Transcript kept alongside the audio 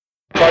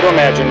to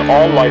imagine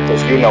all life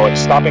as you know it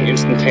stopping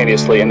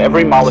instantaneously and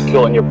every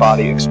molecule in your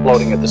body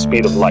exploding at the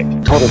speed of light.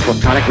 Total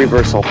protonic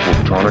reversal.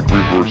 Protonic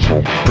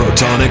reversal.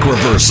 Protonic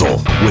reversal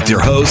with your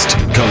host,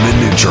 Conan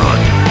Neutron.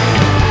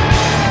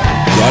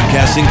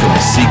 Broadcasting from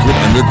a secret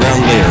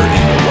underground lair in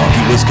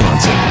Milwaukee,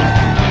 Wisconsin.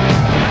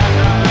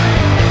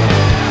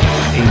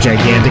 A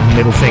gigantic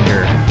middle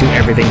finger to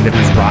everything that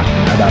is rotten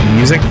about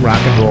music, rock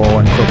and roll,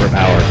 and corporate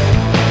power.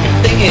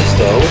 The thing is,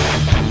 though,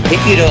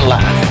 if you don't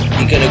laugh,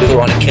 you're going to go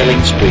on a killing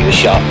spree with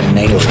sharpened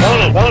nails.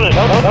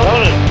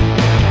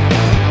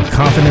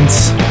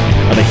 Confidence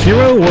of a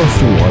hero or a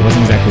fool. I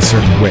wasn't exactly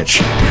certain which.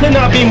 Could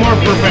not be more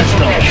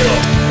professional.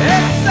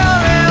 It's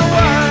only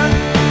one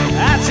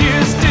I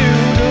choose to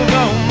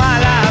devote my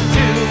life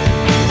to.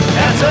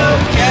 That's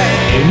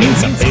okay. It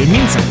means something. It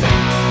means something.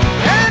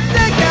 And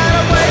take that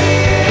away.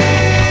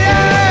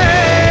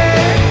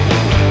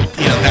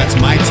 You know, that's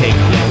my take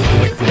on it.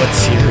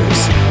 What's yours?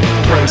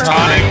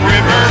 Protonic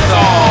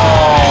reversal.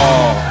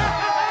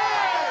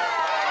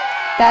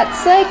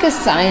 That's like a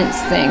science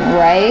thing,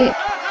 right?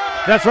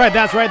 That's right.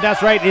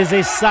 It is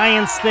a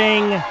science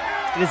thing.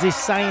 It is a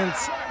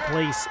science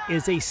place. It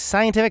is a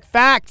scientific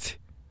fact.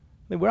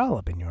 We're all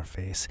up in your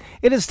face.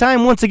 It is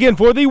time once again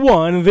for the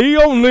one, the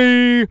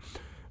only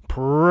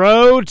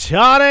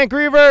Protonic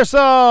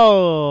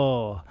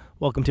reversal.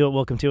 Welcome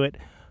to it.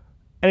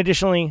 And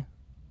additionally,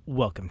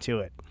 welcome to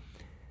it.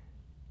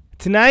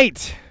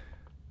 Tonight,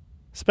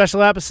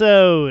 special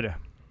episode.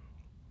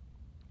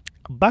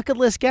 A bucket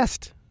list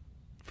guest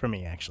for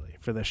me, actually,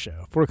 for this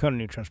show. For Conan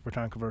Neutron's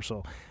Protonic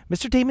reversal.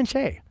 Mr. Damon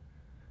Shea.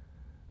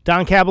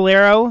 Don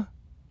Caballero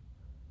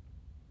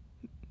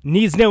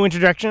needs no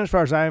introduction as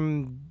far as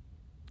I'm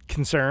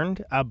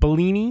concerned.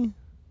 Bellini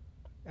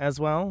as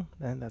well.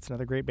 And that's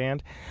another great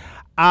band.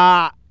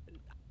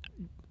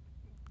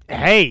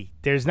 Hey,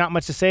 there's not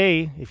much to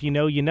say. If you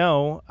know, you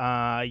know.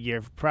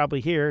 You're probably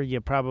here.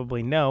 You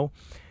probably know.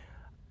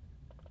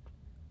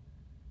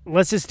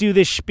 Let's just do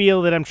this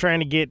spiel that I'm trying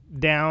to get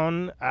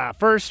down.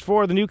 First,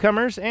 for the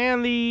newcomers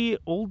and the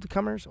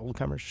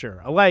oldcomers,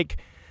 sure, alike.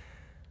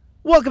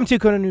 Welcome to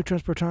Conan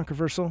Neutron's Protonic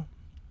reversal.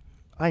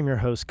 I'm your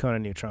host,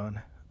 Conan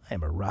Neutron. I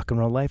am a rock and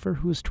roll lifer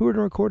who has toured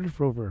and recorded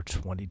for over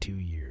 22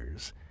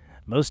 years.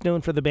 Most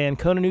known for the band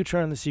Conan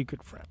Neutron and the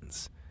Secret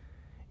Friends.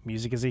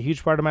 Music is a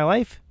huge part of my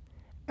life,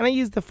 and I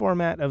use the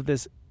format of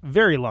this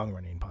very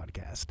long-running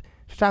podcast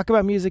to talk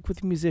about music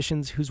with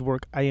musicians whose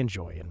work I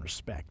enjoy and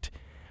respect.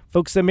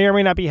 Folks that may or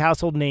may not be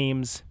household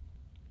names,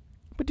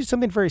 but do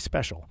something very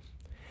special.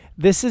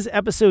 This is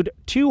episode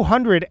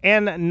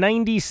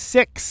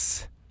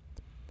 296.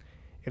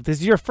 If this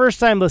is your first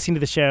time listening to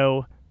the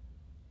show,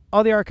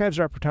 all the archives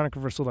are at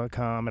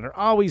protonicreversal.com and are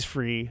always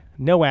free.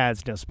 No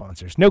ads, no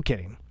sponsors. No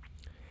kidding.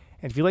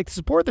 And if you'd like to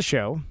support the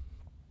show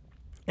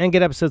and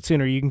get episodes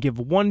sooner, you can give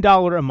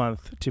 $1 a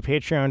month to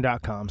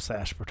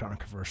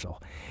patreon.com/protonicreversal.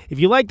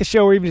 If you like the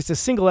show or even just a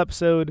single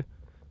episode,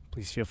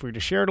 please feel free to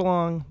share it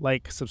along,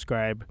 like,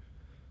 subscribe,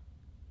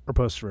 or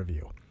post a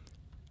review.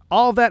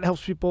 All of that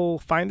helps people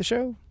find the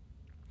show,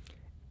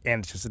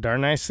 and it's just a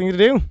darn nice thing to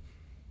do.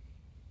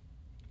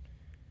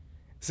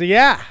 So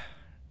yeah,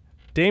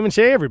 Damon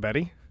Shea,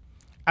 everybody.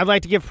 I'd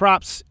like to give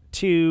props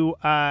to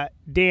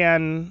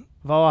Dan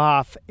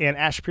Volohoff and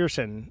Ash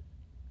Pearson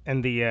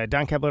and the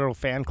Don Caballero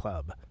fan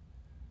club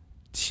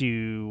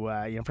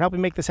for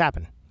helping make this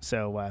happen.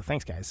 So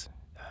thanks, guys.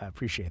 I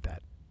appreciate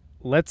that.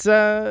 Let's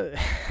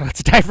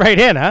dive right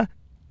in, huh?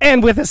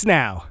 And with us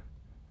now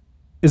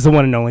is the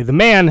one and only, the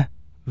man,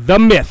 the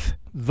myth,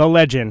 the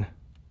legend,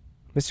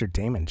 Mr.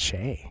 Damon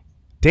Shea.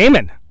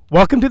 Damon,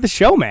 welcome to the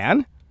show,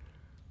 man.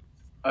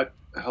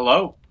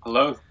 Hello.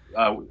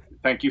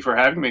 Thank you for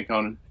having me,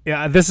 Conan.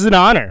 Yeah, this is an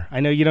honor. I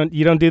know you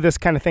don't do this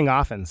kind of thing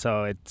often,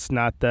 so it's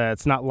not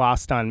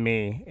lost on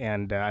me,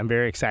 and I'm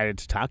very excited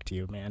to talk to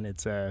you, man.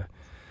 It's an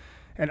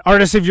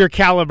artist of your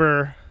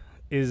caliber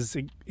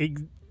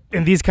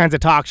and these kinds of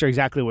talks are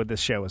exactly what this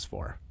show is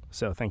for.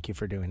 So thank you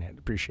for doing it.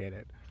 Appreciate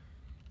it.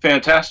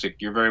 Fantastic.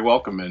 You're very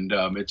welcome. And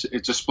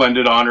it's a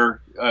splendid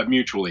honor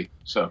mutually.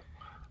 So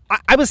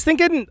I was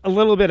thinking a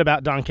little bit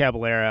about Don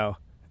Caballero,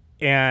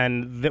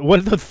 and one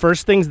of the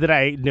first things that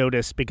I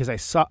noticed, because I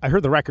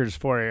heard the records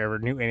before I ever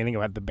knew anything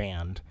about the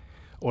band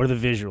or the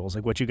visuals,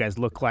 like what you guys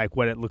look like,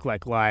 what it looked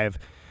like live.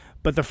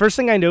 But the first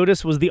thing I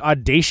noticed was the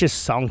audacious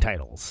song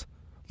titles.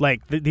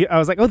 Like I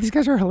was like, oh, these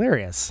guys are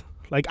hilarious.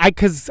 Like,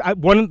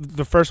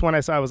 the first one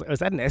I saw was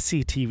that an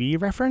SCTV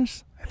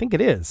reference? I think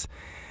it is.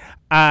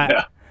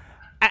 Yeah.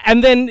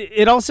 And then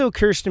it also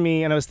occurs to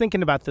me, and I was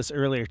thinking about this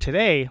earlier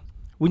today,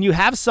 when you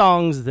have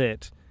songs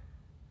that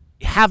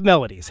have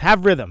melodies,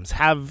 have rhythms,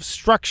 have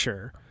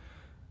structure,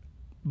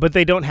 but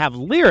they don't have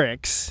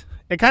lyrics,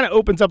 it kind of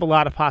opens up a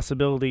lot of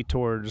possibility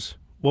towards,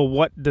 well,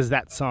 what does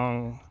that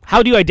song,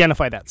 how do you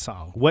identify that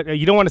song? What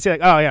you don't want to say like,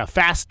 oh yeah,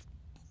 fast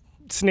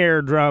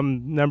snare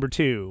drum number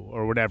 2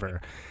 or whatever.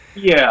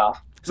 Yeah.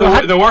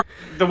 So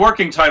the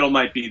working title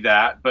might be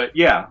that, but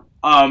yeah.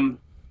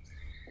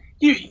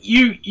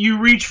 You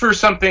reach for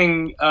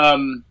something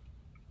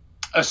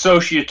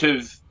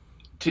associative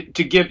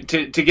to give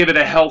it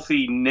a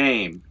healthy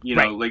name, you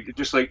know, Right. like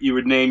just like you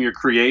would name your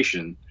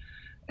creation,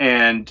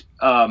 and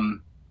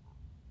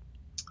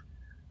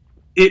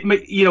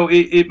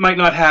it might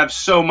not have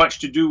so much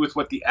to do with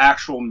what the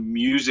actual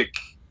music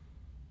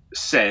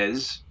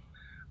says,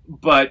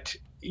 but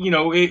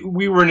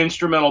we were an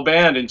instrumental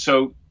band, and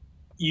so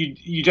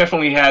you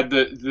definitely had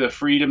the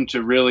freedom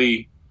to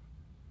really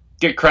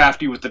get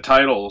crafty with the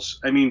titles.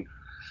 I mean,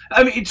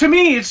 to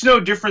me, it's no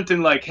different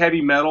than like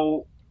heavy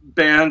metal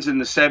bands in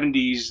the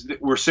 70s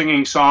that were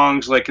singing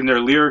songs like in their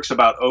lyrics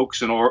about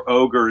oaks and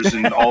ogres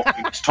and all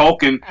things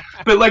Tolkien.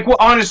 But like, well,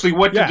 honestly,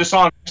 what did the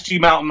song Misty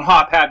Mountain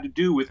Hop have to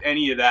do with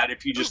any of that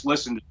if you just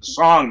listened to the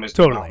song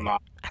Misty Mountain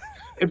Hop?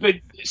 But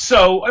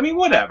so, I mean,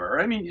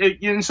 whatever. I mean,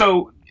 and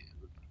so,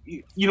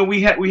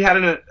 we had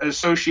an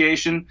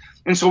association,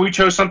 and so we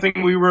chose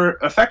something we were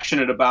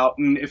affectionate about,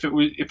 and if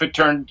it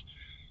turned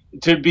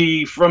to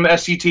be from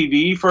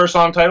SCTV for a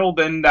song title,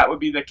 then that would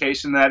be the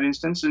case in that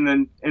instance.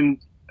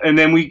 And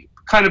then we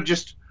kind of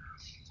just,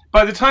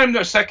 by the time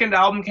the second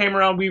album came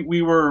around,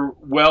 we were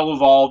well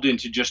evolved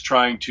into just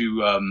trying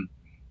to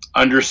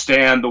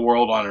understand the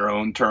world on our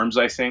own terms,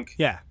 I think.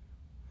 Yeah.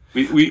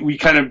 We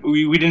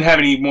didn't have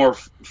any more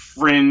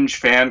fringe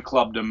fan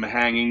clubdom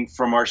hanging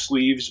from our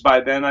sleeves by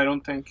then, I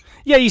don't think.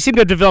 Yeah, you seem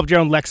to have developed your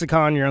own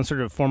lexicon, your own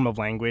sort of form of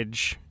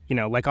language,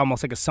 like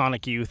almost like a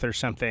Sonic Youth or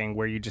something,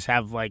 where you just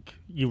have like,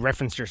 you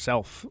reference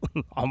yourself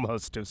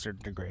almost to a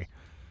certain degree.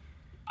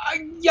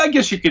 I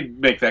guess you could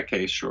make that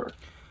case, sure.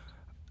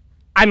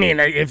 I mean,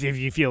 if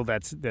you feel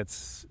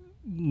that's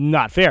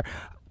not fair,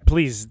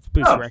 please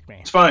correct me.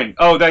 It's fine.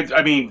 Oh,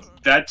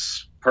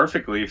 that's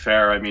perfectly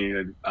fair. I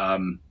mean,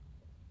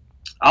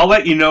 I'll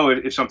let you know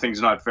if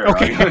something's not fair.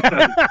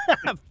 Okay.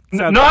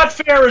 Not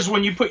fair is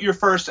when you put your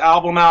first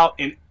album out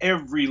and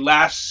every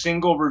last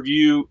single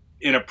review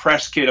in a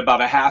press kit about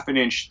a half an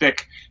inch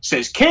thick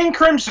says King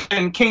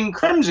Crimson, King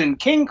Crimson,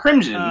 King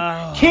Crimson,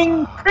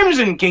 King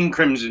Crimson, King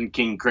Crimson,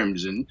 King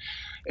Crimson.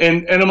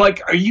 And I'm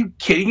like, are you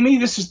kidding me?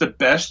 This is the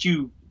best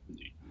you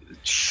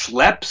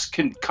schleps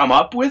can come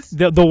up with?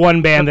 The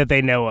one band that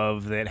they know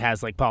of that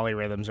has like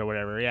polyrhythms or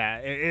whatever. Yeah,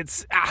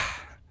 it's...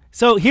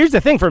 So here's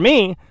the thing for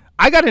me.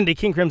 I got into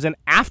King Crimson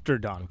after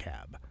Dawn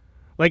Cab.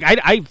 Like,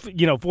 I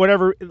for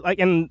whatever... like,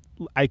 and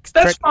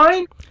That's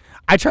fine.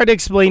 I try to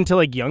explain to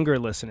like younger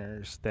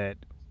listeners that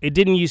it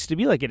didn't used to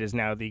be like it is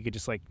now, that you could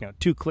just like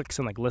 2 clicks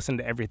and like listen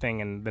to everything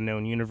in the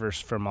known universe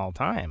from all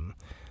time.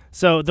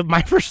 So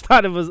my first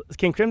thought of was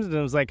King Crimson, and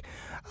I was like,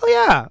 oh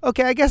yeah,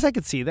 okay, I guess I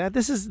could see that.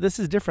 This is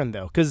different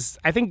though, because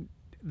I think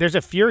there's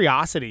a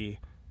furiosity,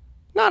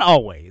 not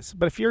always,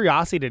 but a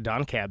furiosity to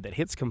Dawn Cab that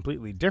hits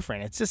completely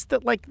different. It's just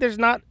that like there's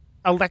not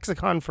a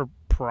lexicon for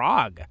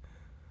prog.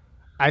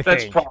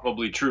 That's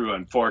probably true,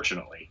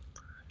 unfortunately.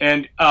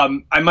 And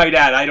I might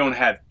add, I don't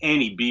have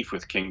any beef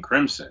with King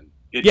Crimson.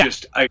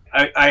 I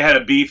had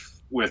a beef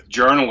with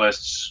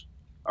journalists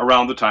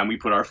around the time we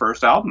put our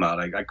first album out.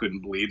 I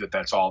couldn't believe that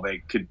that's all they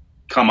could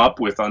come up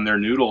with on their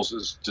noodles,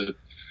 is to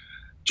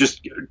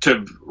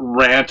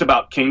rant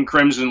about King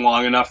Crimson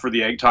long enough for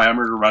the egg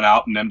timer to run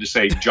out and them to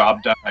say,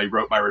 job done, I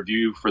wrote my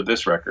review for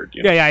this record.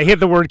 Yeah, I hit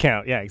the word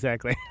count. Yeah,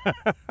 exactly.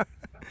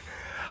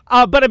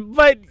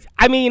 But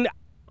I mean...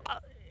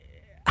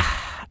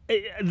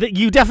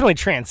 you definitely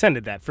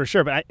transcended that for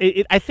sure, but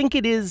I think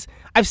it is.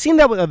 I've seen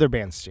that with other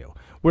bands too,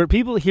 where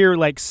people hear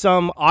like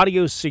some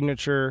audio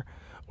signature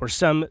or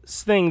some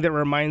thing that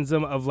reminds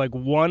them of like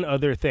one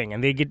other thing,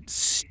 and they get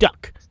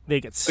stuck.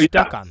 They get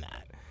stuck on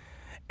that,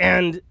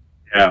 and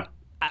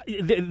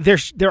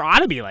there ought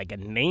to be like a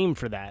name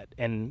for that,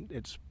 and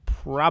it's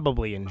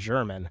probably in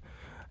German,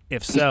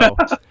 if so.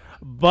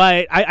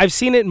 But I've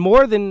seen it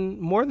more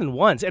than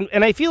once,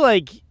 and I feel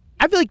like.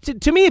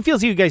 To me, it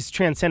feels like you guys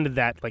transcended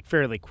that like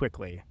fairly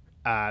quickly.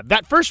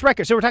 That first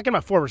record. So we're talking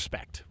about For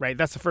Respect, right?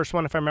 That's the first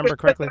one, if I remember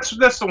correctly.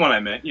 That's the one I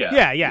meant.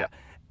 Yeah.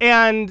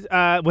 And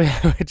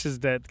which is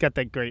got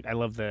that great. I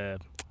love the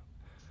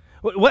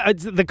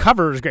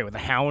cover is great with the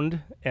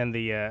hound and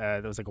the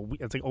there was like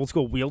it's like old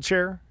school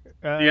wheelchair.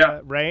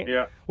 Right.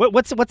 Yeah.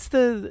 What's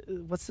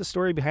the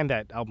story behind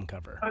that album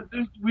cover?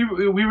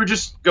 We were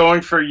just going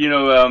for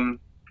not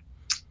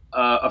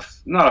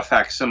a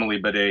facsimile,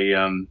 but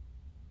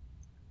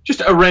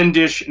just a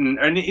rendition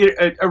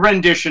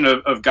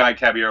of Guy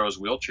Caballero's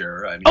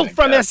Wheelchair. I mean,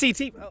 from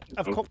SCT,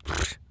 of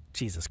course.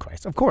 Jesus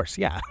Christ, of course,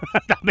 yeah,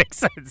 that makes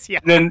sense. Yeah.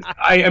 And then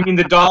I mean,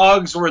 the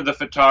dogs were the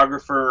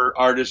photographer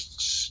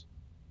artist's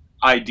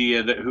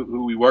idea that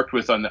who we worked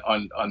with on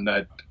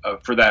that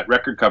for that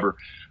record cover,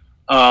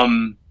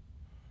 and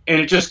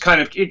it just kind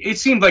of it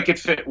seemed like it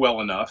fit well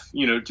enough,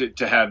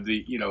 to have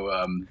the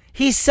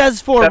He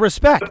says For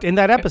Respect in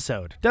that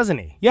episode, doesn't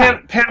he? Yeah.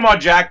 Panama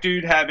Jack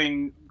dude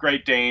having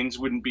Great Danes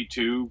wouldn't be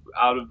too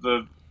out of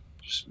the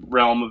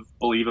realm of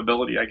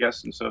believability, I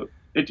guess, and so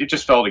it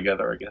just fell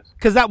together, I guess.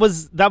 Because that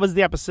was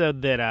the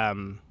episode that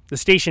the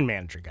station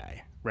manager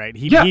guy, right?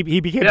 He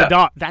became the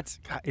dog.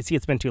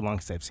 It's been too long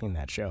since I've seen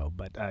that show,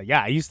 but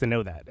I used to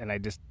know that, and I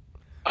just.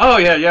 Oh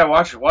yeah,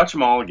 watch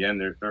them all again.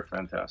 They're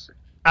fantastic.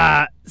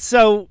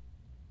 So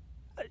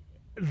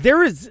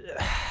there is.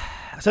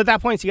 So at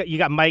that point, you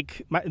got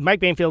Mike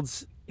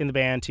Bainfield's in the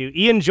band too.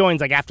 Ian joins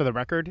like after the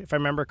record, if I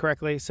remember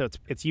correctly. So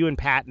it's you and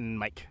Pat and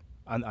Mike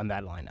on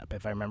that lineup,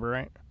 if I remember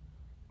right.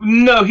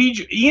 No,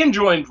 Ian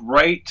joined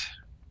right.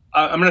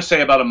 I'm going to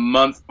say about a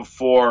month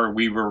before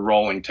we were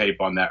rolling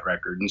tape on that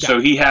record, and so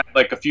he had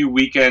like a few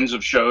weekends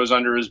of shows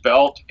under his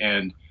belt,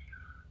 and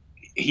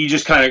he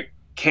just kind of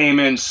came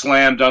in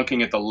slam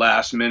dunking at the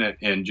last minute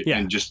and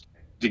just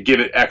to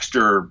give it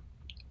extra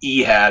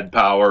ehad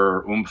power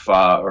or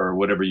oompha or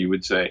whatever you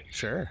would say.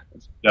 Sure.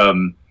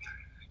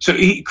 So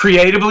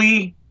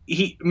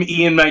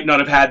Ian might not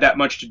have had that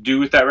much to do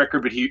with that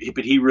record, but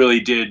he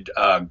really did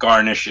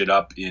garnish it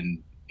up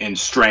in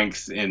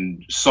strength,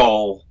 in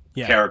soul,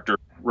 character,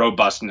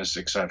 robustness,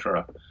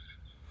 etc.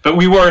 But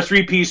we were a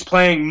three-piece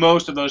playing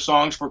most of those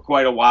songs for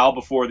quite a while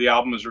before the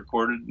album was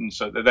recorded, and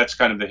so that's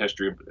kind of the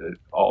history of it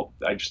all.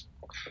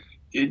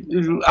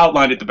 It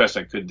outlined it the best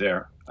I could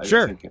there.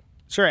 Sure,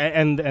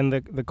 and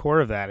the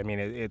core of that. I mean,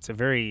 it's a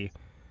very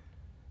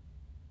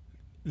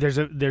there's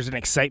an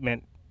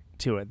excitement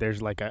to it.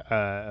 There's like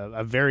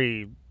a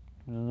very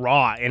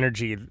raw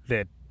energy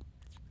that,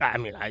 I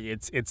mean,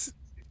 it's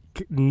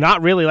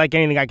not really like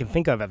anything I can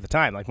think of at the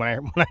time. Like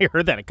when I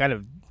heard that, it kind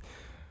of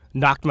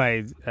knocked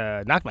my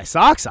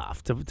socks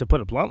off, to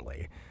put it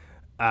bluntly.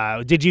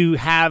 Did you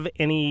have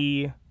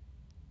anything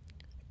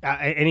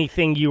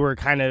you were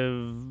kind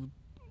of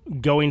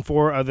going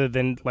for other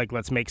than like,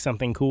 let's make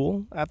something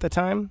cool at the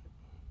time?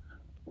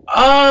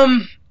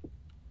 I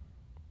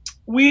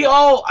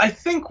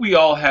think we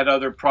all had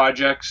other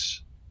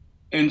projects,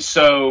 and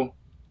so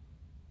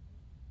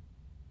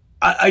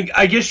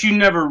I guess you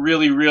never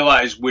really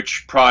realize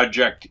which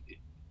project,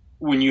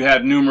 when you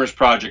have numerous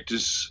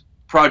projects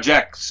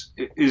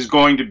is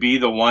going to be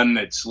the one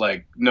that's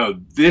like, no,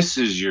 this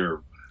is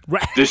your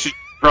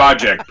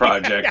project,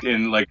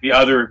 and like the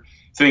other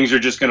things are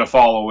just going to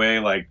fall away,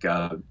 like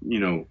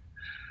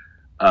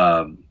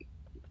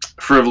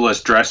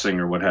frivolous dressing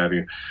or what have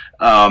you.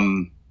 But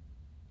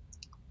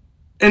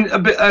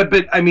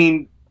I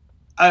mean,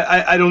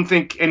 I don't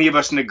think any of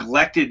us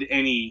neglected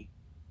any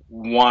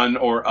one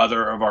or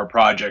other of our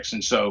projects,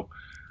 and so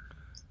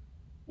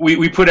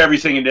we put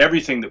everything into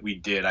everything that we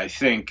did. I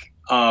think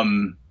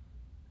by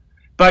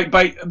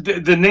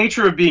the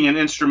nature of being an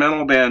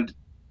instrumental band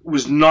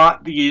was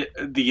not the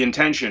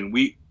intention.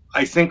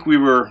 I think we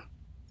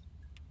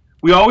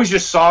always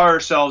just saw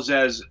ourselves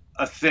as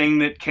a thing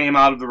that came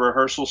out of the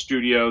rehearsal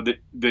studio that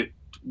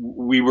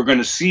we were going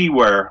to see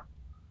where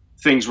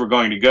things were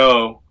going to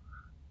go.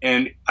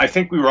 And I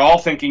think we were all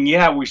thinking,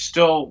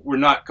 we're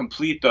not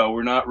complete though.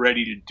 We're not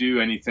ready to do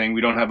anything.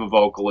 We don't have a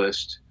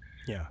vocalist.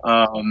 Yeah.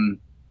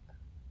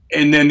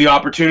 And then the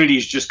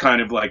opportunities just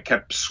kind of like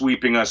kept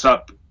sweeping us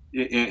up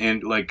in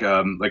like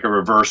a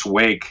reverse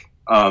wake.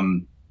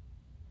 And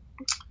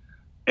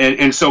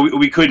so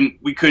we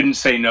couldn't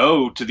say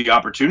no to the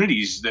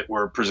opportunities that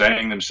were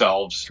presenting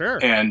themselves. Sure.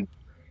 And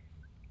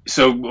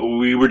so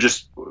we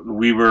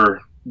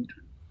were,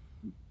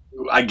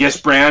 I guess,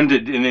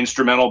 branded an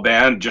instrumental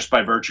band just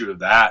by virtue of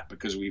that,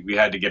 because we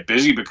had to get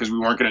busy, because we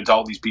weren't going to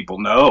tell these people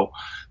no,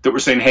 that were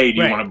saying, hey,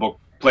 do you want to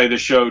play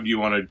this show? Do you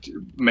want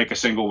to make a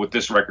single with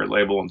this record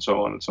label, and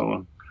so on and so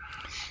on.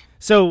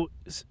 So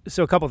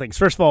a couple things.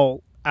 First of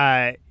all,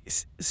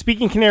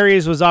 Speaking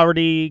Canaries was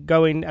already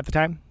going at the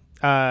time,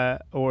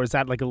 or is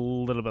that like a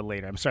little bit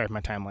later? I'm sorry if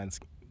my timeline's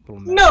a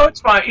little messy. No,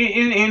 it's fine.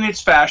 In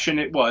its fashion,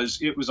 it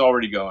was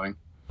already going,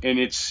 and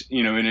it's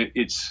it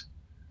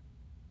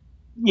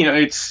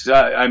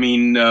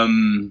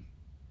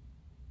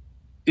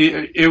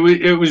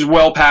was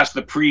well past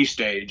the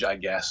pre-stage, I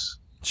guess.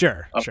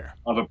 Sure. Of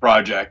a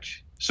project.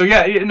 So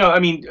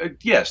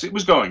yes, it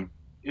was going.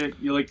 I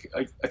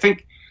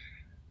think.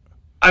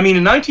 I mean,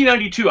 in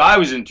 1992, I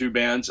was in two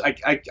bands. I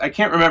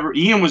can't remember.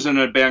 Ian was in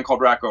a band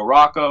called Rocco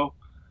Rocco.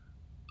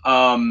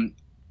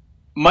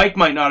 Mike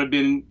might not have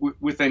been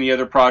with any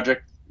other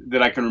project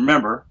that I can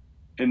remember.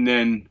 And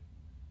then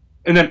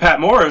Pat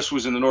Morris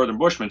was in the Northern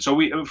Bushmen. So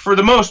we, for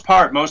the most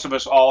part, most of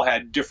us all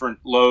had different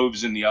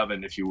loaves in the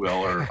oven, if you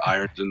will, or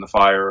irons in the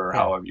fire, or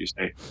however you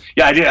say.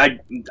 Yeah, I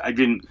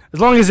didn't. As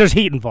long as there's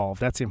heat involved,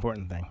 that's the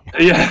important thing.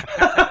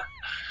 Yeah.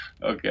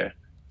 Okay.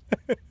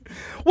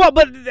 Well,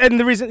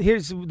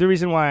 here's the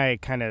reason why I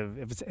kind of,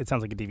 it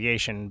sounds like a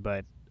deviation,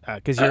 but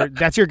because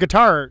that's your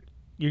guitar,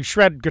 you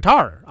shred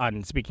guitar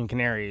on Speaking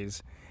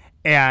Canaries,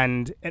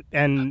 and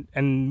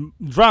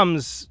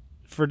drums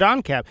for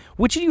Don Cab.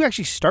 Which did you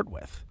actually start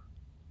with?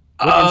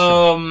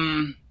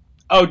 Definitely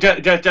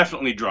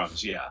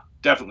drums. Yeah,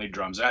 definitely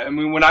drums. I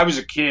mean, when I was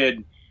a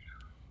kid,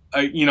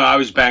 I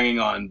was banging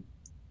on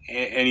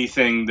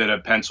anything that a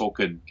pencil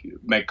could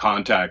make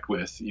contact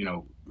with.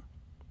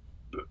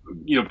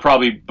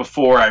 Probably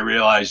before I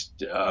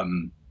realized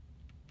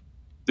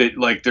that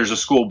like there's a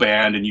school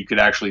band and you could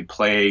actually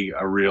play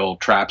a real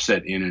trap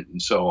set in it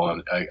and so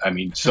on.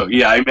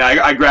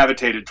 I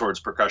gravitated towards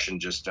percussion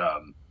just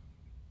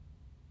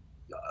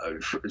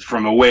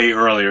from a way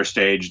earlier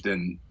stage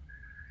than.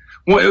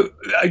 Well,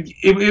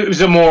 it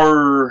was a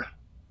more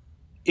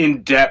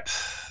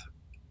in-depth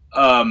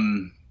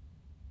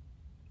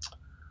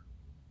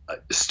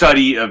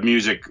study of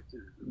music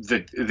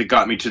that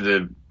got me to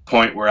the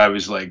point where I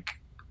was like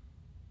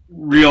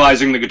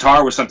realizing the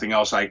guitar was something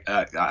else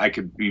I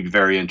could be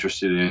very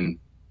interested in,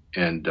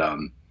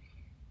 and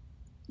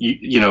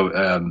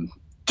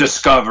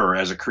discover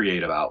as a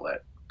creative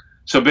outlet.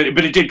 So, but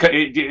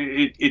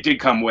it did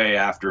come way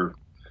after.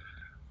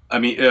 I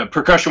mean,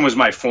 percussion was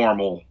my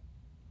formal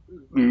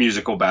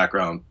musical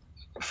background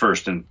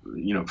first in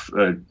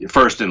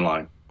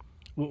line.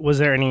 Was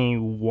there any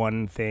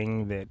one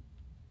thing that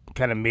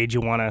kind of made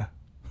you want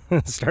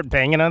to start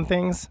banging on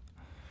things?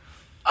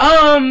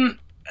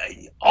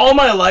 All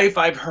my life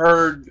I've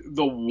heard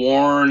the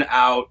worn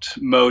out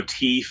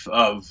motif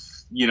of,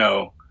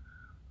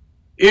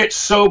 it's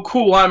so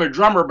cool I'm a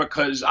drummer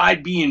because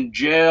I'd be in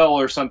jail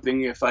or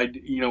something if I, had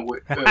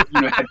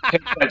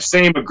that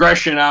same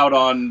aggression out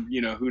on,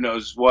 who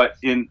knows what.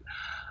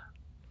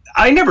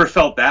 I never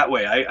felt that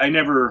way.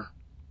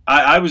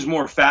 I was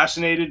more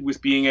fascinated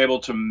with being able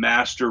to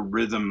master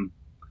rhythm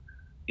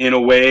in a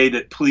way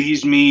that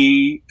pleased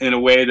me, in a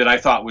way that I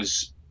thought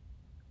was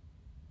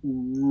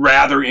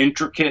rather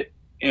intricate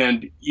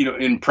and,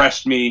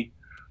 impressed me,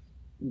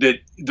 that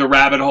the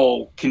rabbit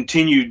hole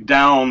continued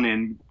down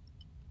and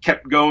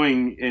kept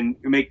going and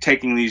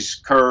taking these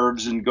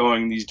curves and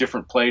going these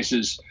different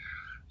places.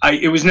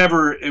 It was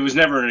never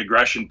an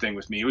aggression thing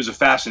with me. It was a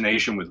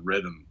fascination with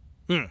rhythm.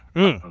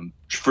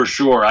 For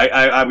sure.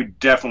 I would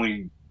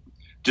definitely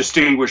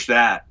distinguish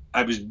that.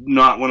 I was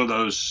not one of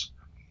those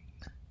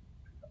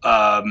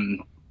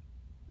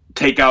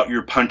take out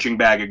your punching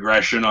bag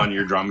aggression on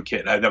your drum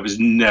kit. That was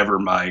never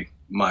my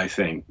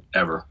thing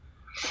ever.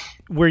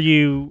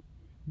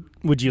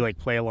 Would you like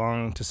play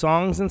along to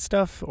songs and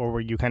stuff, or were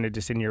you kind of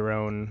just in your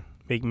own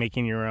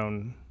making your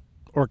own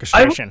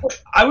orchestration?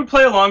 I would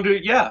play along to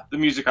the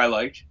music I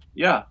liked.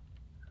 Yeah.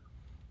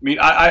 I mean,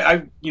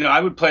 I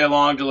would play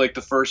along to like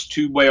the first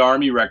Two-Way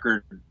Army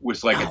record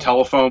with like a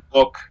telephone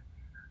book,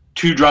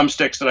 2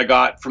 drumsticks that I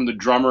got from the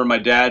drummer in my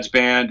dad's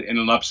band, and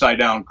an upside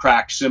down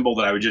cracked cymbal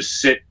that I would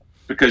just sit,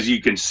 because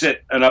you can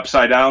sit an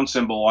upside down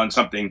cymbal on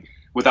something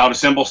without a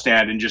cymbal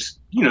stand and just,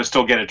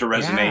 still get it to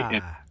resonate.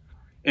 Yeah.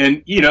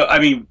 And I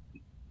mean,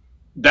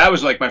 that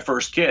was like my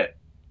first kit.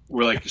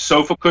 We're like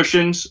sofa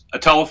cushions, a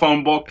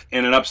telephone book,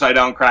 and an upside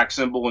down cracked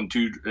cymbal, and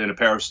a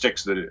pair of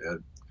sticks that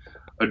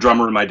a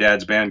drummer in my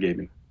dad's band gave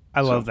me.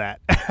 I love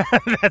that.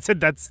 That's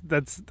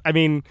I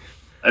mean,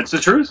 that's the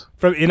truth.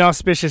 From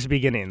inauspicious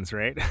beginnings,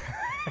 right?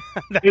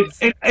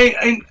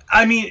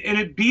 I mean,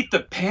 it beat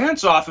the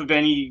pants off of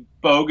any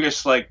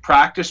bogus like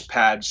practice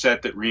pad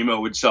set that Remo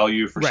would sell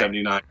you for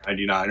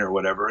 $79.99 or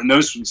whatever, and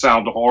those would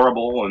sound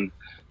horrible. And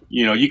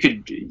you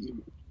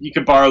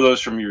could borrow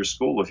those from your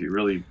school if you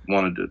really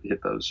wanted to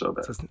hit those so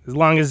bad. So as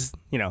long as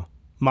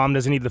mom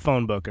doesn't need the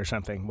phone book or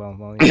something. Well,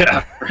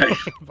 right.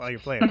 While you're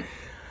playing.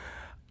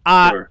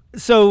 Sure.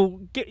 So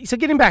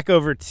getting back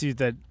over to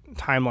the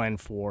timeline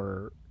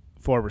for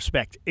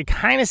Respect, it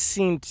kind of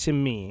seemed to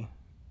me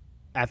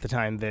at the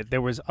time that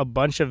there was a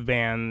bunch of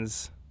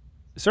bands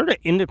sort of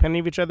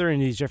independent of each other in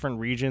these different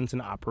regions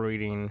and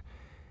operating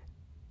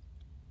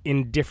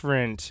in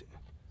different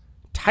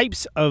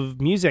types of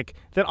music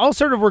that all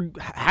sort of were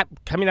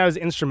coming out as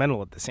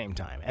instrumental at the same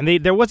time. And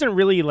there wasn't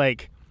really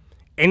like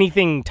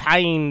anything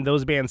tying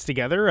those bands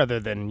together other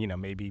than,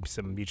 maybe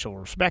some mutual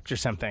respect or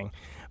something.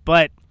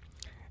 But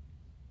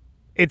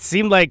it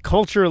seemed like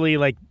culturally,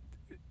 like,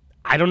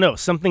 I don't know,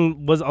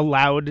 something was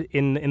allowed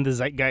in the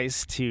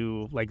zeitgeist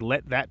to like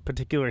let that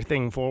particular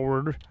thing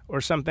forward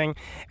or something.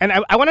 And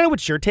I want to know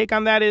what your take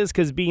on that is,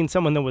 because being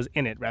someone that was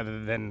in it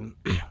rather than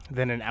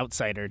an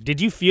outsider,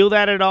 did you feel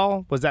that at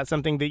all? Was that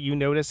something that you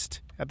noticed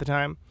at the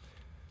time?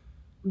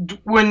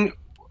 When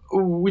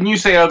you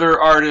say other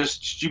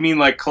artists, do you mean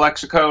like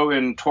Calexico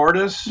and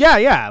Tortoise?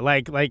 Yeah,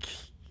 like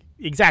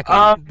exactly.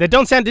 That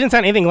didn't sound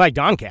anything like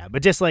Don Cab,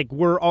 but just like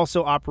we're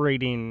also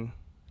operating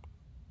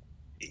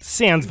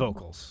sans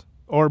vocals.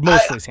 Or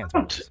mostly sans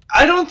vocals.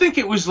 I don't think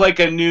it was like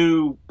a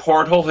new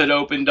portal had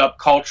opened up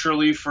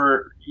culturally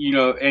for,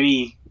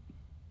 any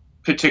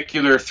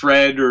particular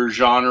thread or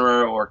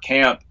genre or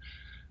camp.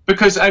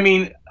 Because, I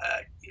mean,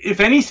 if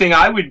anything,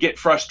 I would get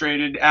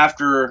frustrated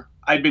after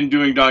I'd been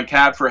doing Don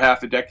Cab for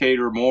half a decade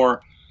or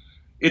more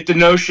at the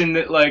notion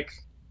that, like,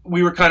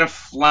 we were kind of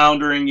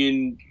floundering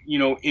in,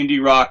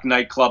 indie rock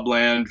nightclub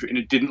land, and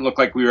it didn't look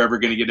like we were ever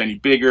going to get any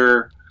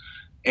bigger.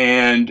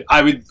 And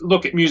I would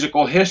look at music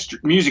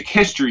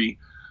history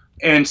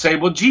and say,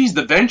 well, geez,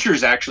 the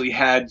Ventures actually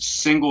had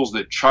singles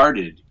that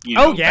charted.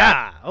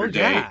 Yeah.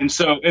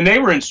 And they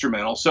were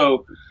instrumental.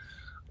 So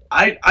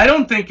I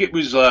don't think it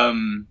was,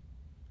 to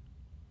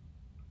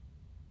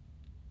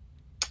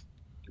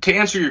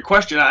answer your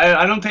question,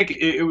 I don't think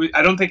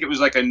it was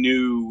like a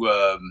new,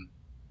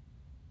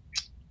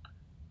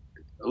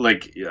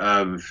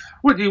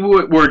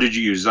 what word did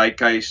you use?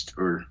 Zeitgeist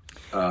or,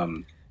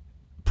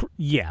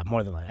 yeah,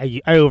 more than that.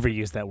 I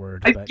overused that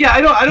word. But.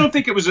 I don't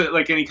think it was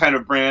like any kind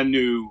of brand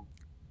new.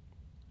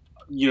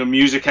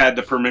 Music had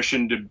the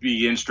permission to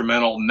be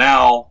instrumental.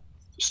 Now,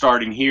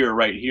 starting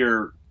right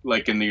here,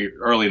 like in the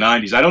early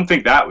 90s. I don't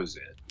think that was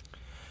it,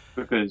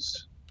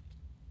 because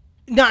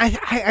No,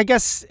 I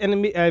guess,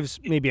 and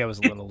maybe I was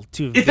a little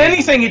too. If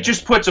anything, it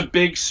just puts a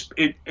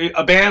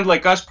band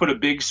like us put a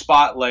big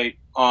spotlight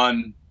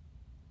on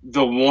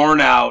the worn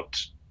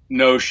out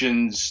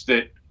notions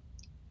that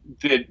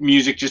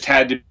music just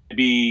had to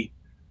be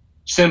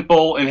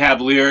simple and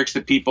have lyrics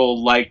that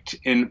people liked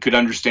and could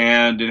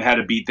understand and had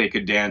a beat they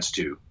could dance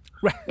to.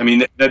 Right. I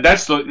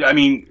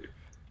mean,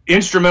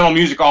 instrumental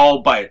music all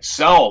by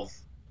itself,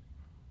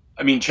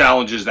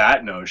 challenges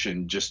that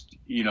notion. Just,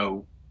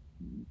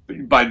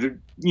 by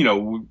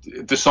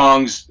the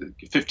song's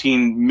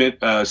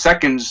 15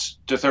 seconds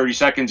to 30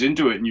 seconds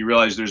into it, and you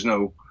realize there's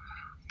no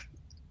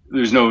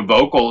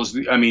vocals.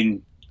 I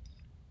mean,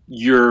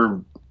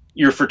 your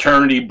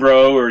fraternity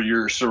bro or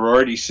your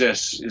sorority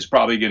sis is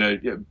probably gonna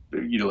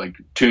like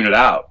tune it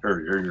out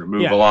or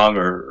move along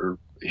or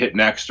hit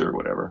next or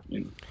whatever.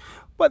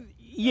 But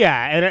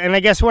yeah, and I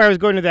guess where I was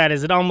going to that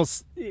is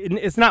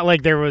it's not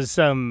like there was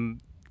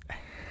some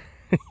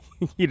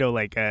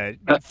like a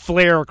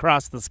flare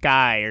across the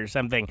sky or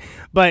something,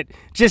 but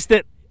just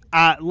that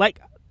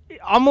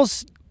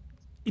almost.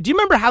 Do you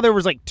remember how there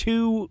was like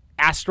 2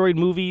 asteroid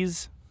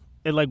movies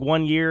in like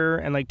 1 year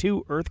and like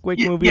 2 earthquake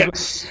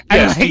movies?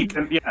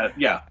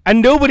 Yeah.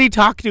 And nobody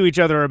talked to each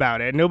other about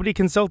it. Nobody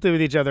consulted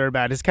with each other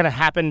about it. It's kind of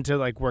happened to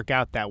like work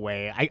out that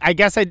way. I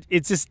guess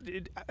it's just,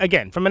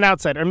 again, from an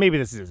outsider, or maybe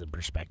this is a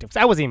perspective.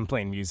 I wasn't even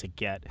playing music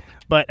yet,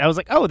 but I was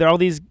like, oh, there are all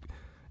these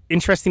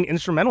interesting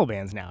instrumental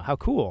bands now. How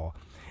cool.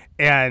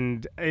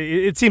 And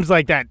it seems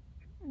like that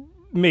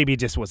maybe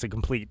just was a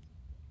complete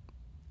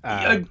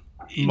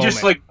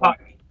just like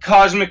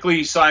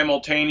cosmically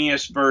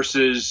simultaneous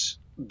versus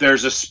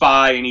there's a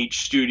spy in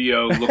each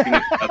studio looking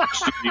at the other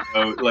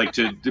studio, like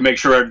to make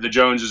sure the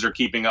Joneses are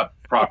keeping up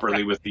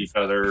properly with each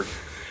other.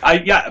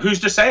 Who's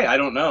to say? I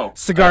don't know.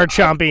 Cigar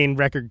chomping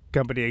record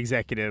company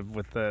executive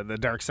with the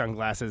dark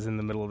sunglasses in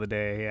the middle of the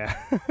day. Yeah.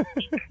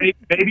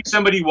 Maybe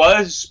somebody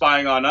was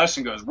spying on us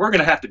and goes, "We're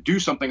going to have to do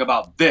something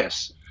about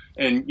this,"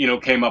 and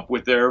came up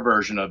with their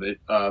version of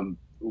it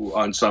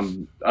on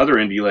some other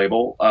indie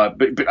label.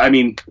 But I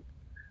mean,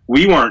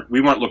 we weren't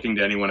looking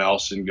to anyone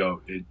else and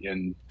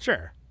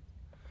sure.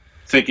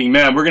 Thinking,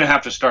 man, we're going to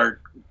have to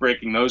start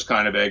breaking those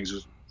kind of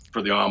eggs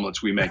for the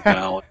omelets we make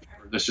now.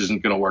 This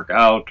isn't going to work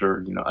out,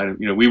 or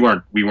we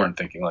weren't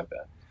thinking like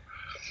that.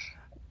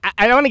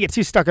 I don't want to get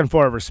too stuck on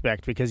For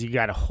Respect because you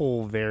got a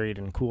whole varied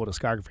and cool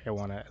discography I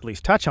want to at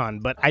least touch on.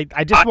 But I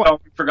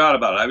forgot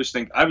about it.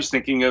 I was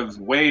thinking of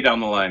way down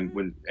the line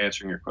when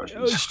answering your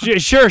questions.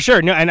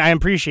 Sure. No, and I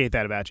appreciate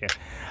that about you.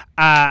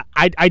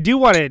 I do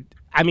want to.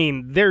 I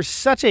mean, there's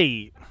such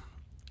a.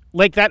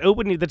 Like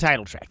the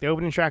title track, the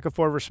opening track of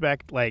For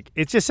Respect, like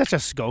it's just such a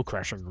skull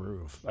crusher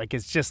groove. Like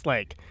it's just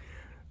like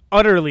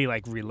utterly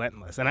like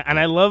relentless, and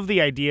I love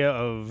the idea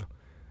of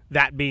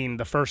that being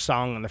the first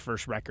song on the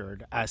first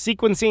record.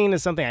 Sequencing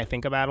is something I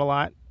think about a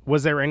lot.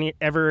 Was there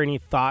ever any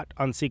thought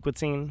on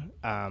sequencing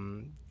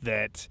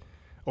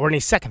or any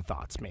second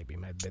thoughts maybe?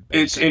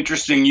 It's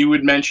interesting you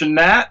would mention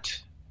that.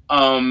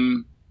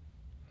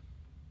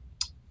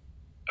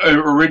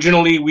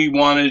 Originally, we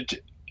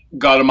wanted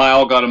Got a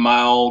Mile, Got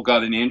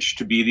an Inch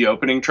to be the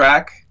opening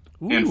track.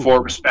 Ooh. And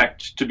For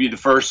Respect to be the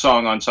first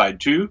song on side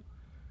 2.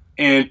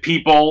 And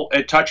people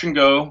at Touch and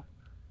Go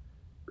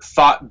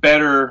thought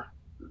better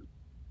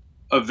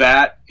of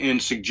that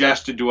and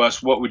suggested to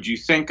us, what would you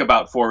think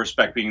about For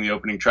Respect being the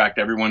opening track?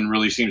 Everyone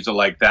really seems to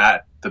like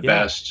that the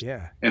best,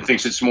 and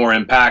thinks it's more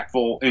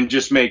impactful, and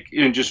just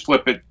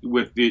flip it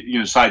with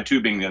the side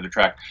 2 being the other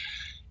track.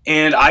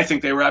 And I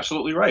think they were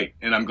absolutely right.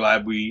 And I'm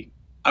glad we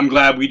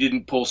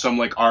didn't pull some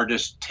like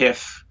artist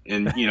tiff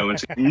and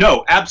say,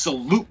 no,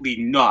 absolutely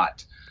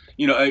not.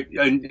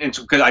 And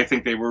because I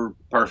think they were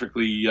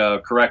perfectly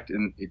correct,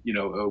 and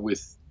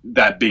with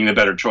that being the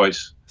better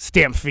choice.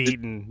 Stamp feet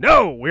and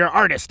no, we're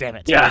artists, damn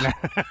it. Yeah,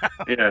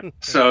 yeah.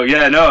 So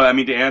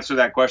to answer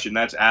that question,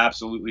 that's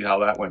absolutely how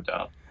that went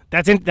down.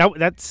 That's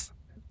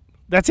interesting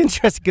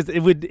because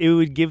it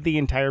would give the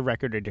entire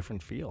record a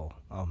different feel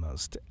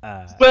almost.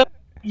 Well,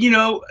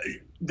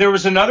 there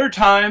was another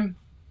time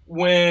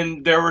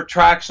when there were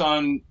tracks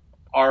on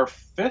our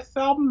 5th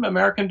album,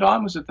 American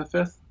Dawn. Was it the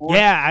 5th?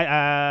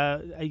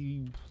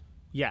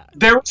 Yeah.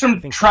 There were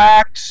some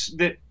tracks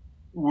that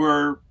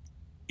were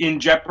in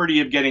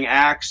jeopardy of getting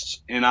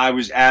axed, and I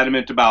was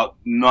adamant about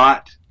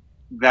not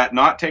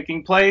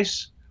taking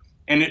place.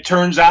 And it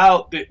turns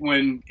out that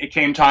when it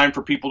came time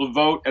for people to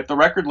vote at the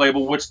record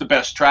label, what's the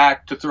best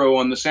track to throw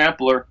on the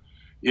sampler,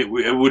 it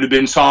would have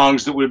been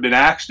songs that would have been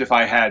axed if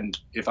I hadn't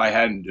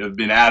have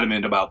been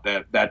adamant about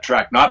that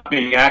track not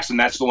being axed, and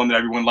that's the one that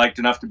everyone liked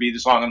enough to be the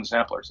song on the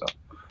sampler. So.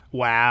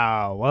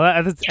 Wow.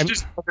 Well, that's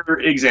just another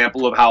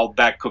example of how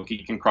that cookie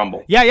can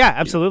crumble. Yeah,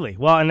 absolutely.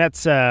 Well, and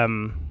that's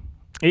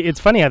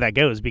it's funny how that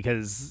goes,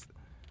 because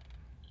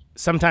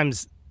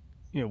sometimes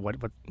what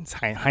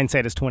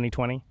hindsight is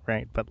 20/20,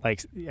 right? But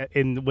like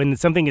when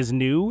something is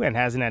new and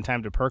hasn't had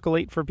time to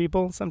percolate for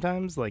people,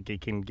 sometimes like it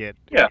can get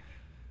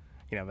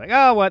like,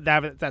 oh, what,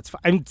 that's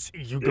fine.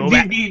 You go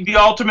back. The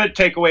ultimate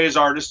takeaway is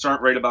artists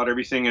aren't right about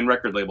everything, and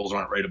record labels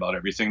aren't right about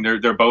everything.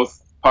 They're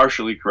both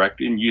partially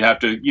correct, and you have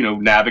to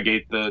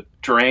navigate the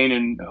terrain,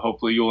 and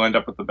hopefully you'll end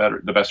up with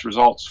the best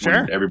results. Sure.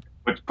 When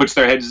everybody puts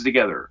their heads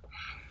together.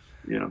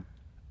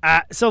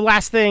 So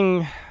last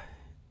thing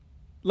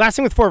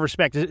with For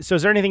Respect. So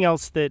is there anything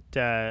else that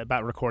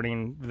about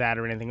recording that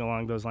or anything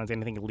along those lines?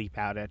 Anything leap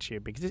out at you?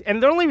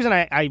 And the only reason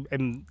I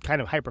am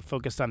kind of hyper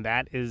focused on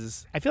that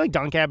is I feel like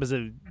Don Cab is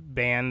a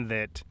band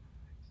that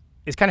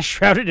is kind of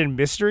shrouded in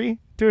mystery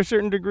to a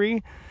certain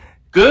degree.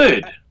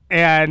 Good.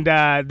 And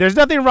there's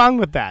nothing wrong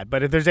with that.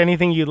 But if there's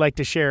anything you'd like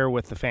to share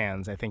with the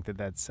fans, I think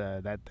that's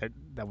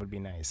that would be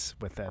nice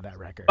with that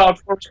record.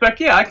 For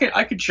Respect, yeah,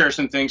 I could share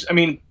some things. I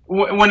mean,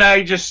 when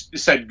I just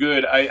said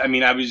good,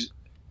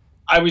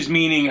 I was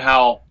meaning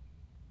how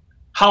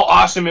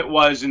awesome it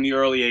was in the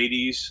early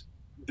 80s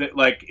that,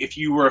 like, if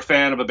you were a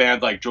fan of a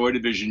band like Joy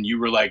Division, you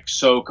were like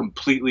so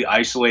completely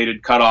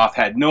isolated, cut off,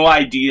 had no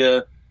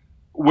idea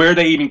where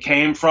they even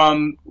came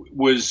from,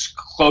 was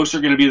closer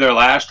going to be their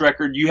last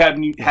record. You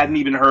hadn't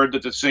even heard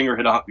that the singer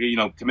had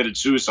committed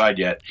suicide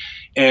yet,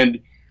 and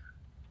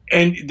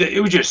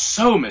it was just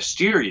so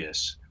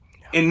mysterious.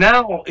 And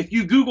now, if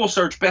you Google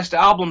search best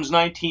albums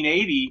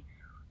 1980,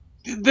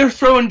 they're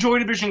throwing Joy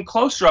Division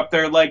closer up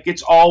there, like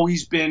it's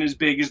always been as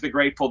big as the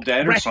Grateful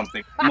Dead or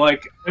something.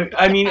 Like,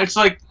 I mean, it's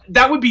like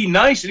that would be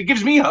nice, and it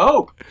gives me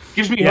hope. It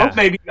gives me hope.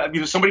 Maybe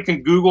somebody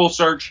can Google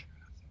search,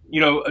 a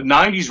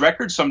 90s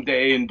record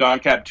someday, and Don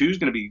Cab 2 is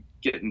going to be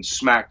getting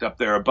smacked up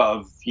there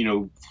above,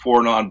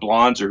 Four Non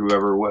Blondes or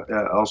whoever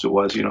else it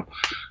was,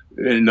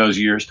 in those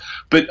years.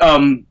 But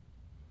at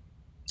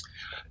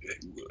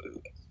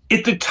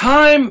the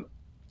time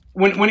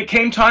when it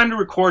came time to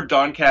record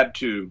Don Cab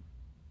 2.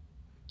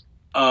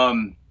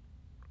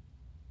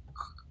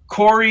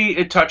 Corey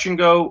at Touch and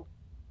Go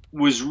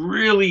was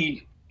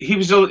really he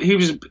was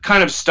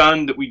kind of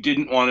stunned that we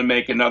didn't want to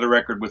make another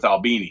record with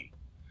Albini,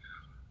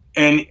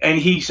 and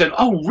he said,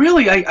 "Oh,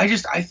 really? I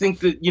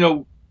think that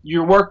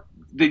your work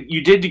that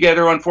you did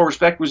together on For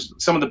Respect was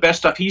some of the best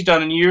stuff he's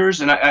done in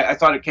years, and I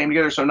thought it came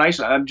together so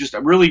nice. I'm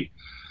really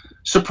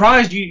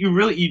surprised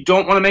you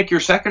don't want to make your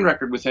second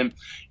record with him."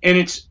 And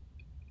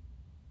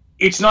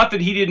it's not that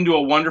he didn't do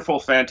a wonderful,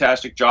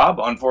 fantastic job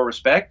on For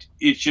Respect.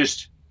 It's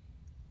just,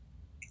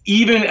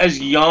 even as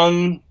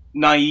young,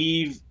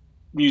 naive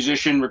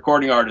musician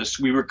recording artists,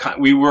 we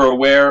were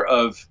aware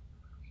of.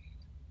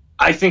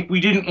 I think we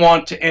didn't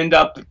want to end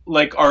up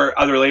like our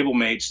other label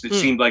mates that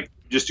seemed like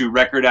just do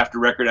record after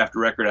record after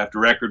record after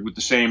record with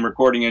the same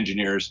recording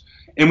engineers,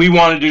 and we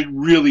wanted to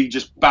really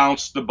just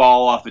bounce the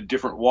ball off a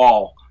different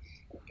wall.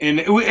 And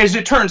as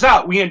it turns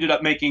out, we ended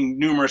up making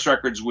numerous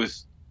records with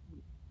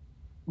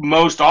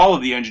most all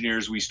of the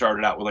engineers we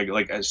started out with,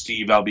 like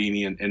Steve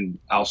Albini and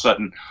Al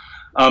Sutton.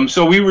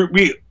 So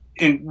we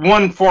in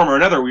one form or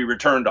another, we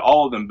returned to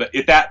all of them. But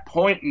at that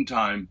point in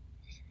time,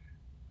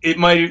 it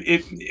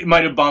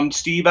might have bummed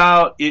Steve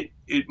out. It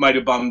might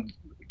have bummed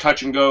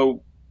Touch and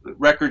Go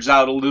records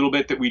out a little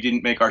bit that we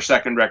didn't make our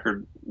second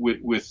record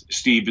with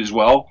Steve as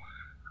well.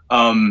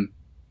 And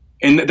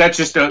that's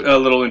just a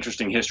little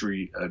interesting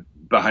history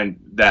behind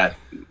that.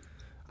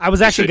 I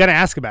was actually going to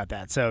ask about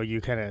that, so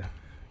you kind of.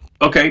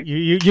 Okay,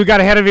 you got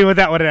ahead of me with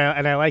that one,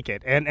 and I like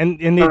it, and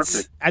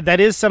it's that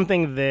is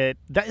something that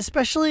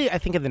especially I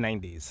think in the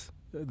 90s,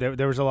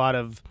 there was a lot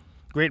of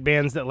great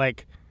bands that,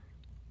 like,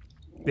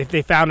 if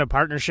they found a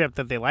partnership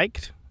that they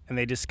liked and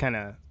they just kind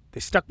of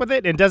stuck with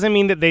it. It doesn't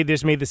mean that they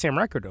just made the same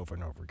record over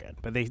and over again,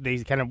 but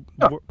they kind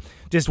of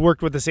just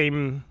worked with the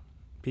same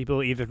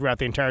people either throughout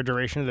the entire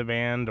duration of the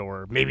band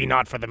or maybe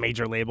not for the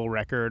major label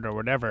record or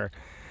whatever,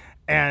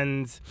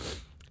 and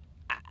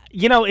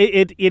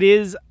it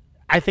is.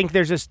 I think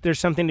there's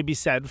something to be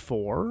said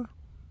for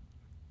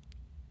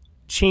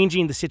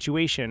changing the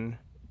situation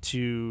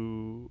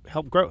to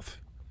help growth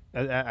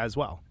as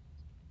well.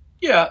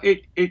 Yeah,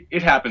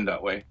 it happened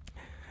that way.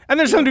 And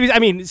there's something to be. I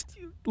mean,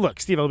 look,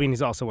 Steve Albini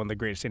is also one of the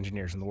greatest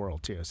engineers in the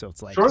world too. So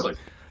it's like, surely.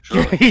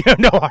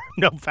 No harm,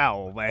 no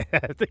foul.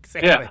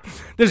 Exactly. Yeah.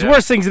 There's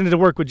worse things than to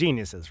work with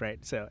geniuses,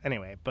 right? So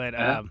anyway, but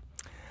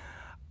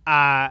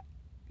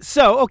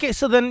so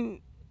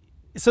then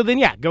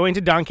going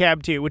to Don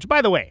Cab 2, which,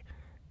 by the way.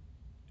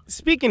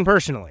 Speaking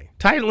personally,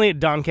 Titan at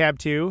Don Cab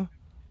 2,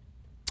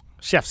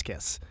 chef's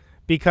kiss,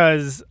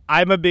 because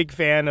I'm a big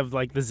fan of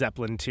like the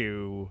Zeppelin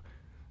 2,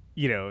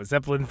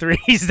 Zeppelin 3,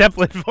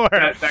 Zeppelin 4.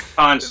 That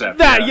concept.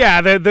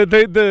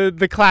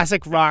 The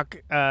classic rock,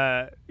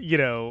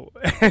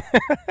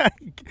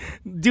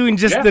 doing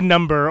just the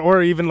number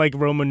or even like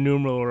Roman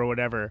numeral or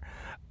whatever.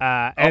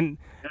 And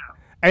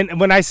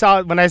when I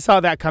saw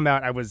that come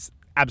out, I was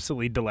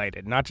absolutely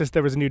delighted. Not just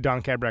there was a new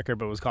Don Cab record,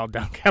 but it was called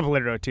Don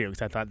Caballero too,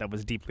 because I thought that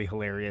was deeply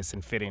hilarious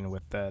and fitting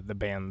with the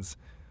band's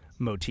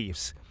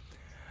motifs.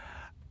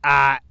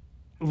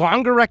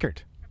 Longer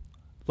record,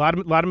 a lot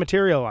of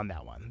material on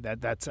that one.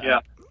 That's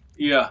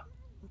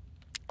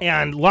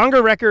and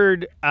longer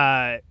record.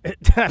 But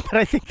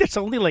I think there's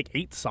only like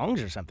 8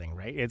 songs or something,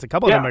 right? It's a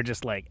couple of them are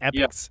just like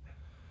epics.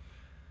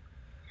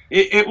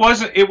 It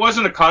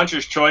wasn't a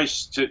conscious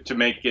choice to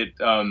make it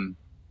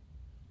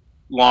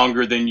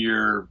longer than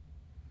your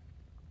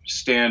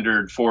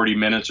standard 40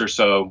 minutes or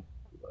so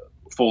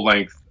full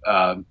length.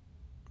 I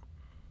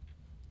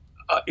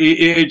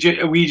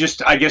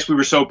guess we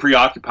were so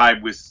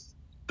preoccupied with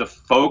the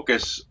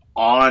focus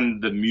on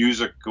the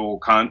musical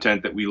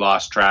content that we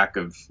lost track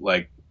of,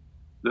 like,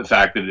 the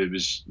fact that it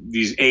was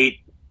these 8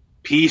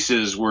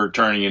 pieces were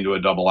turning into a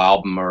double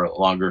album or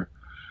longer.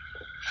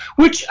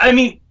 Which, I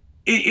mean,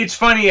 it's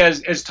funny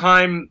as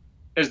the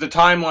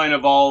timeline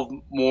evolved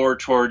more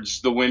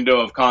towards the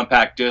window of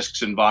compact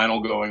discs and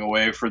vinyl going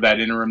away for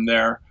that interim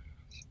there.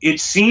 It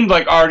seemed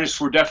like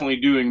artists were definitely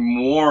doing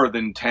more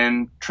than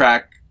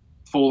 10-track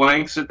full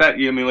lengths at that.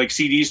 I mean, like,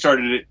 CDs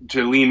started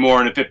to lean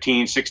more in a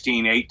 15,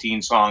 16,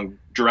 18 song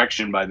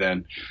direction by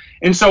then.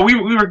 And so we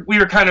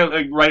were kind of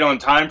like right on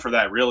time for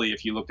that, really,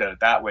 if you looked at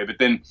it that way. But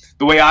then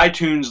the way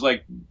iTunes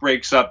like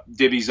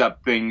divvies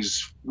up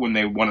things when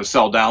they want to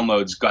sell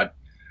downloads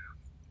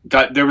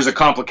there was a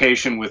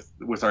complication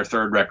with our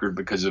third record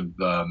because of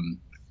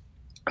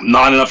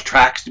not enough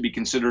tracks to be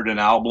considered an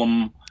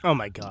album. Oh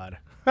my God.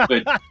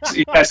 But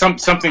yeah, some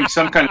kind of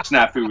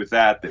snafu with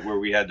that where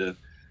we had to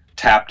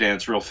tap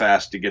dance real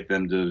fast to get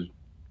them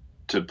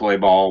to play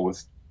ball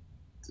with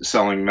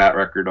selling that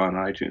record on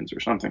iTunes or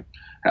something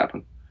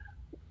happened.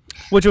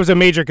 Which was a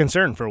major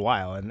concern for a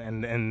while,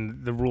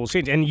 and the rules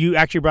changed. And you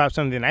actually brought up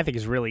something that I think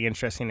is really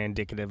interesting and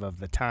indicative of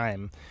the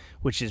time,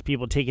 which is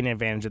people taking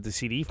advantage of the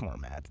CD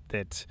format.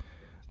 That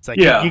it's like,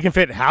 you can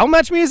fit how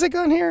much music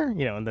on here?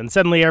 And then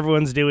suddenly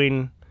everyone's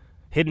doing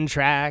hidden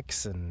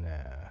tracks and,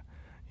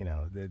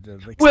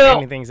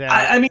 expanding things out.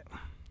 I mean,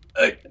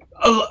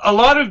 a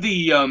lot of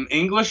the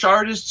English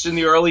artists in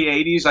the early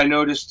 80s, I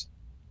noticed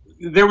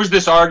there was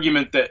this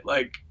argument that,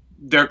 like,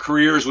 their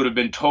careers would have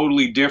been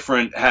totally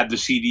different had the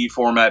CD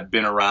format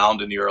been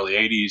around in the early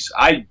 80s.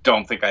 I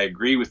don't think I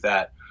agree with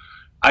that.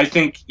 I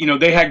think,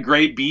 they had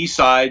great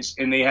B-sides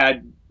and they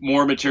had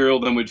more material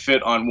than would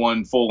fit on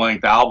one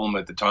full-length album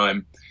at the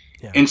time.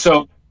 Yeah. And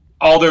so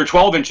all their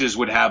 12 inches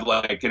would have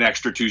like an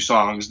extra 2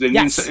 songs.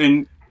 Yes.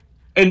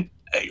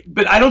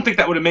 But I don't think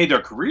that would have made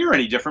their career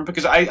any different,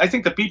 because I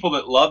think the people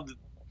that loved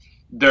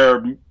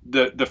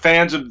the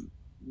fans of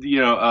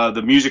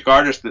the music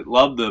artists that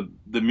loved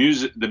the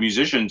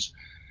musicians,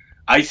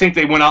 I think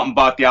they went out and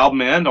bought the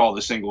album and all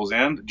the singles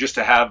and just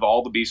to have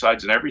all the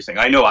B-sides and everything.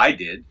 I know I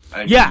did.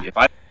 Yeah.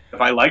 If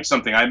I liked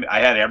something, I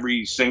had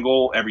every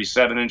single, every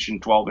 7-inch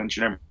and 12-inch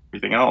and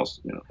everything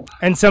else.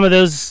 And some of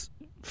those,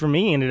 for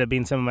me, ended up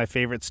being some of my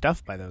favorite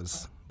stuff by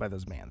those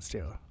bands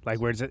too. Like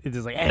where it's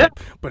just like, hey,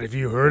 but if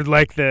you heard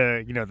like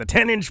the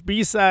 10-inch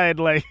B-side,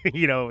 like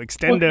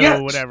extendo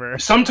or whatever.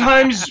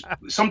 Sometimes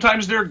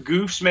there are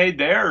goofs made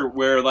there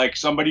where like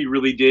somebody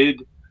really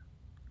did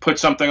put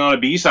something on a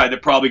B-side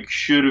that probably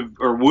should have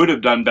or would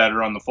have done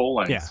better on the full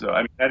length. Yeah. So I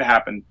mean that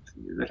happened.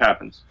 It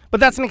happens. But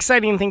that's an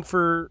exciting thing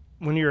for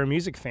when you're a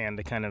music fan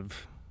to kind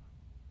of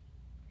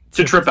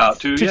trip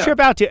out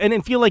to and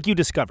then feel like you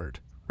discovered.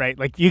 Right,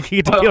 like you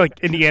get to feel like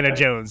Indiana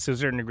Jones to a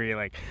certain degree.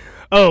 Like,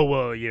 oh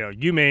well,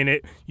 you may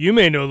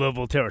know Love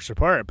Will Tear Us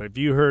Apart, but if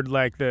you heard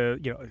like the,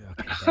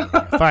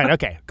 okay, fine,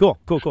 okay, cool,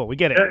 we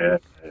get it.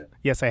 Yeah.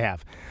 Yes, I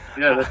have.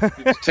 Yeah,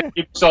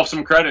 give yourself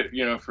some credit,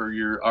 for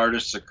your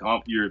artist's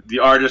the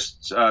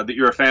artists that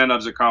you're a fan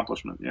of's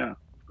accomplishment. Yeah,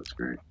 that's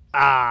great.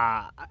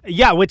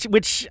 Yeah,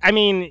 which I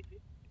mean,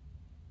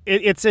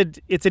 it's a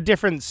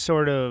different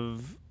sort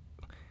of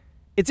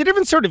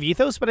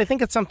ethos, but I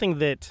think it's something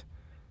that.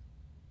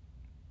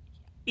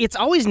 It's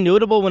always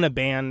notable when a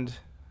band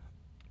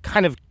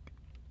kind of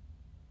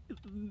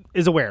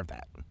is aware of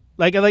that.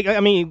 Like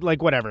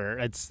whatever.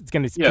 It's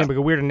gonna be like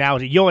a weird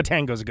analogy. Yo La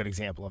Tengo's a good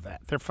example of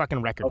that. They're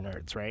fucking record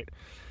nerds, right?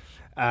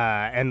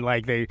 And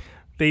like they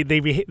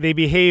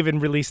behave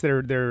and release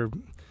their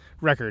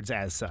records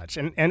as such.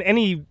 And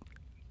any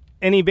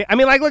I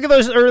mean, like, look at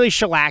those early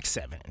Shellac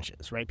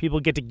 7-inches, right?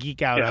 People get to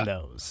geek out on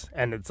those,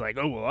 and it's like,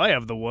 oh well, I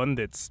have the one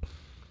that's.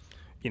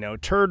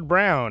 Turd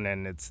brown,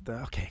 and it's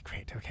okay,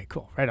 great, okay,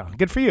 cool, right on,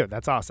 good for you.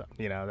 That's awesome.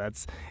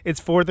 It's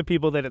for the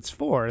people that it's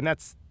for, and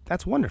that's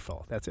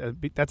wonderful. That's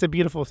a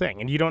beautiful thing.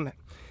 And you don't,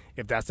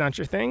 if that's not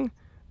your thing,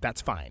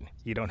 that's fine.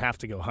 You don't have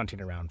to go hunting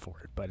around for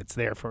it, but it's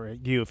there for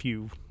you if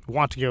you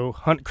want to go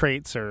hunt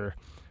crates or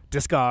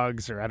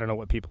Discogs or I don't know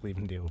what people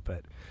even do.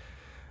 But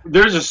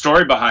there's a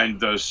story behind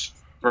those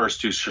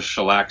first 2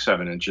 Shellac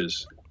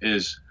 7-inches.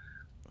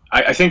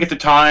 I think at the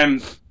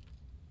time,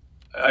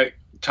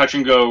 Touch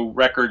and Go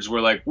Records were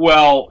like,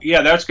 well,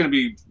 yeah, that's going to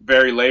be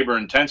very labor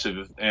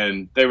intensive,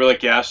 and they were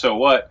like, yeah, so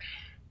what?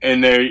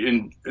 And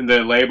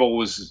the label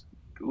was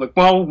like,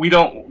 well, we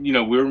don't,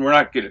 we're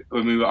not going to.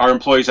 I mean, our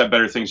employees have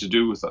better things to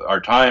do with our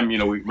time.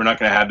 We're not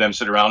going to have them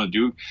sit around and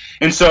do.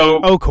 And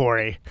so,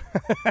 Corey,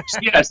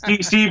 yeah,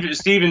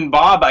 Steve and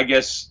Bob, I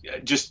guess,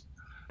 just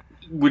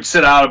would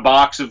sit out a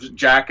box of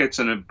jackets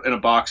and a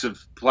box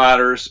of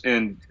platters,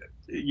 and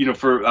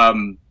for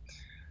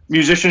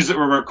musicians that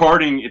were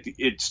recording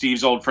at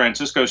Steve's old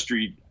Francisco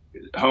Street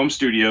home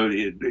studio,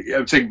 I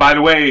would say, by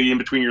the way, in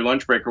between your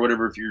lunch break or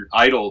whatever, if you're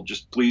idle,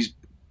 just please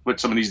put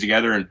some of these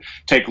together and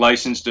take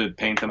license to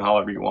paint them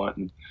however you want,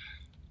 and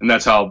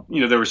that's how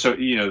there was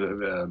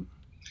a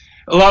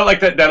lot like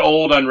that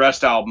old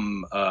Unrest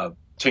album,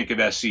 Tink of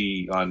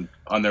SE on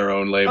their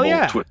own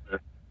label,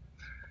 Twitter,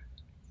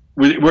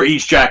 where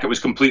each jacket was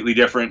completely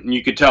different, and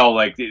you could tell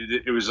like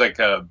it was like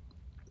a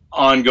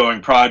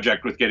ongoing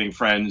project with getting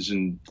friends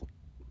and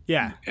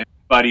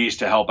buddies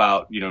to help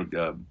out,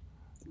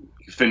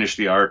 finish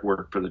the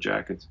artwork for the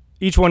jackets.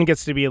 Each one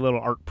gets to be a little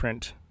art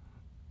print.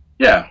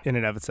 Yeah. In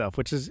and of itself,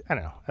 which is, I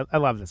don't know. I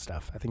love this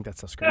stuff. I think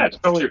that's so great. Yeah, it's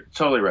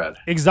totally rad.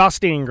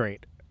 Exhausting and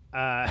great.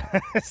 Okay.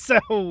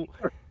 So,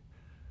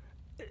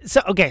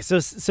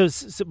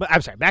 but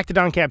I'm sorry. Back to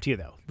Don Cab 2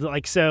 though.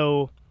 Like,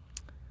 so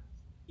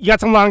you got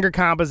some longer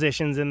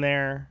compositions in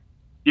there.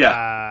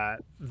 Yeah.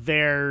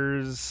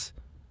 There's,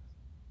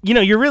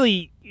 you're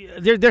really,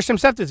 there's some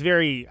stuff that's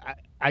very,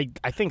 I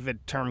think the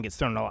term gets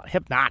thrown a lot,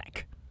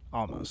 hypnotic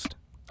almost.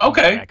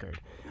 Okay. Record.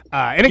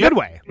 In a good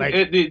way. Like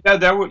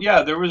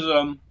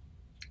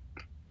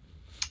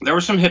there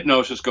was some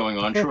hypnosis going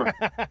on, sure.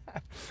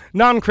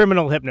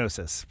 Non-criminal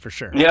hypnosis, for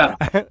sure. Yeah.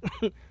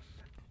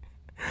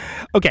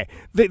 Okay,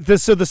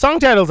 so the song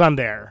titles on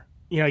there,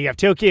 you have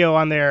Tokyo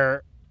on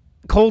there,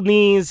 Cold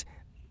Knees.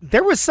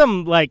 There was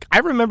some, like, I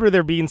remember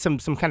there being some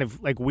kind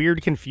of, like,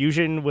 weird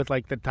confusion with,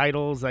 like, the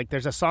titles. Like,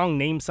 there's a song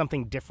named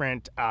something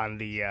different on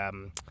the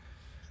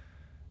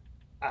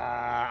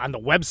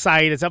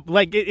website. It's up,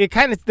 like, it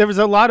kind of, there was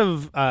a lot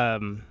of,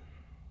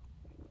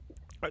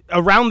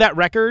 around that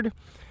record,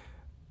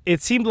 it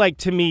seemed like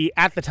to me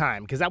at the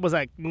time, because that was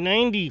like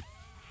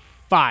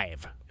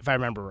 95, if I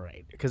remember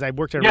right, because I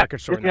worked at a record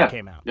store when that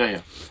came out.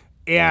 Yeah.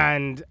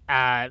 And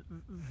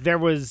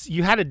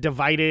you had it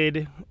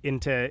divided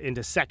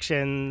into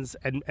sections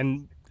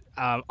and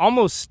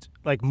almost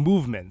like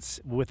movements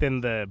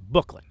within the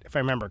booklet, if I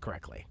remember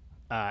correctly.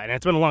 And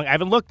it's been I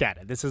haven't looked at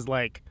it. This is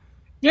like,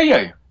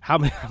 yeah. I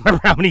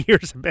remember how many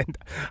years have been.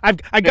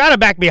 I got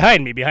it back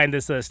behind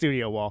this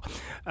studio wall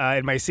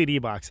in my CD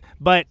box.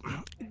 But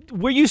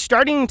were you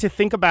starting to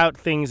think about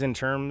things in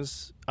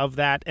terms of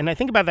that? And I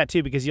think about that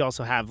too because you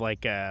also have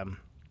like you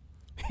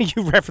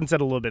reference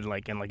it a little bit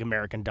like in like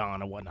American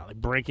Dawn and whatnot, like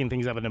breaking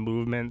things up into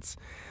movements,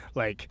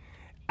 like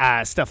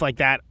stuff like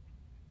that.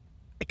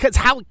 Because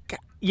how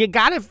you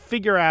got to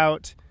figure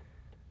out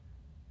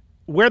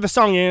where the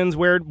song ends,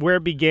 where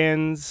it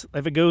begins,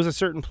 if it goes a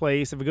certain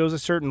place, if it goes a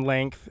certain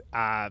length.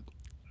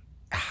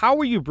 How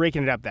are you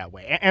breaking it up that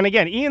way? And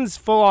again, Ian's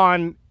full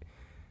on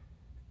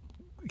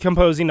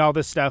composing all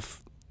this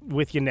stuff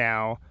with you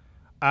now.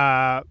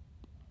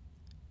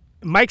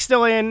 Mike's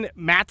still in.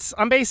 Matt's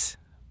on bass.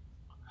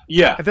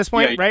 Yeah. At this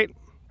point, right?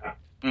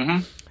 Mm-hmm.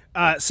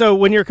 So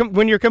when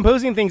you're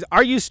composing things,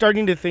 are you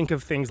starting to think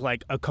of things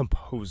like a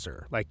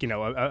composer, like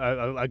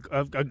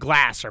a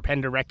Glass or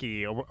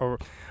Penderecki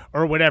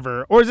or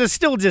whatever, or is it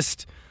still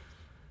just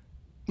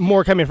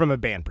more coming from a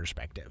band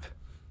perspective?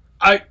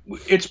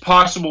 It's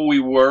possible we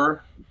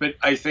were, but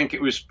I think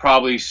it was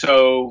probably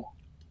so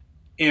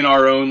in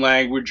our own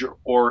language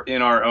or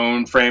in our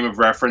own frame of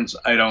reference.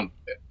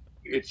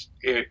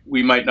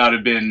 We might not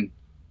have been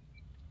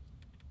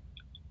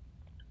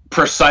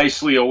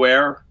precisely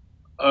aware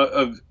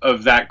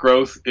of that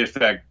growth, if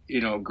that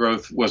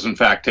growth was in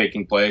fact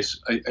taking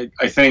place.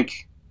 I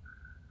think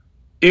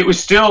it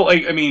was still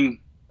like, I mean,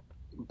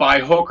 by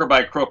hook or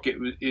by crook,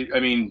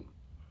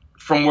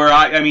 from where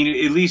at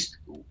least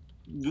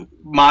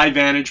my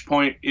vantage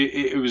point,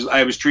 it was,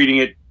 I was treating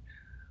it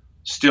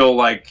still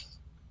like,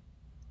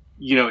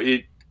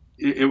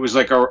 it was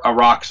like a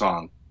rock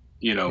song,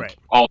 right.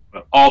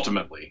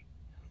 Ultimately.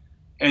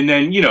 And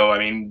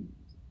then,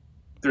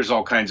 there's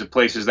all kinds of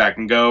places that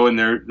can go, and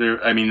there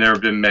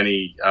have been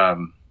many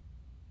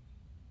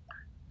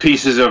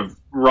pieces of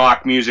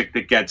rock music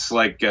that gets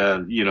like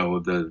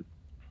the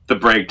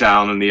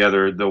breakdown and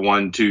the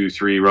 1, 2,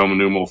 3 Roman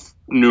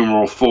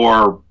numeral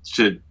 4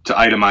 to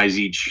itemize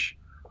each,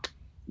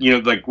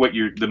 like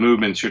the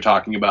movements you're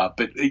talking about.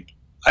 But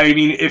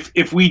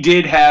if we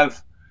did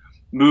have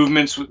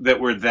movements that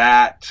were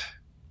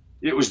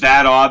it was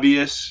that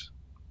obvious,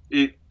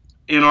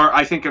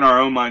 I think in our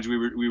own minds,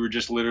 we were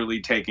just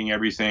literally taking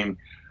everything.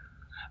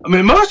 I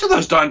mean, most of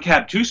those Don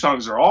Cab 2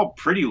 songs are all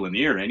pretty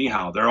linear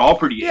anyhow. They're all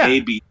pretty A,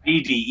 B, C,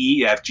 D,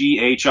 E, F, G,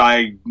 H,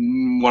 I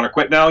want to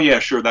quit now? Yeah,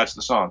 sure, that's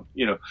the song.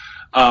 It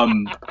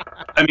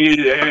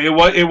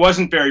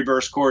wasn't very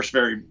verse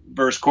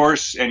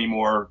chorus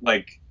anymore.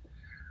 Like,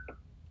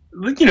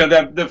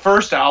 the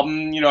first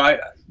album,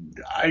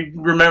 I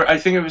remember, I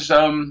think it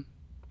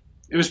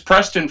was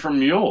Preston from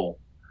Mule.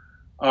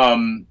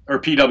 Or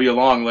P.W.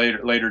 Long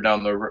later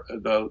down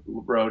the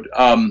road.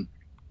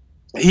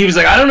 He was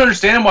like, I don't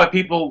understand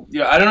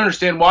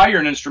why you're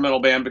an instrumental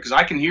band, because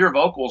I can hear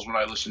vocals when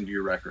I listen to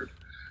your record.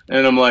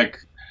 And I'm like,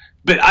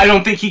 but I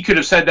don't think he could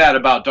have said that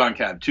about Don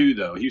Cab 2,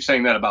 though. He was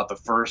saying that about the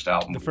first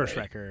album. The first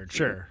record,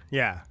 sure.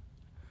 Yeah.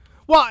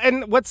 Well,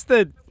 and what's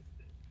in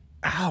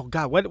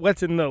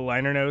the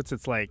liner notes?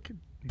 It's like,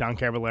 Don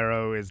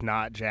Caballero is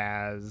not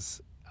jazz.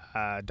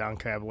 Don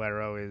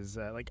Caballero is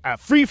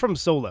free from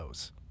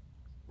solos.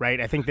 right?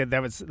 I think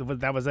that was some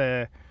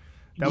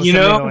You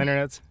know, middle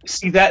internets.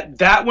 See,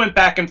 that went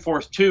back and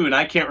forth too, and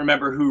I can't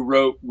remember who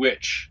wrote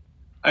which.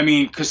 I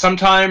mean, because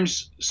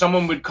sometimes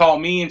someone would call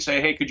me and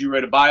say, "Hey, could you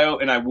write a bio?"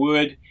 And I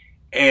would,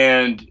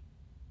 and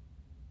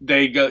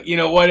they go, "You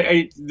know what?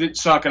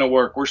 It's not going to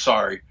work. We're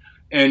sorry."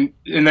 And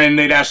then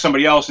they'd ask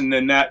somebody else, and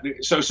then that.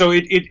 So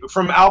it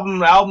from album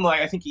to album.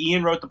 Like I think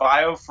Ian wrote the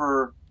bio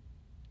for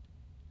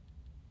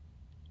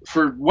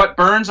What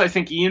Burns. I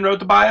think Ian wrote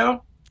the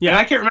bio. Yeah, and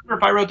I can't remember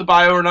if I wrote the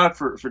bio or not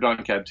for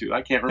Don Cab 2.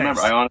 I can't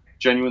remember. Nice. I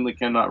genuinely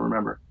cannot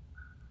remember.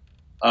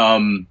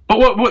 But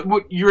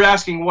what you're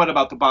asking? What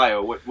about the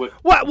bio? What?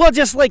 Well,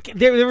 just like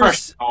there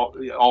was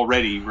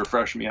already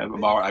refresh me.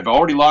 I've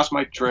already lost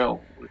my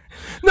trail.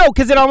 No,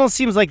 because it almost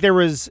seems like there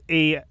was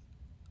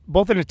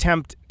both an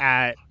attempt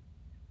at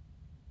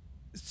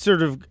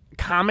sort of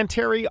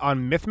commentary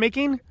on myth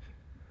making,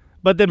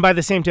 but then by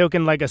the same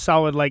token, like a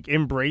solid like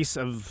embrace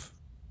of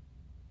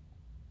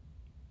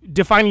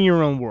defining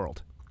your own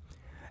world.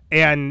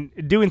 And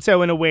doing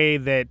so in a way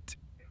that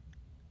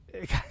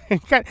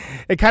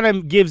it kind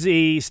of gives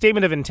a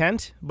statement of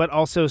intent, but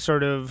also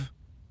sort of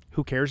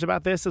who cares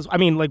about this? I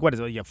mean, like, what is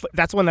it? Yeah,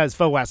 that's one that's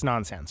faux-ass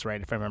nonsense,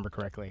 right? If I remember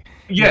correctly.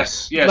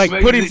 Yes. Like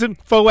putting some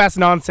faux-ass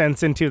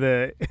nonsense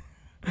into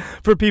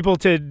for people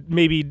to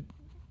maybe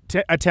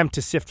attempt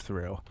to sift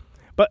through,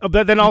 but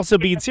then also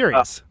being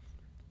serious.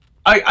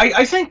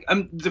 I think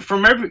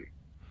from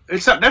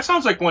that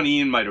sounds like one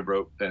Ian might have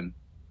wrote then.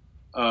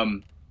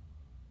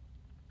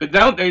 But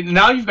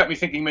now you've got me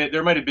thinking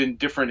there might have been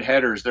different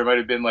headers. There might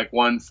have been like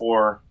one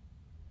for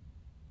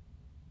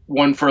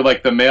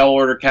like the mail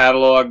order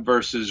catalog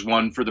versus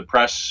one for the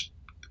press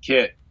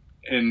kit.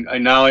 And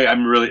now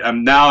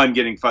I'm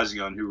getting fuzzy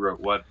on who wrote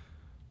what.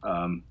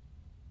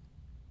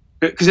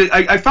 Because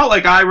I felt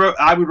like I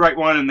would write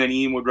one and then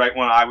Ian would write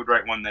one. I would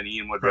write one, then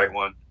Ian would write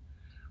one,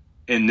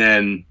 and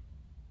then.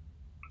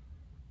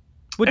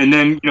 And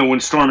then, when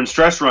Storm and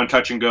Stress were on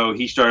Touch and Go,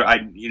 he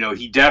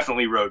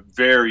definitely wrote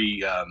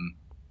very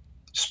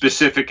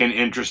specific and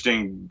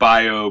interesting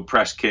bio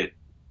press kit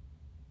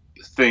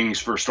things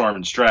for Storm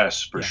and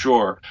Stress for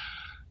sure.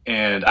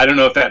 And I don't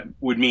know if that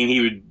would mean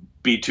he would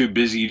be too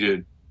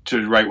busy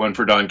to write one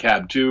for Don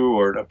Cab 2,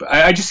 or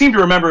I just seem to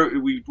remember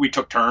we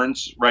took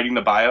turns writing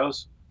the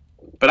bios,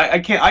 but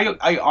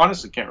I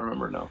honestly can't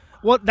remember now.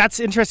 Well, that's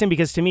interesting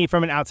because to me,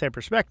 from an outside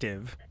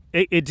perspective,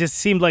 it just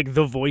seemed like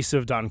the voice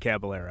of Don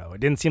Caballero.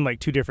 It didn't seem like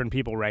two different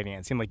people writing it.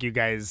 It seemed like you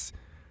guys,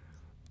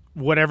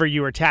 whatever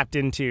you were tapped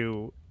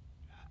into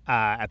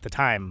at the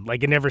time,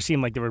 like it never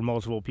seemed like there were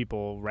multiple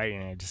people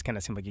writing it. It just kind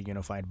of seemed like a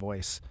unified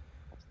voice.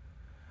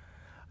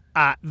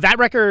 That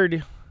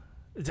record,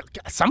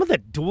 some of the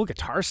dual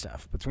guitar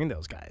stuff between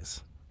those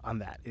guys on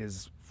that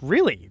is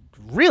really,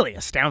 really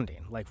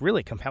astounding. Like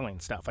really compelling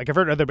stuff. Like I've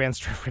heard other bands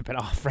try to rip it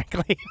off,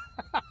 frankly,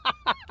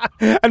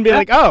 and be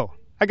like, "Oh,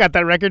 I got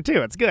that record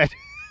too. It's good."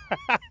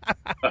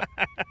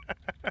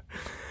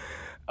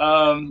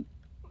 Well,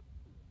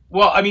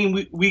 I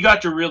mean, we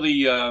got to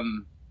really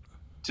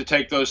to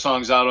take those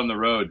songs out on the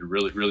road, to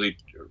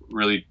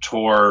really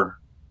tour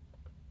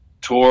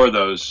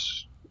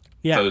those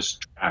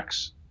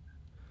tracks.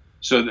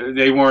 So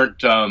they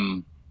weren't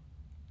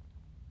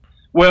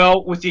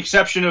well, with the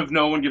exception of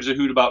No One Gives a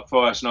Hoot About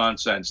Faux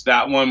Nonsense.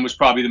 That one was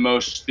probably the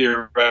most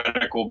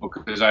theoretical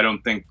because I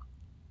don't think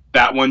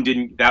that one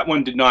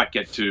did not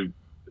get to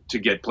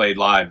get played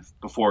live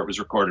before it was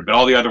recorded, but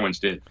all the other ones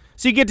did.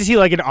 So you get to see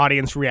like an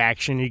audience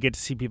reaction. You get to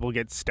see people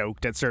get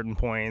stoked at certain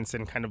points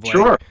and kind of like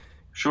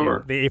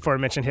sure. The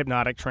aforementioned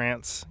hypnotic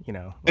trance,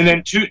 And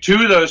then two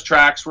of those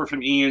tracks were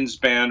from Ian's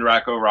band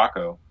Rocco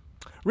Rocco.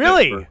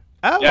 Really?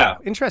 Yeah.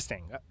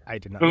 Interesting. I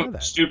did not know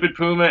that. Stupid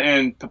Puma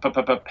and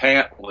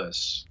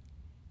Pantless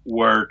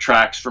were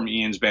tracks from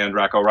Ian's band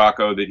Rocco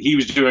Rocco that he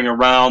was doing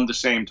around the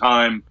same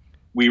time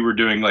we were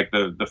doing like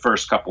the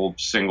first couple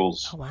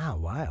singles. Oh wow,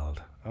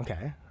 wild.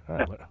 Okay.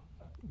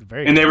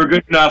 Very and they were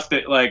good enough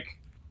that like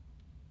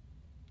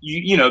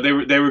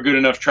they were good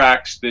enough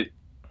tracks that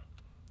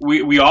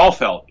we all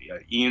felt,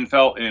 Ian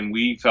felt, and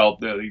we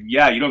felt that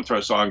you don't throw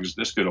songs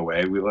this good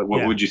away.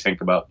 What would you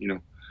think about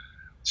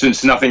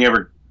since nothing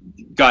ever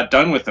got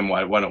done with them,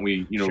 why don't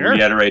we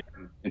reiterate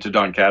into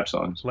Don Cab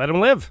songs? Let them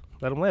live.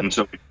 And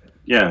so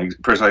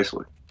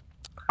precisely.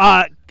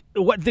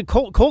 What the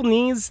Cold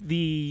Knees,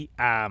 the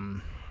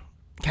kind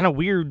of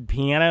weird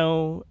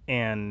piano,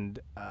 and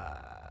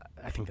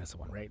I think that's the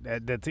one, right?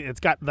 It's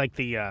got like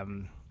the I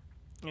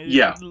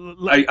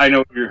know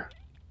what you're.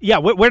 Yeah,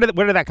 where did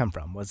that come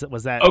from? Was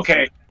that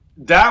okay?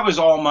 That was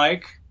all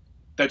Mike.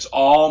 That's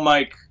all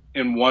Mike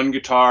in one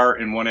guitar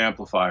and one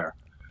amplifier.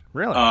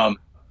 Really?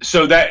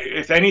 So that,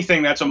 if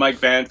anything, that's a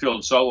Mike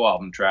Banfield solo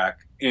album track,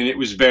 and it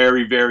was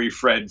very, very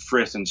Fred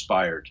Frith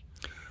inspired,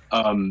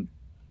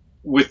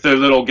 with the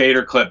little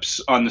gator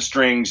clips on the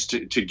strings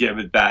to give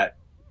it that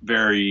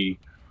very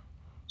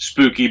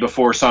spooky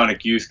before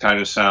Sonic Youth kind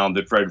of sound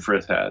that Fred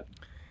Frith had.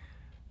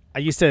 I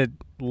used to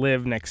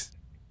live next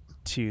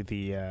to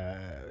the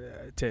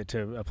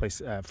to a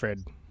place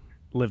Fred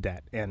lived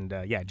at, and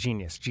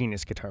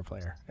genius guitar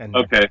player. And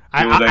Okay.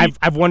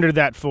 I've wondered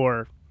that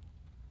for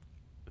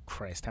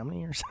Christ, how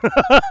many years?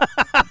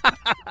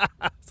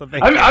 So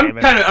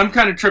I'm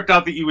kind of tripped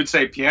out that you would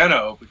say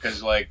piano,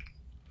 because like,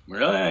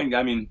 really,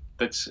 I mean,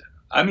 isn't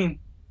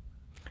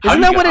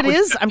that what it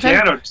is? I'm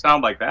trying piano to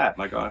sound like that.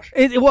 My gosh.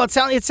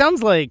 It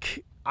sounds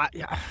like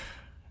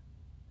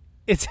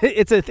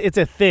it's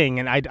a thing,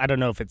 and I don't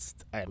know if it's.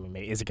 I mean,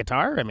 is it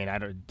guitar? I mean, I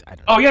don't.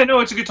 Oh yeah, no,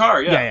 it's a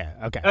guitar. Yeah.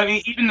 Yeah. Okay. I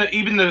mean,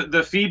 even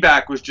the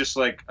feedback was just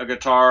like a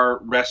guitar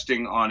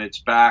resting on its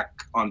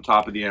back on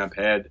top of the amp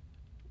head,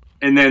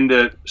 and then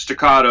the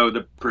staccato,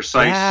 the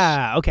precise.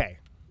 Yeah. Okay.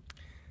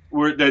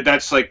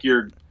 That's like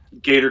your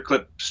gator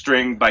clip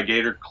string by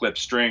gator clip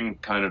string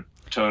kind of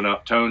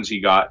tones he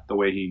got, the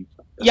way he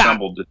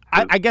assembled it.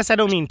 I guess I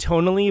don't mean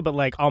tonally, but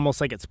like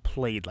almost like it's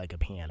played like a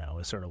piano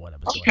is sort of what I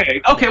was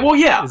doing. Okay, well,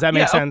 yeah. Does that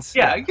make sense?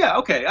 Yeah,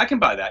 okay, I can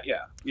buy that.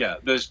 Yeah.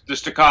 The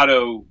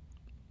staccato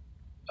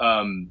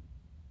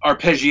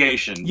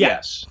arpeggiation. Yeah.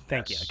 Yes.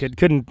 Thank you.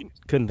 Couldn't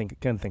think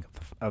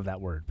of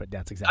that word, but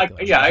that's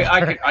exactly.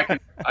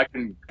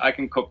 I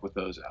can cook with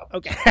those out.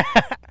 Okay.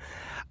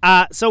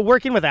 So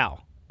working with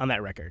Al on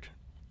that record.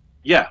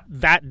 Yeah.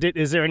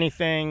 Is there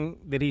anything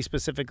that he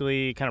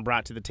specifically kind of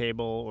brought to the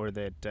table, or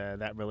that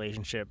that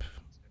relationship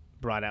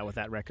brought out with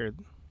that record?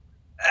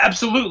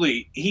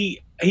 Absolutely.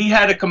 He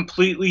had a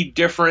completely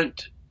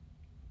different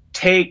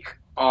take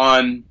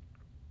on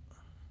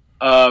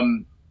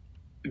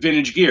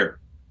vintage gear.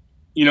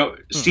 You know,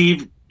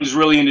 Steve was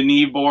really into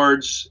Neve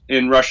boards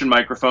and Russian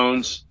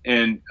microphones,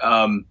 and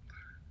so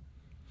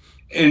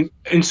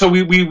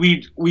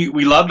we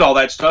loved all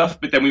that stuff,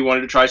 but then we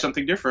wanted to try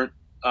something different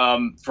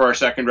for our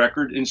second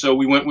record, and so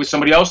we went with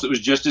somebody else that was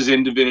just as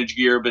into vintage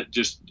gear, but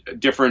just a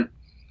different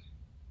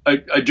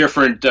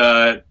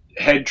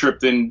head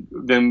trip than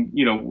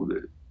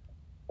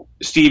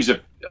Steve's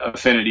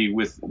affinity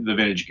with the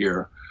vintage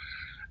gear.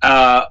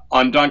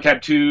 On Don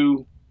Cab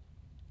 2,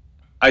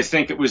 I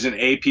think it was an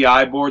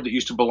API board that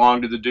used to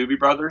belong to the Doobie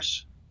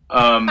Brothers.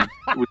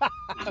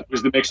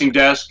 Was the mixing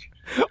desk.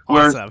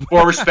 Where Awesome.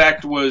 For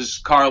Respect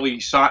was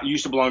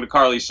used to belong to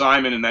Carly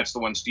Simon, and that's the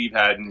one Steve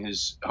had in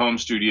his home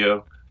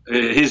studio,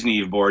 his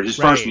Neve board, his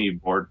first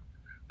Neve board,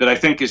 that I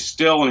think is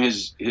still in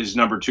his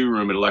number 2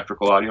 room at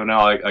Electrical Audio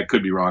now. I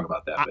could be wrong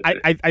about that. But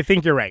I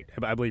think you're right.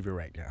 I believe you're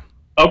right. Yeah.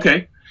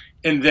 Okay,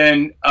 and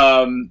then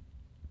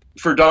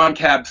for Don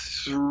Cab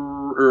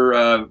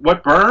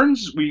What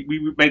Burns,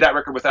 we made that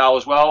record with Al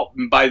as well.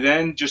 And by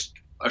then, just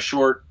a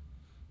short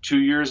 2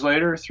 years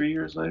later, 3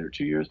 years later,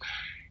 2 years.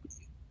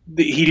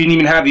 He didn't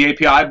even have the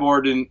API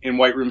board in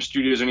White Room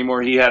Studios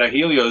anymore. He had a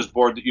Helios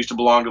board that used to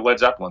belong to Led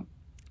Zeppelin,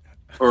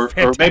 or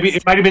maybe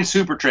it might have been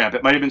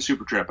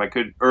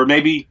Supertramp. Or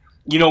maybe,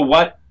 you know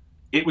what?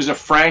 It was a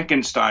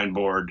Frankenstein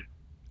board.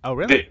 Oh,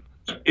 really?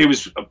 It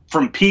was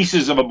from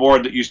pieces of a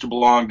board that used to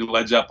belong to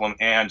Led Zeppelin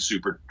and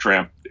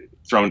Supertramp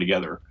thrown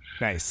together.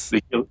 Nice.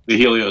 The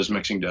Helios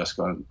mixing desk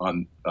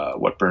on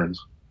What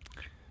Burns.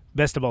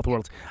 Best of both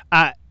worlds.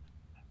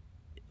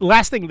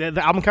 Last thing,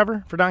 the album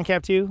cover for Don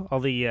Cab 2,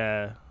 all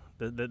the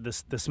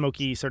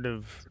smoky sort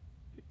of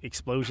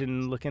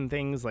explosion looking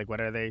things, like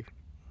what are they?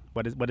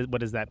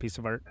 What is that piece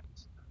of art?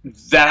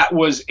 That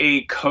was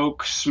a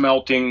coke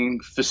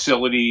smelting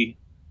facility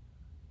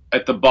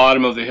at the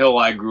bottom of the hill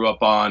I grew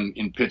up on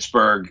in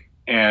Pittsburgh,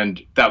 and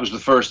that was the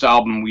first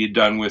album we had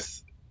done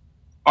with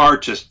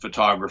artist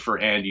photographer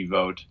Andy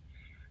Vogt,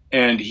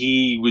 and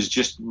he was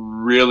just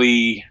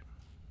really,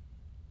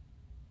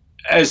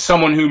 as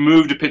someone who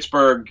moved to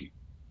Pittsburgh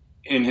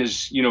in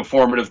his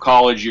formative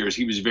college years,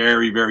 he was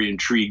very, very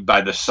intrigued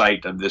by the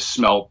sight of this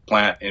smelt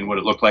plant and what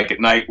it looked like at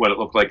night, what it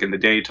looked like in the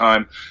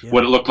daytime,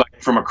 what it looked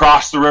like from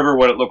across the river,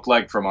 what it looked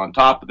like from on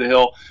top of the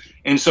hill.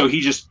 And so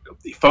he just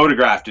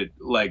photographed it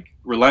like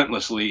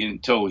relentlessly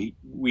until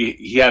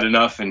he had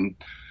enough and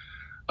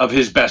of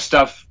his best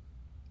stuff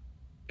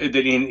that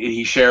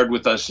he shared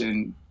with us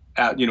and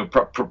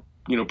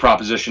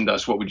propositioned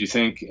us, what would you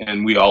think?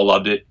 And we all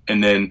loved it.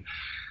 And then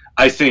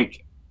I think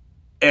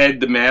Ed,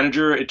 the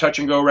manager at Touch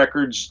and Go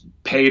Records,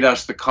 paid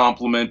us the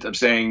compliment of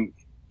saying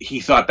he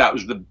thought that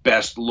was the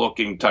best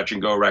looking Touch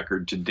and Go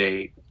record to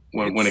date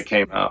when it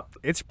came out.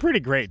 It's pretty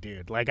great,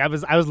 dude. Like I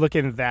was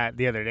looking at that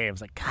the other day. I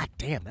was like, God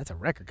damn, that's a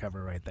record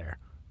cover right there.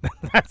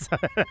 that's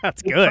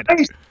good.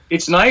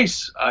 It's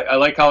nice. I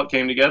like how it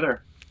came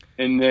together.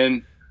 And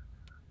then,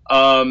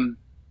 I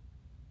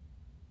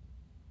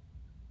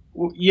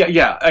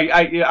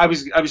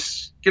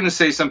was gonna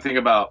say something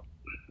about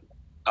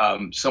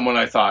someone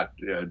I thought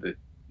that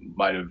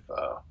might have.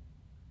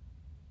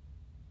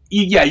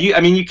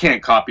 You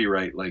can't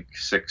copyright like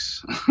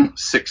six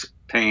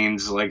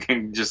panes, like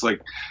just like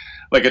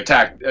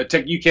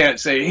a you can't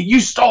say, hey, you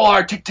stole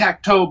our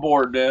tic-tac-toe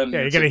board, man.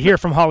 Yeah, you're gonna hear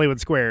from Hollywood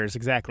Squares,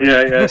 exactly.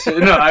 Yeah. So,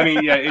 no, I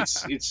mean, yeah,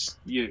 it's.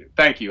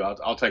 Thank you.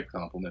 I'll take the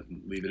compliment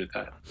and leave it at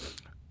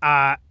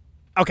that.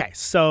 Okay,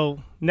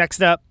 so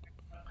next up,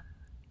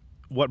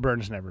 What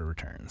Burns Never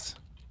Returns.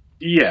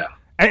 Yeah.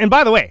 And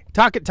by the way,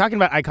 talking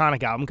about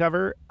iconic album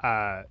cover,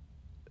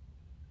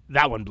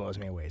 that one blows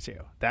me away too.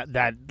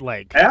 That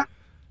like,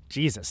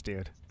 Jesus,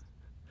 dude.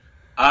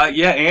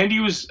 Yeah, Andy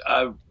was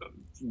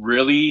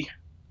really,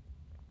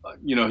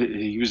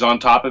 he was on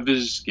top of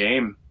his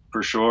game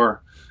for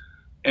sure.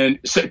 And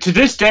so, to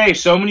this day,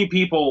 so many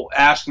people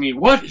ask me,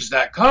 "What is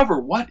that cover?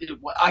 What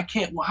I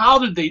can't. How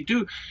did they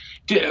do?"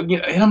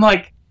 And I'm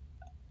like,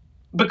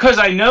 because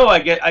I know. I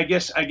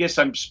guess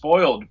I'm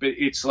spoiled, but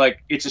it's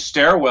like it's a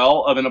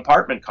stairwell of an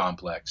apartment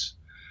complex,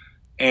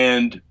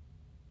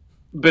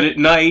 but at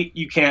night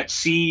you can't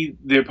see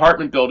the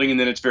apartment building, and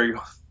then it's very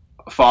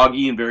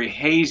foggy and very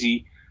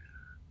hazy,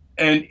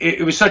 and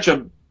it was such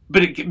a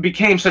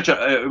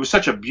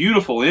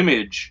beautiful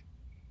image.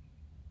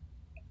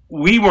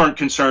 We weren't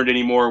concerned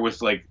anymore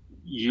with like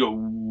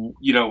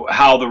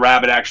how the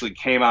rabbit actually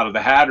came out of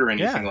the hat or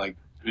anything. Like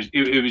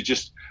it was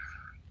just,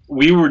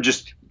 we were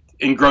just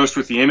engrossed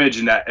with the image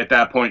and at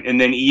that point. And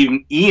then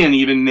Ian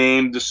even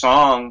named the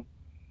song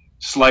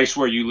 "Slice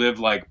Where You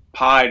Live Like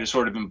Pie" to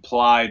sort of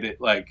imply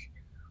that like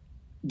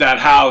that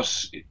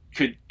house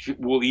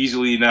will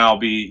easily now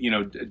be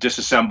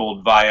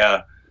disassembled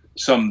via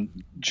some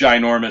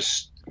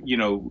ginormous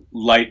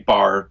light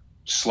bar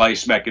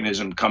slice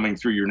mechanism coming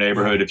through your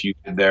neighborhood if you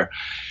live there.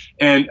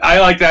 And I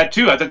like that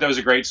too. I thought that was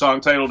a great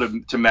song title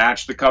to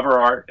match the cover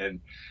art.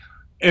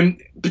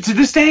 But to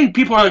this day,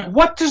 people are like,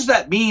 "What does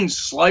that mean?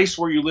 Slice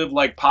where you live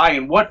like pie?"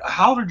 And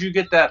how did you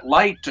get that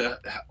light to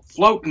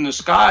float in the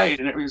sky?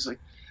 And everybody's like,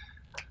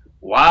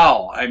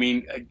 wow. I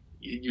mean,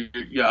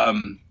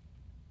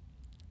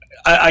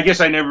 I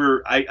guess I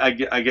never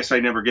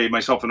gave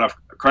myself enough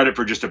credit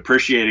for just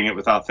appreciating it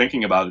without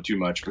thinking about it too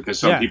much, because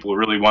some people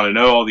really want to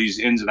know all these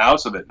ins and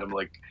outs of it. And I'm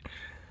like,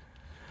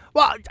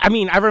 well, I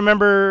mean, I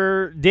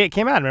remember the day it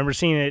came out. I remember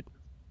seeing it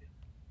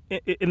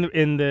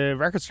in the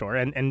record store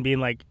and being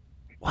like,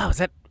 wow, is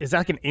that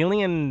like an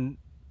alien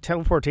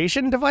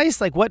teleportation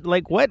device? Like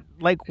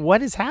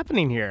what is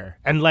happening here?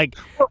 And like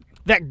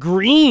that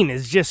green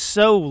is just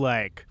so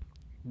like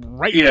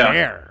right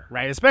there,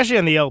 right? Especially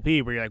on the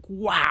LP where you're like,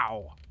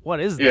 wow. What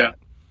is that? Yeah.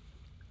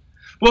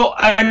 Well,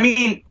 I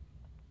mean,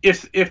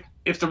 if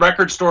the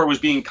record store was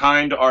being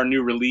kind to our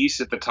new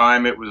release at the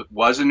time it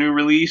was a new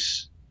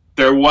release,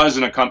 there was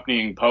an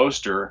accompanying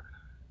poster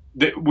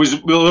that was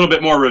a little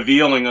bit more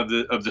revealing of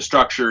the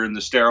structure and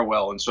the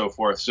stairwell and so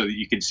forth, so that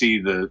you could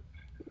see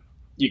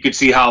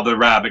how the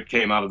rabbit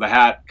came out of the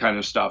hat kind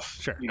of stuff.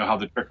 Sure. How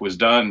the trick was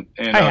done.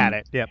 And I had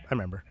it. Yep, I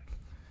remember.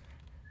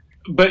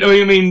 But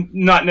I mean,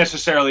 not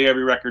necessarily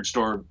every record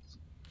store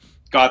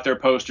got their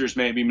posters,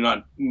 maybe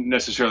not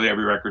necessarily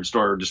every record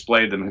store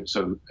displayed them,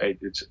 so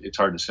it's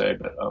hard to say.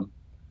 But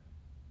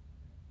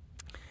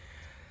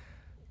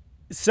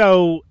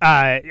so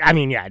I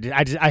mean, yeah,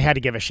 I had to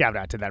give a shout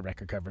out to that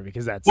record cover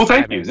because that's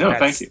thank you.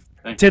 Thank you.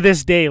 To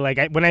this day, like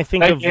when I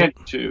think of Andy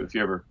too, if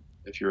you're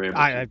able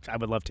to. I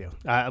would love to.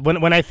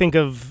 When I think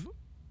of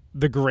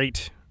the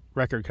great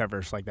record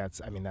covers, like that's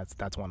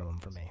one of them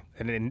for me,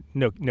 and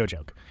no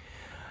joke.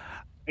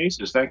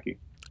 Aces, thank you.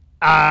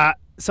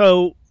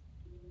 So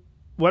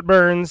What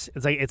Burns?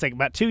 It's like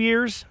about 2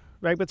 years,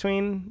 right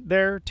between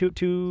there, two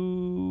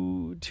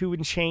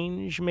and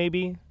change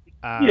maybe.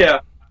 Yeah.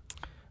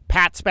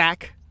 Pat's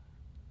back.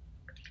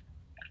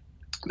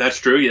 That's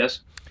true.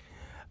 Yes.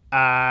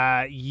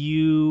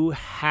 You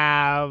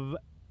have,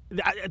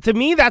 to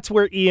me, that's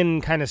where Ian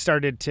kind of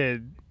started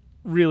to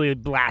really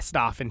blast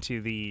off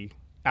into the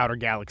outer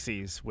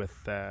galaxies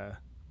with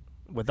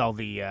all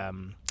the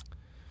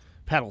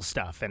pedal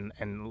stuff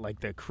and like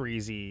the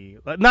crazy.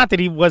 Not that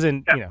he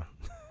wasn't,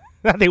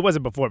 not that he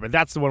wasn't before, but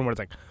that's the one where it's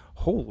like,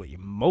 holy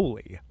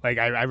moly! Like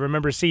I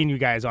remember seeing you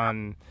guys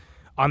on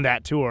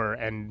that tour,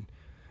 and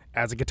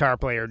as a guitar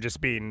player, just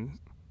being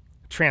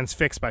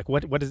transfixed by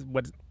what is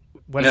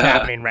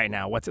happening right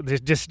now? What's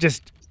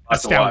just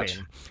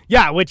astounding.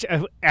 Yeah, which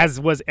as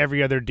was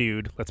every other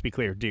dude. Let's be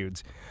clear,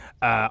 dudes,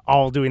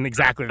 all doing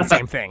exactly the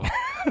same thing.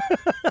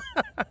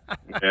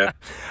 Yeah.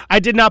 I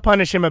did not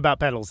punish him about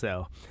pedals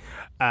though,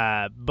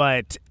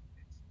 but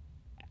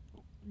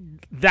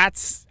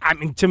that's, I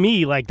mean, to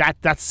me, like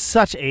that's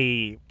such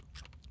a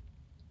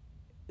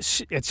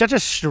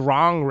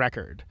strong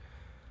record.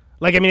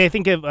 Like, I mean, I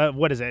think of,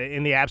 what is it?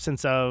 In the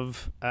absence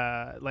of,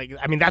 like,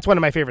 I mean, that's one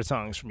of my favorite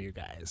songs from you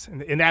guys.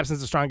 In the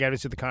absence of strong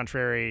evidence to the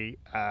contrary,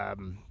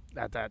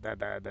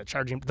 the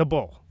charging, the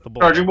bull.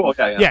 Charging bull,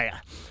 yeah.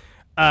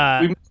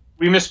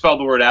 We misspelled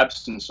the word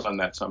absence on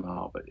that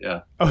somehow, but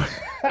yeah. Oh.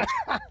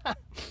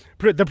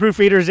 The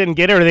proofreaders didn't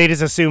get it, or they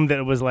just assumed that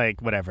it was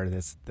like, whatever,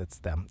 that's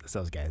them. It's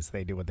those guys.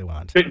 They do what they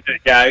want.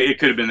 Yeah, it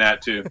could have been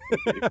that too.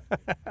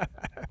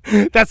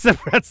 That's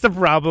the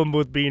problem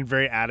with being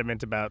very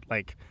adamant about,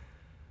 like,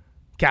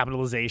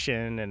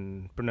 capitalization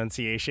and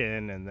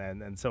pronunciation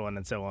and so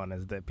on,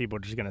 is that people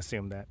are just going to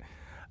assume that.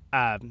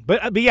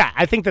 But yeah,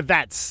 I think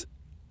that's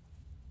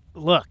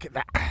a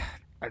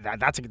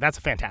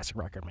fantastic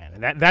record,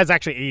 man. And that's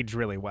actually aged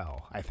really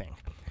well, I think.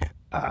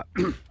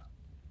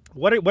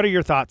 What are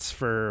your thoughts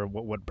for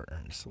what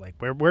Burns? Like,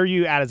 where are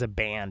you at as a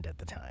band at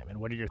the time, and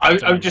what are your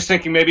thoughts? I'm just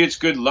thinking maybe it's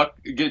good luck.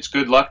 It's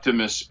good luck to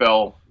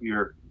misspell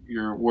your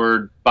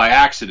word by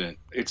accident.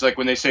 It's like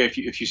when they say if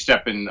you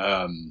step in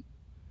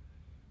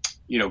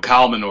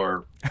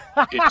Kalmanor,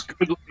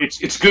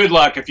 it's good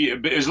luck if you,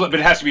 but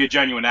it has to be a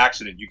genuine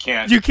accident. You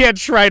can't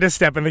try to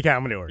step in the cow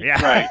manure.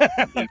 Yeah. Right.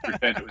 And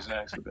pretend it was an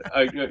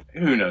accident.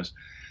 Who knows?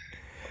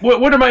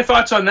 What are my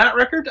thoughts on that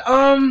record?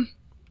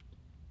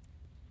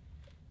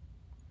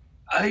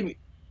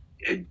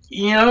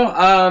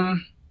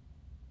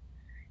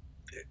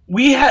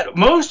 We had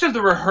most of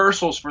the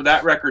rehearsals for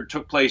that record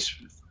took place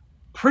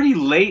pretty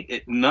late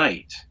at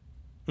night.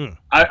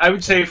 I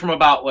would say from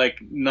about like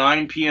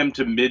 9 p.m.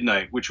 to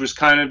midnight, which was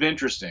kind of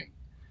interesting.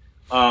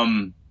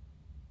 And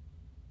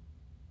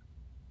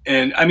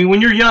I mean,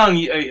 when you're young,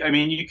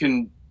 you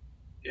can,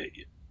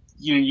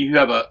 you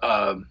have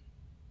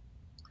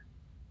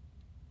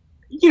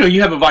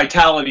you have a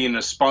vitality and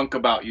a spunk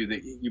about you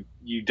that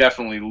you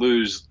definitely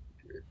lose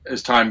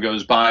as time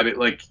goes by. But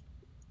like,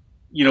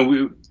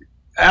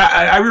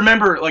 I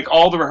remember like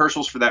all the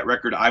rehearsals for that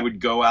record, I would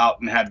go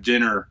out and have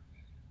dinner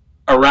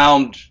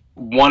around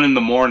 1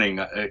 a.m.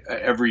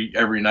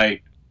 every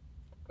night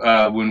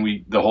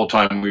the whole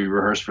time we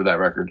rehearsed for that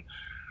record.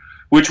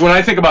 Which when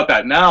I think about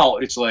that now,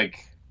 it's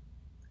like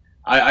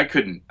I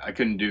couldn't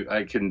do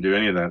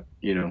any of that,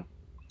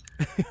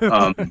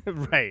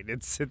 Right.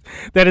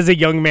 That is a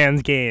young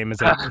man's game.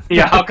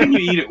 Yeah. How can you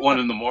eat at 1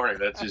 a.m?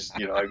 That's just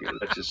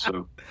that's just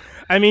so.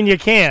 I mean, you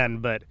can,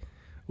 but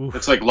oof.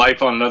 It's like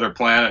life on another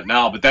planet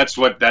now. But that's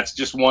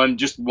just one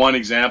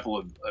example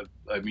of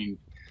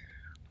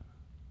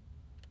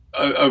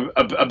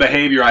a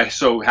behavior I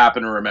so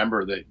happen to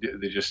remember that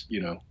they just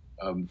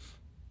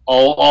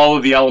all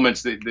of the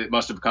elements that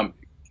must have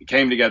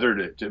came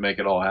together to make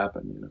it all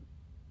happen.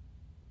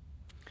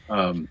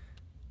 I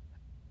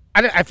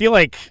feel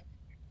like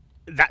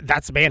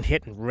that's a band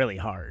hitting really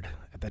hard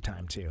at the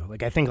time too.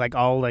 Like I think like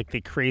all like the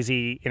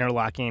crazy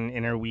interlocking,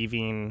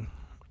 interweaving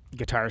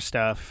guitar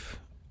stuff.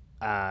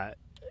 The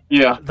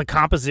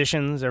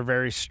compositions are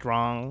very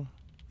strong.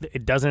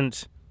 It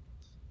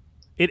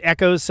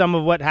echoes some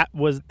of what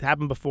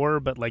happened before,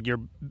 but like you're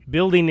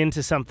building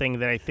into something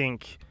that I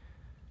think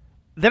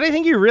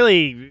you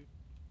really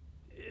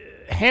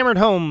hammered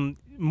home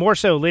more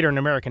so later in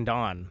American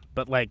Dawn.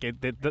 But like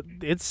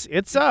it's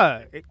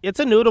a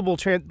notable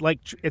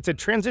it's a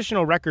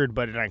transitional record,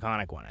 but an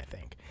iconic one, I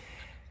think.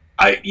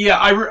 I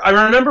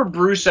remember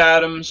Bruce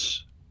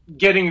Adams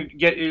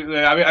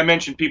I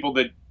mentioned people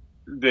that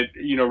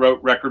wrote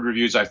record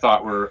reviews I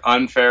thought were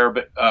unfair,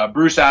 but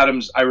Bruce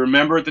Adams, I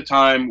remember at the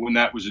time when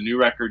that was a new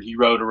record, he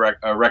wrote a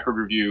record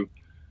review.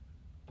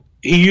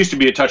 He used to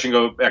be a Touch and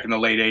Go back in the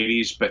late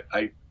 80s, but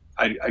I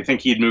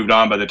think he had moved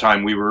on by the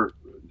time we were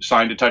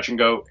signed to Touch and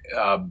Go.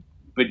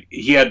 But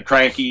he had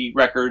Cranky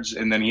Records,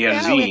 and then he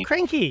had Zine.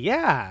 Cranky,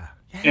 yeah.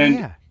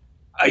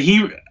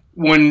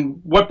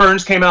 When What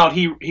Burns came out,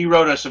 he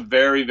wrote us a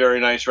very, very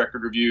nice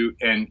record review,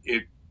 and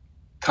it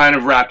kind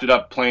of wrapped it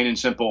up plain and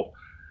simple.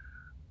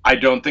 I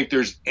don't think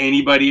there's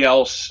anybody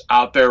else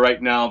out there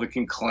right now that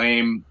can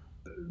claim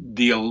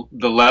the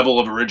level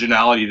of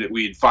originality that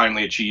we had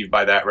finally achieved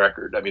by that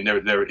record. I mean,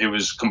 it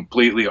was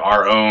completely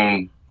our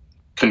own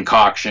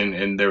concoction,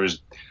 and there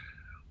was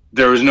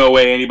no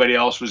way anybody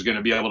else was going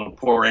to be able to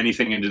pour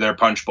anything into their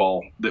punch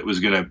bowl that was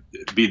going to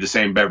be the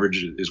same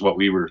beverage as what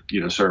we were,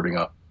 serving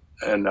up.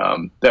 And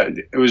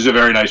it was a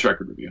very nice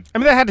record review. I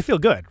mean, that had to feel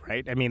good,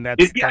 right? I mean, it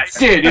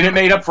did, and it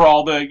made up for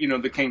all the,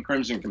 the King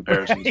Crimson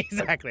comparisons.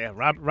 Exactly.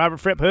 Robert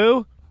Fripp,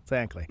 who?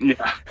 Exactly.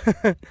 Yeah.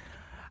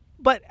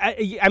 But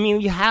I mean,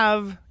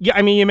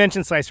 you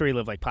mentioned Slice Where You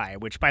Live Like Pie,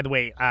 which, by the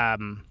way,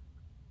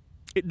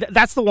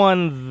 that's the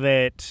one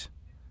that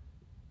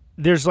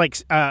there's like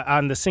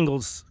on the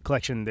singles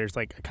collection. There's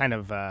like a kind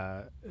of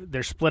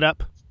they're split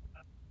up.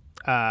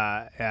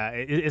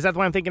 Is that the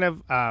one I'm thinking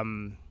of?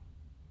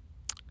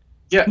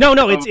 Yeah.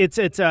 No, it's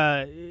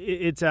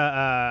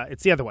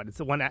the other one. It's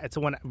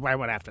the one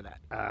right after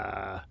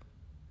that.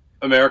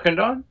 American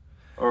Dawn,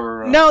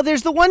 or no?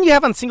 There's the one you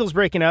have on Singles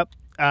Breaking Up,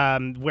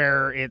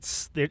 where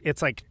it's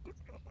like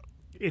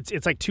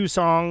 2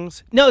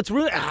 songs. No, it's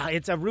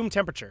a Room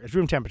Temperature. It's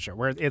Room Temperature,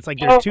 where it's like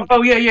there's 2.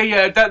 Oh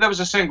yeah. That was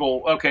a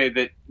single. Okay,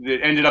 that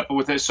ended up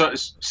with a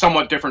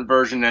somewhat different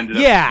version. Ended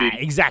up being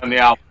exactly on the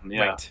album.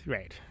 Yeah.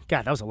 Right.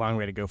 God, that was a long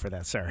way to go for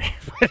that. Sorry.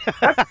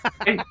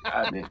 Hey,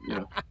 I mean,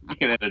 you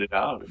can edit it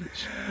out.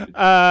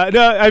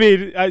 No, I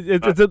mean,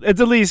 it's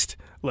at least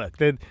look.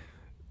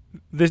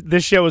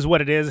 This show is what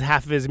it is.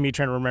 Half of it is me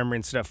trying to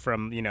remembering stuff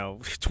from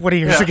 20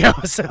 years ago.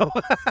 So,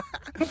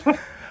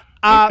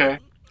 okay.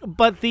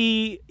 But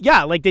did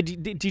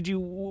you?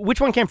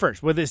 Which one came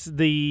first? Were those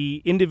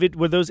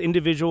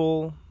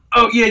individual?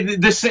 Oh yeah,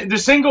 the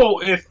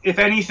single. If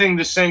anything,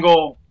 the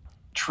single.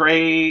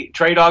 Trey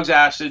Dog's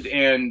Acid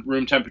and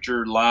Room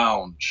Temperature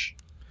Lounge.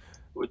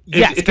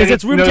 Yes, because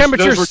it's Room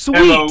Temperature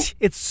Sweet.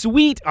 It's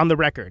Sweet on the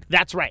record.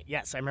 That's right.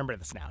 Yes, I remember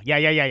this now.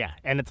 Yeah.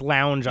 And it's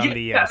Lounge on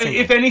the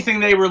single. If anything,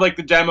 they were like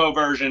the demo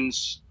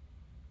versions,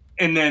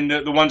 and then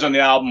the ones on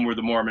the album were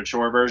the more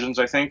mature versions,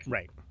 I think.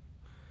 Right.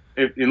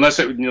 Unless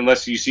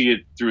you see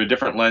it through a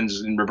different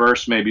lens in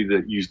reverse, maybe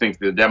that you think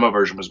the demo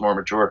version was more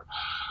mature.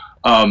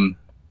 And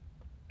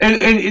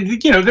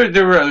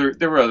there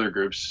were other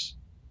groups.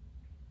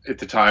 at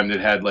the time that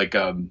had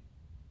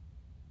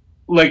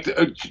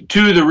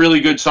two of the really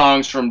good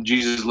songs from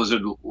Jesus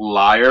Lizard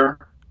Liar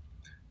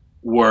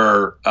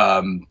were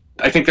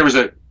I think there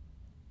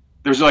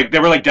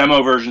were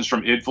demo versions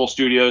from Idful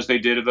Studios they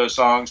did of those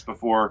songs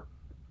before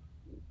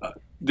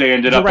they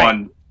ended up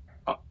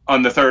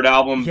on the third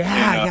album.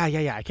 Yeah. I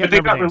can't but they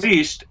remember got names.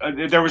 released.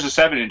 There was a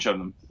 7-inch of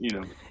them,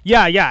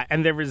 Yeah,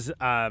 and there was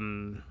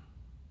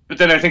But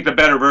then I think the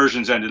better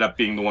versions ended up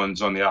being the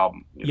ones on the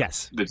album.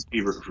 Yes, that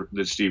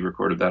Steve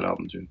recorded that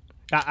album too.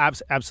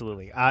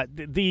 Absolutely.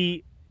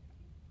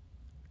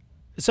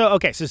 So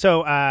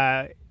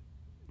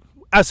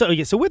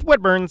with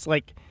Wet Burns,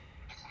 like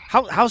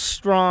how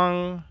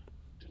strong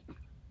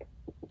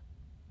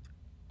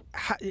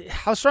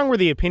were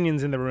the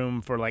opinions in the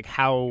room for like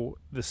how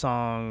the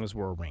songs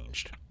were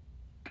arranged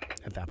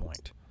at that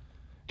point?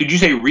 Did you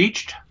say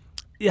reached?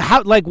 Yeah.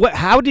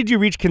 How did you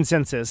reach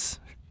consensus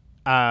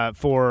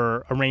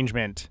for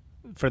arrangement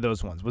for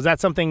those ones? Was that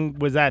something?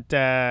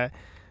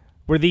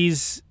 Were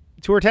these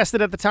tour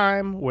tested at the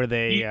time? Were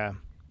they?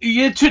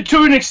 Yeah,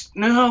 to an extent.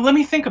 No, let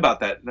me think about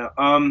that.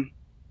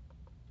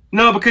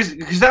 No, because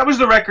that was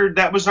the record.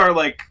 That was our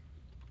like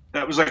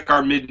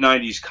our mid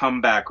 '90s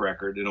comeback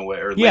record in a way,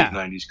 or late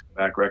 '90s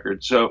comeback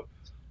record. So,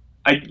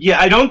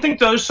 I don't think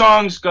those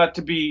songs got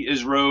to be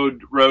as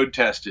road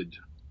tested.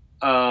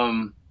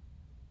 Let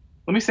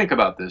me think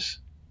about this.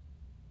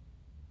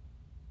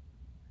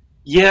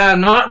 Yeah,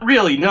 not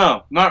really.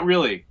 No, not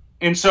really.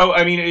 And so,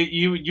 I mean,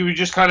 you would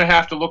just kind of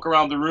have to look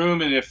around the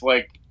room, and if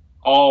like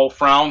all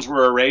frowns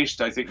were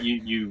erased, I think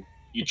you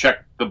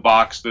check the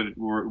box that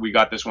we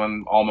got this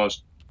one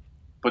almost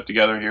put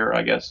together here,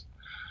 I guess.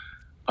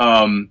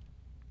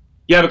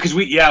 Yeah, because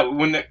we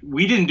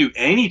didn't do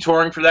any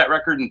touring for that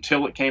record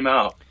until it came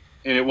out,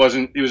 and it was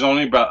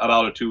only about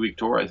a 2-week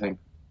tour, I think.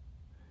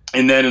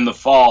 And then in the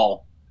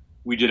fall,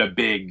 we did a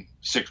big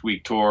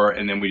 6-week tour,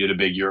 and then we did a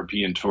big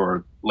European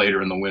tour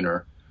later in the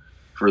winter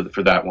for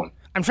that one.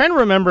 I'm trying to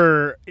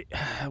remember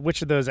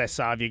which of those I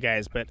saw of you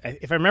guys, but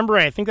if I remember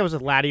right, I think that was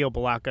Eladio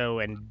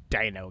Balaco and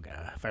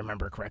Dianoga, if I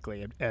remember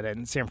correctly,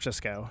 in San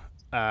Francisco.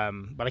 But I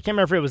can't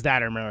remember if it was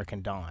that or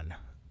American Dawn.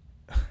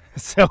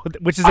 So,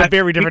 which is a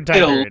very different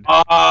time period.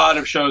 A lot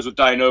of shows with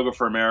Dianoga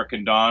for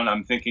American Dawn.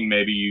 I'm thinking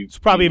maybe it's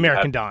probably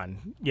American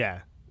Dawn.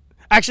 Yeah.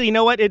 Actually, you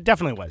know what? It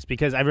definitely was,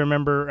 because I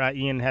remember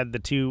Ian had the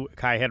 2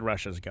 Kai head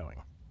rushes going.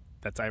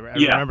 I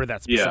remember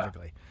that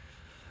specifically.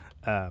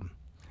 Yeah.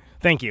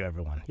 Thank you,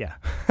 everyone. Yeah,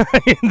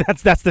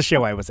 that's the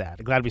show I was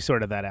at. Glad we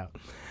sorted that out.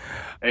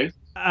 Hey.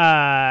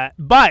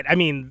 But I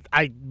mean,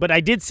 I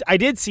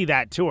did see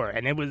that tour,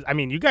 and it was. I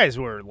mean, you guys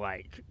were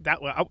like that.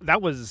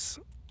 That was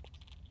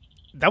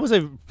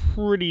a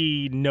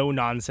pretty no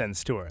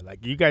nonsense tour.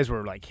 Like you guys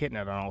were like hitting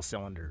it on all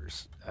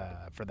cylinders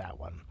for that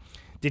one.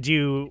 Did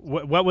you?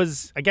 What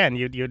was again?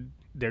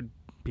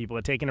 People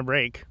had taken a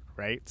break,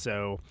 right?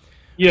 So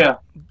yeah.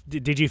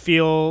 Did you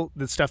feel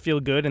the stuff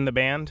feel good in the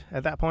band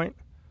at that point?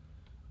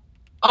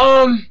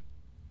 Yeah.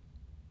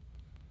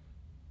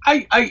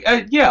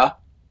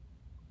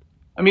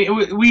 I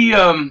mean, we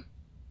I'm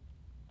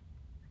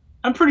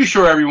pretty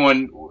sure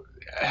everyone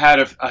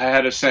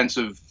had a sense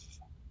of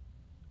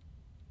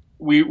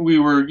we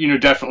were,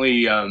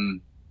 definitely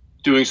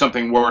doing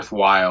something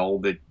worthwhile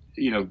that,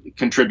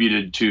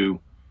 contributed to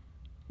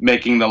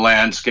making the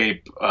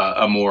landscape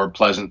a more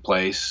pleasant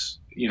place,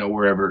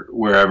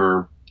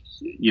 wherever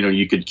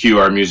you could cue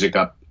our music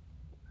up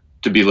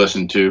to be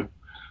listened to.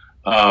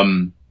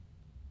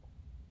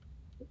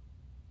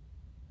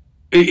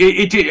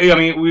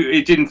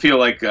 It didn't feel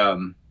like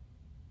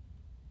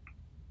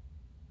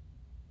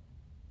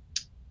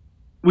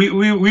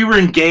we were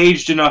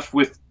engaged enough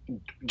with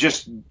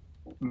just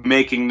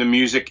making the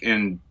music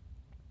and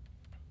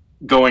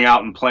going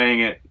out and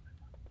playing it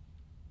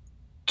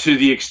to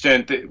the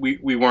extent that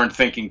we weren't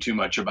thinking too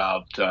much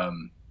about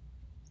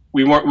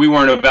we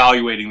weren't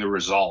evaluating the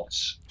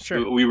results.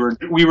 Sure. We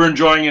were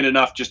enjoying it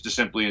enough just to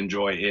simply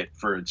enjoy it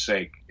for its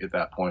sake at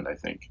that point, I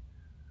think.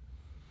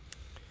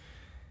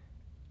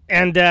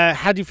 And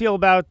how do you feel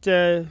about,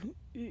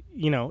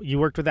 you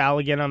worked with Al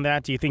again on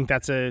that. Do you think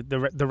that's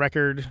the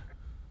record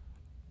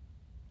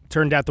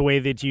turned out the way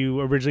that you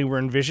originally were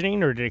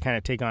envisioning, or did it kind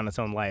of take on its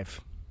own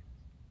life?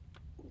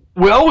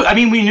 Well, I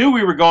mean, we knew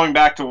we were going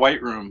back to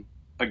White Room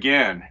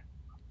again.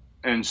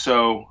 And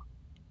so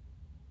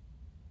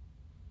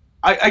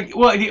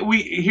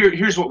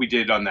here's what we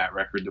did on that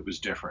record that was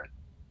different.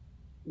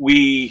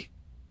 We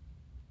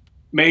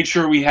made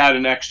sure we had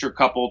an extra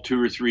couple,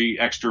 2 or 3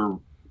 extra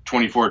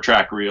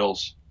 24-track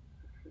reels.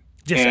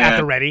 Just at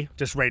the ready,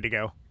 just ready to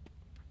go.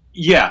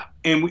 Yeah,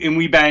 and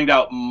we banged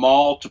out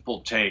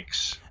multiple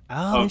takes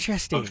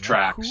interesting. Of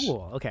tracks.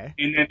 Cool, okay.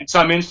 And in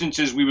some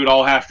instances, we would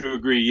all have to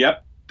agree,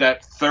 yep, the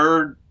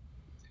third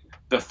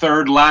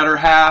latter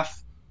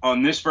half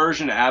on this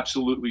version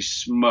absolutely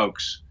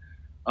smokes.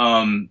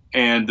 And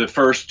the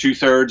first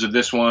 2/3 of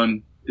this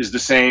one is the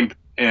same,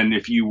 and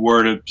if you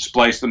were to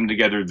splice them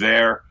together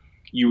there,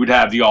 you would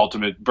have the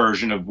ultimate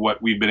version of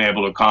what we've been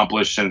able to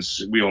accomplish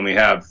since we only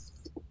have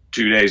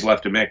 2 days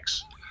left to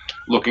mix,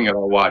 looking at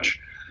our watch.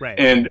 Right.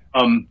 And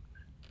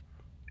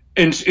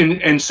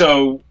and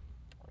so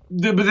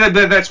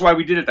that's why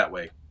we did it that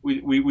way.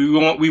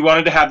 We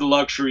wanted to have the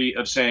luxury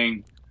of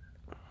saying,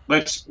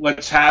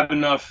 let's have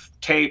enough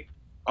tape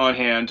on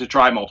hand to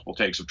try multiple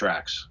takes of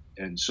tracks.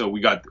 And so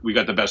we got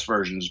the best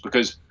versions,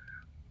 because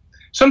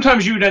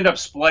sometimes you would end up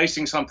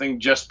splicing something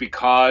just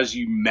because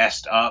you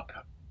messed up.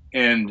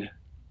 And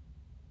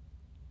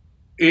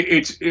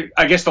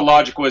I guess the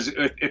logic was,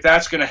 if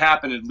that's going to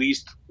happen, at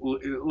least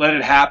let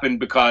it happen,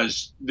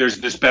 because there's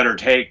this better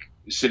take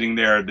sitting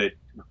there that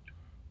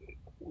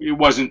it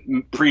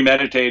wasn't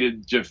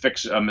premeditated to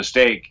fix a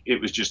mistake.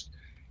 It was just,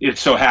 it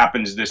so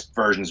happens this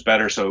version's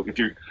better. So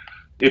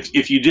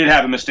if you did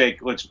have a mistake,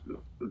 let's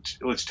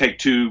take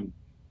two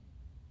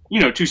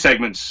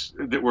segments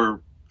that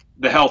were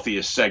the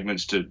healthiest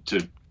segments to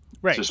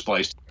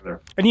splice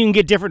together. And you can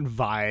get different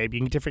vibe, you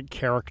can get different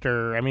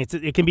character. I mean,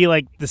 it can be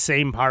like the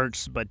same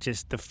parts, but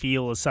just the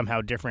feel is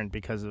somehow different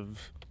because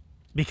of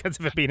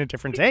it being a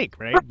different take,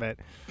 right? But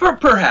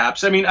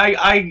perhaps. I mean,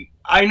 I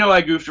know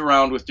I goofed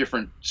around with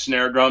different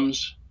snare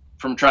drums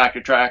from track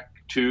to track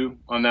too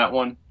on that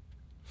one.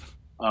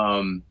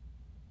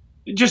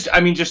 Just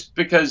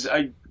because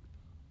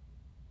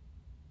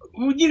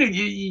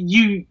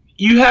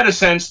you had a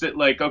sense that,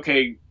 like,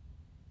 okay,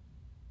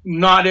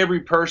 not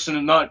every person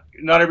in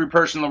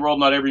the world,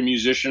 not every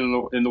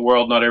musician in the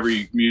world, not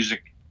every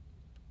music,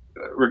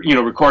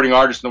 recording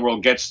artist in the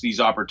world gets these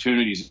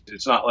opportunities.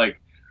 It's not like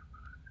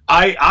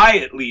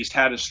I at least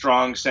had a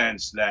strong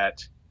sense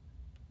that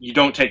you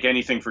don't take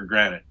anything for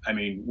granted. I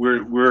mean,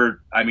 we're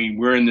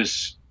in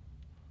this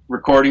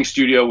recording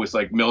studio with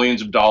like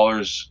millions of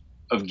dollars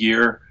of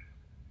gear,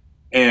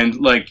 and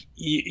like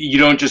you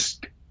don't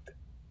just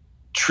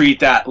treat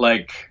that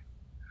like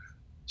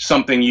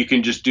something you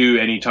can just do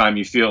anytime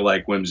you feel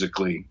like,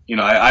 whimsically.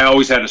 I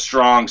always had a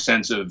strong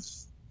sense of,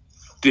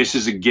 this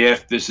is a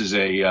gift, this is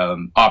a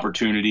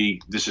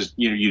opportunity, this is,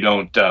 you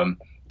don't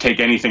take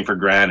anything for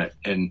granted.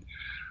 And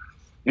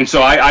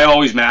so I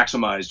always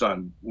maximized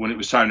on when it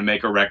was time to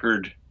make a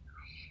record.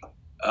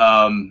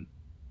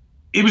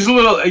 It was a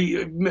little,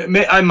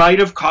 I might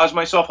have caused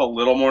myself a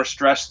little more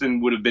stress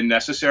than would have been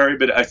necessary,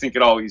 but I think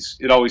it always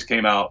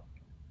came out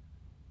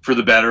for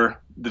the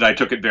better, that I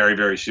took it very,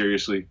 very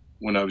seriously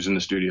when I was in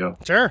the studio.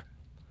 Sure.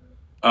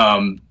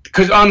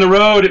 Because on the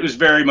road, it was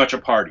very much a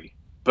party,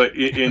 but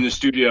in the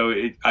studio,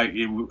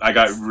 I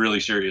got really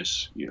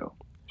serious,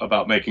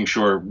 about making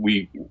sure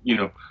we,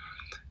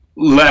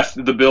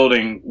 left the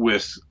building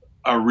with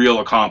a real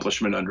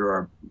accomplishment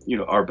under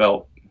our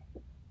belt.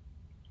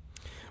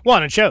 Well,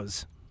 and it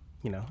shows,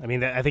 I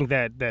mean, I think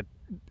that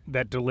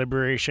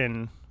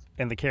deliberation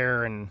and the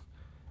care and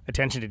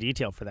attention to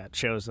detail for that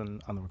shows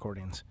on the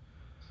recordings.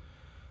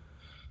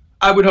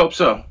 I would hope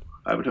so.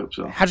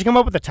 How'd you come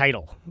up with the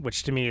title,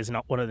 which to me is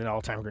one of the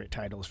all-time great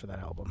titles for that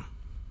album?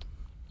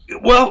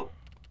 Well,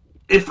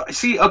 I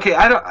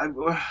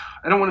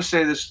don't want to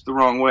say this the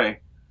wrong way.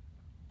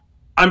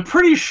 I'm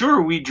pretty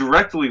sure we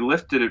directly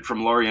lifted it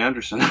from Laurie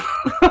Anderson.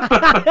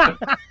 But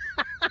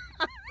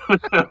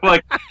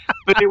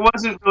it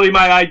wasn't really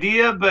my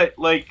idea. But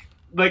like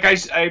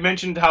I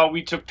mentioned how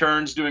we took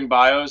turns doing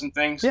bios and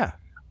things. Yeah.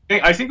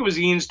 I think it was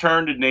Ian's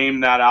turn to name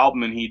that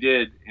album, and he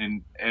did.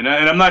 And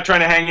I'm not trying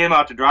to hang him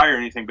out to dry or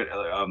anything, but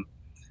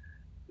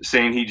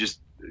saying he just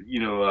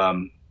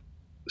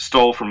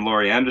stole from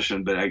Laurie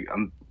Anderson. But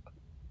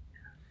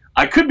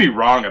I could be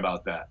wrong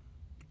about that.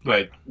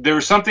 But there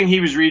was something he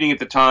was reading at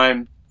the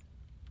time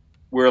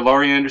where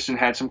Laurie Anderson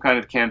had some kind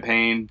of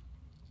campaign.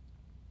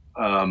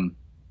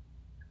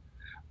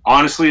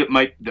 Honestly,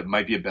 that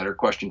might be a better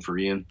question for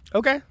Ian.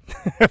 Okay,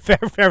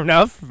 fair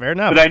enough.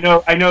 But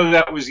I know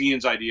that was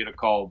Ian's idea to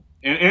call,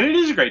 and it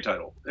is a great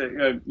title.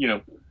 I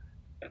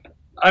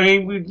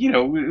mean,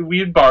 we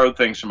had borrowed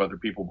things from other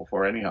people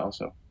before, anyhow.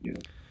 So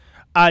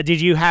did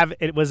you have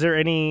it? Was there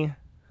any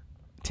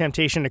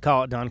temptation to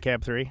call it Don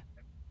Cab 3?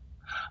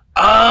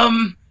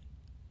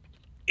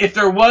 If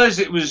there was,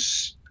 it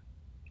was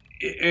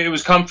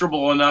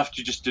comfortable enough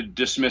to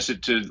dismiss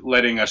it to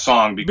letting a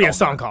song be a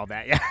song called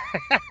that.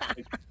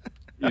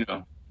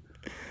 Yeah.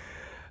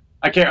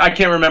 I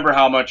can't remember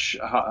how much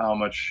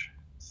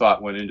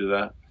thought went into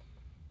that.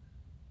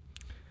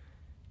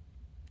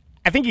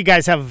 I think you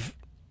guys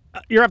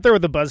you're up there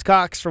with the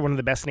Buzzcocks for one of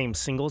the best named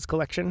singles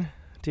collection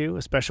too,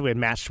 especially when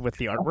matched with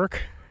the artwork.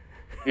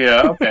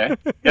 Yeah. Okay.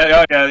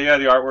 Yeah.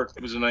 The artwork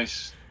was a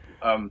nice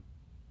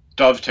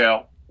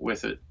dovetail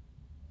with it.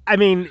 I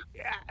mean,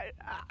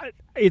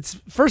 it's,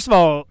 first of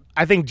all,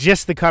 I think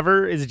just the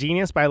cover is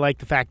genius, but I like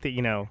the fact that,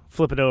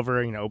 flip it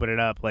over, open it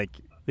up, like,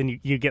 then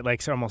you get,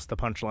 like, almost the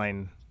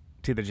punchline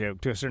to the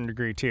joke to a certain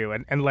degree, too.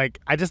 And like,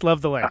 I just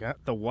love the, like,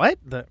 the what?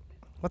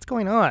 What's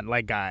going on,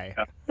 like, guy?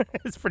 Yeah.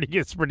 It's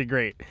pretty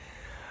great.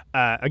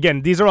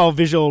 Again, these are all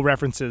visual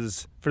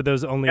references for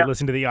those only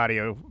listening to the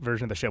audio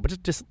version of the show,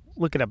 but just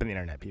look it up on the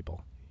internet,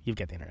 people. You've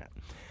got the internet.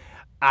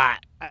 I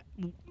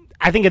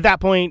think at that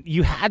point,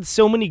 you had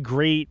so many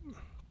great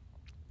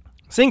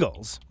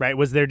singles, right?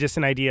 Was there just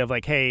an idea of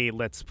like, hey,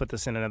 let's put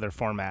this in another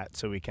format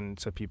so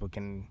people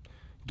can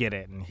get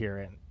it and hear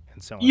it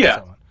and so on.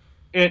 Yeah. And so on.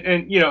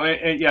 And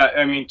yeah,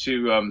 I mean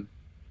to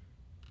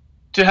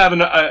have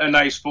a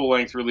nice full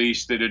length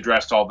release that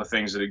addressed all the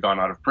things that had gone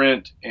out of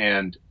print.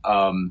 And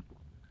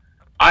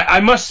I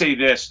must say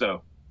this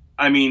though,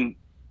 I mean,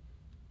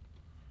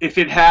 if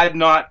it had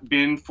not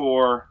been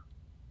for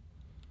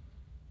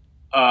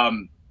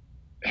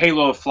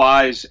Halo of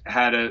Flies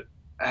had a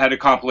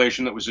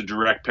compilation that was a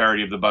direct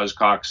parody of the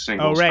Buzzcocks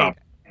singles. Oh right,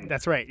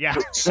 that's right. Yeah,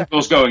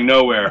 singles going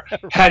nowhere.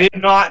 Had it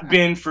not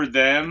been for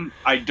them,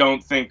 I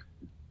don't think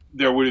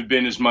there would have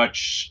been as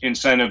much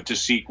incentive to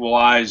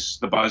sequelize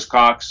the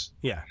Buzzcocks.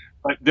 Yeah.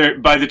 But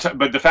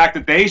the fact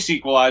that they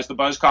sequelized the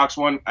Buzzcocks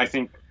one, I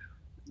think,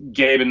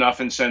 gave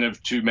enough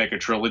incentive to make a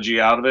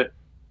trilogy out of it.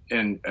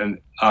 And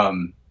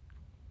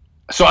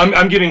so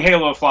I'm giving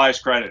Halo of Flies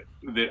credit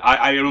that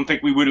I don't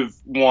think we would have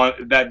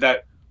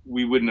that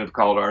we wouldn't have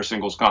called our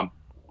singles comp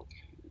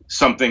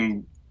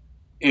something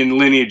in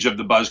lineage of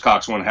the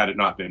Buzzcocks one had it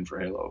not been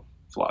for Halo of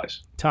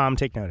Flies. Tom,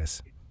 take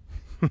notice.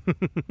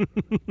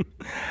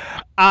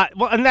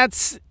 Well, and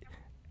it's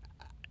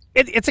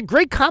a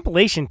great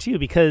compilation too,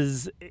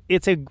 because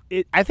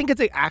I think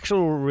it's an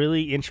actual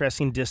really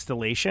interesting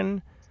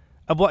distillation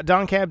of what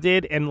Don Cab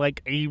did, and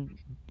like a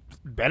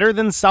better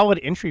than solid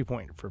entry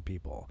point for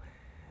people.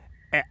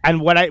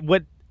 And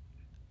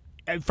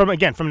from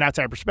an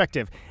outside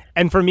perspective,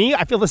 and for me,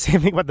 I feel the same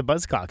thing about the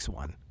Buzzcocks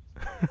one,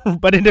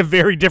 but in a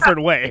very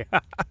different way.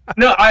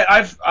 No,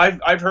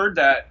 I've heard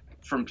that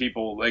from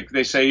people. Like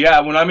they say,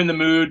 yeah, when I'm in the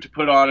mood to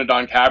put on a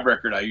Don Cab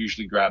record, I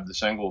usually grab the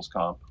singles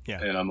comp.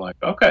 Yeah. And I'm like,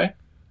 okay,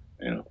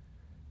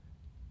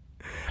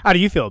 How do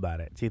you feel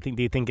about it? Do you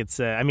think it's?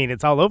 I mean,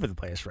 it's all over the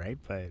place, right?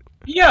 But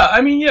yeah,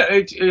 I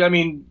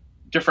mean,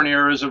 different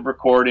eras of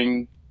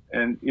recording,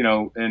 and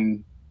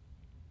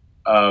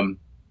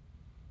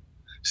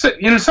so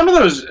some of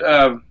those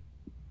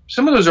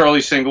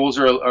early singles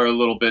are a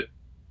little bit.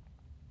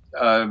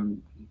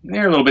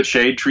 They're a little bit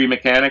shade tree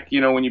mechanic,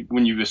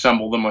 when you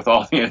assemble them with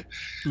all the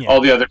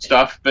other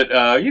stuff. But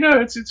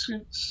it's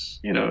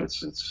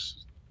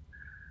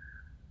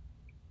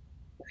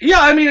yeah.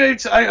 I mean,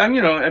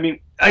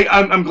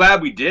 I'm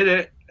glad we did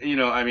it.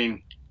 I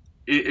mean,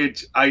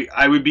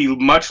 I would be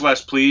much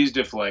less pleased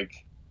if like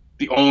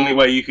the only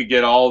way you could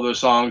get all of those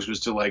songs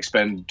was to like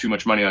spend too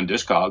much money on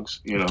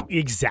Discogs.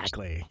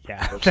 Exactly.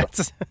 Yeah.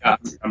 Yeah,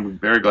 I'm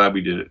very glad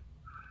we did it.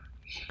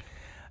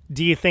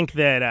 Do you think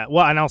that?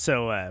 And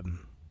also.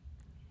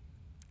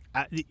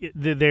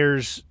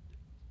 There's,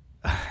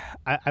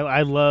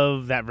 I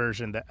love that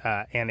version that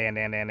I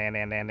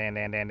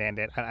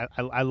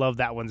love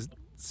that one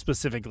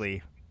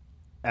specifically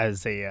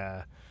as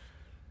a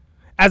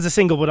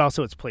single, but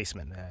also its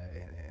placement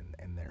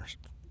in there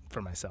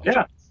for myself.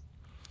 Yeah,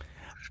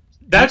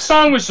 that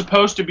song was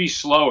supposed to be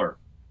slower.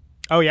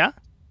 Oh yeah,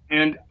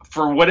 and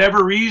for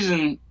whatever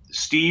reason,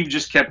 Steve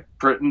just kept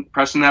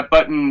pressing that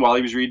button while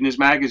he was reading his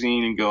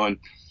magazine and going,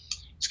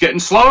 "It's getting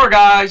slower,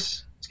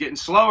 guys. Getting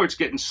slower. It's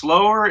getting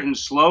slower and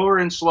slower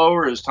and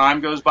slower as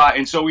time goes by."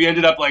 And so we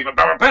ended up like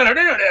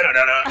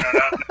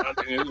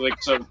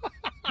so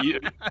you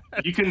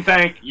can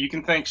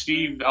thank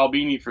Steve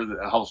Albini for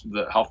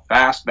how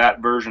fast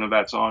that version of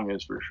that song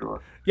is, for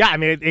sure. Yeah, I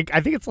mean,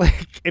 I think it's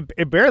like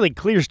it barely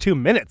clears 2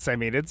 minutes. I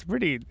mean, it's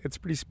pretty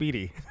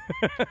speedy,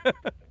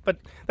 but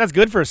that's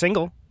good for a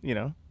single,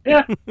 Yeah.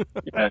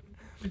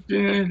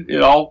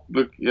 It all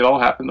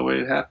happened the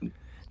way it happened.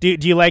 Do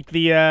you like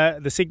the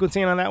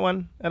sequencing on that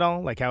one at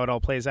all? Like how it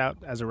all plays out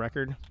as a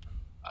record?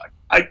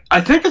 I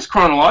think it's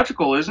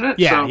chronological, isn't it?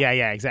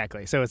 Yeah,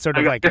 exactly. So it's sort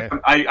of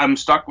I'm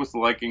stuck with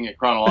liking it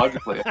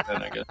chronologically.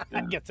 Then I guess. Yeah.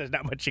 I guess there's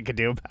not much you can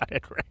do about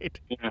it, right?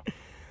 Yeah.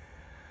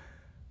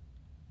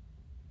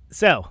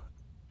 So,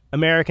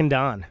 American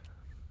Dawn.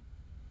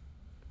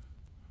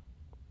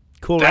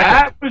 Cool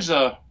That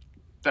record.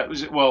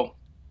 was well.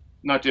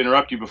 Not to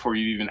interrupt you before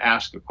you even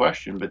ask a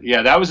question, but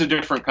yeah, that was a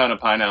different kind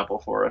of pineapple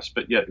for us.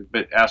 But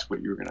ask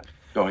what you were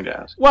going to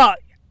ask. Well,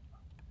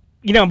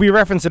 we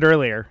referenced it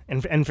earlier,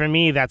 and for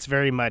me, that's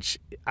very much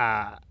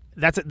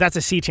that's a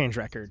sea change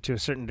record to a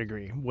certain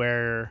degree,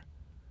 where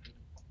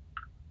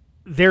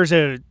there's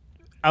a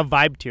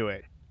vibe to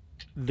it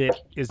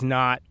that is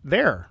not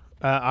there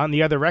on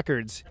the other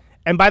records,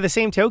 and by the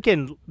same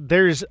token,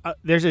 there's a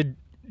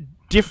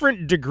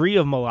different degree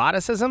of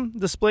melodicism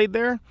displayed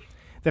there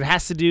that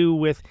has to do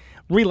with,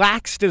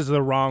 relaxed is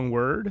the wrong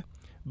word,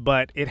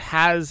 but it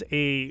has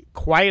a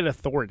quiet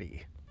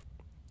authority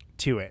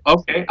to it.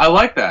 Okay, I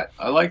like that.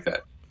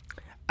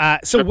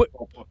 So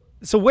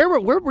where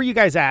were you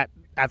guys at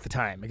the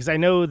time? Because I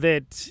know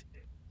that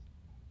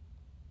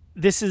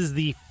this is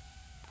the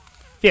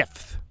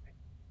fifth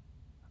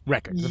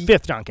record, the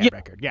fifth Don Cab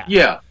record. Yeah.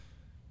 Yeah.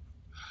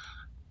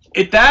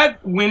 At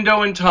that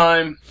window in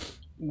time,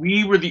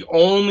 we were the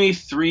only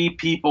three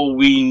people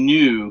we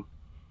knew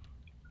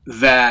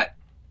that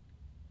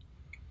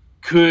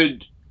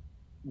could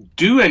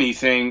do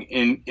anything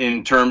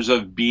in terms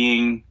of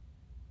being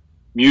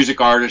music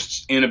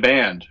artists in a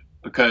band,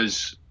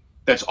 because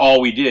that's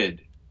all we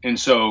did. And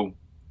so,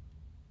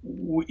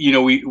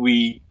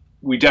 we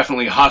we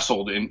definitely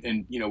hustled,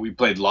 and we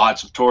played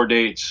lots of tour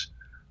dates.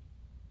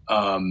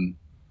 At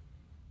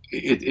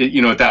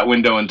that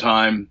window in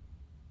time,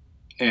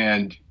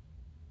 and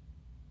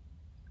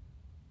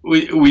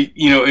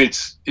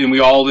we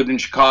all lived in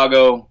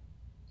Chicago,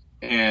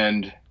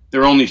 and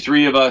there were only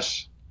 3 of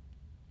us,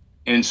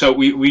 and so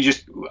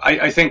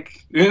I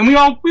think, and we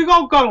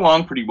all got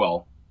along pretty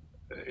well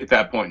at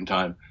that point in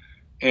time,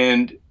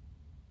 and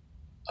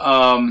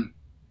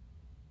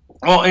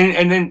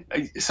and then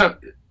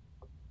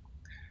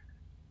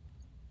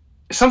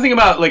something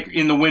about like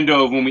in the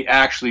window of when we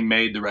actually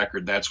made the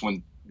record, that's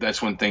when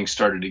things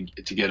started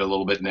to get a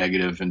little bit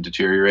negative and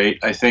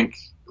deteriorate, I think.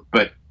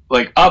 But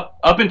like up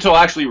until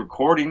actually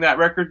recording that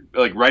record,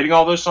 like writing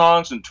all those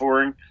songs and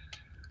touring,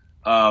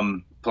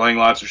 playing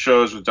lots of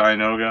shows with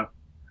Dianoga,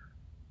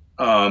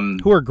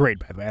 who are great,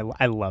 by the way.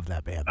 I love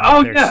that band.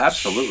 Oh, yeah,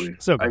 absolutely.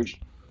 So good.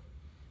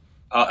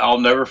 I'll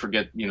never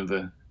forget,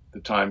 the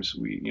times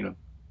we,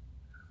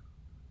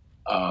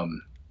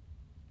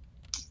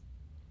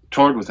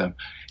 toured with them.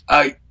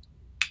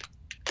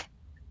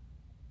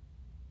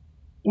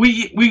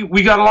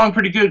 We got along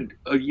pretty good,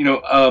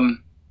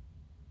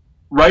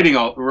 writing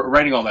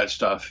all that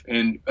stuff,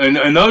 and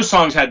those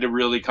songs had to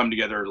really come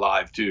together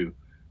live too,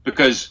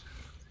 because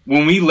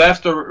when we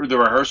left the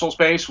rehearsal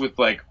space with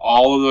like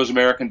all of those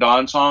American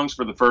Dawn songs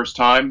for the first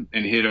time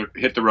and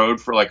hit the road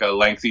for like a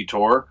lengthy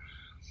tour,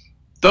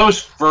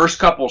 those first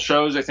couple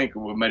shows, I think it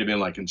might have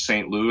been like in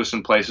St. Louis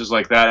and places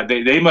like that,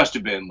 they must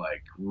have been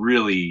like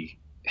really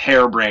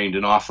harebrained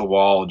and off the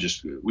wall.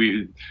 It's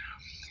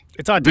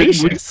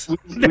audacious. We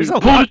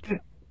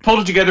pulled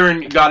it together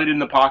and got it in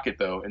the pocket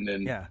though, and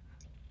then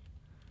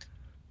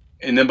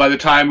and then by the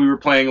time we were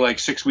playing like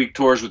 6-week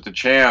tours with the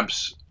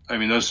Champs, I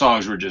mean, those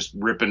songs were just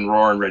rip and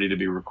roar and ready to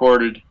be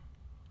recorded.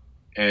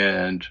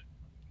 And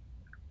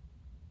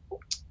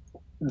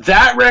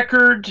that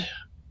record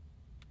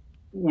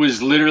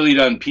was literally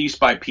done piece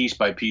by piece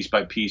by piece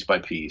by piece by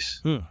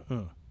piece.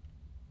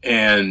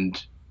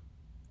 And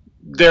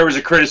there was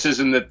a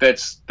criticism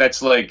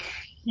that's like,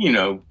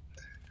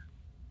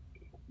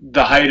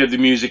 the height of the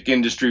music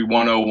industry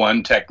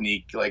 101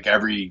 technique. Like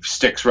every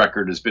Styx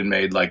record has been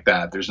made like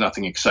that. There's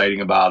nothing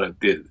exciting about it.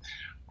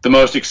 The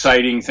most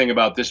exciting thing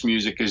about this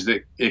music is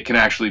that it can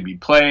actually be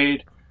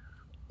played,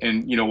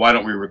 and why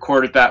don't we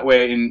record it that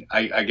way? And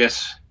I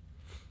guess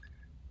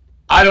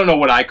I don't know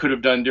what I could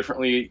have done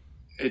differently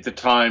at the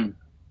time.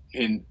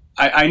 And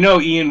I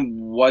know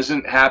Ian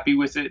wasn't happy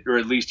with it, or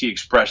at least he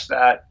expressed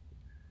that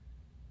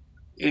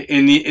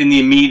in the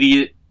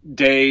immediate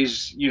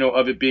days,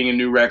 of it being a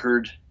new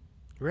record.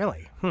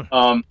 Really?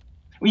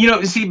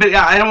 See, but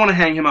I don't want to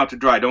hang him out to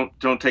dry.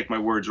 Don't take my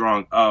words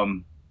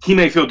wrong. He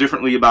may feel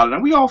differently about it,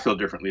 and we all feel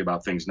differently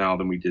about things now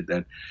than we did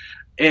then.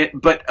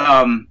 But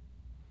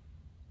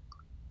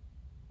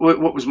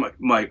what was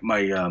my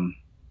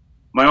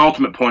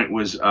ultimate point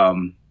was,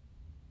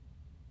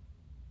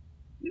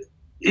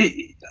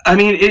 it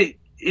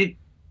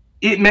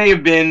may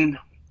have been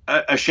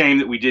a shame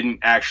that we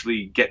didn't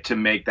actually get to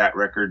make that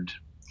record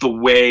the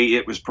way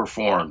it was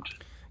performed.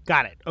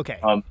 Got it. Okay.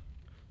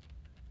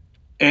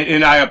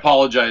 And I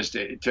apologize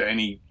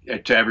to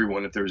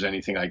everyone if there was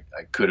anything I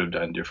could have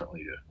done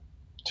differently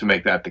to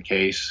make that the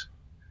case.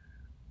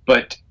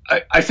 But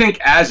I think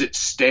as it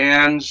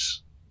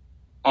stands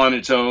on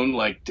its own,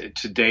 like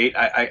to date,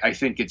 I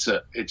think it's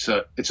a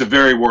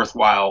very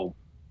worthwhile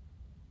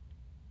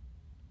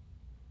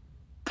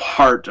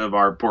part of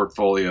our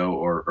portfolio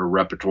or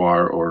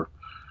repertoire or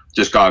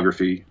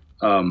discography.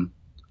 And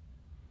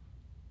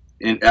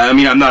I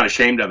mean, I'm not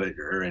ashamed of it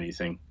or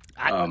anything.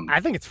 I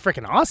think it's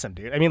freaking awesome,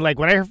 dude. I mean, like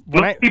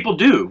most people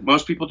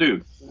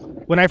do.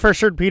 When I first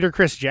heard Peter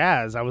Criss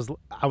Jazz, I was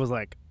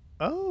like,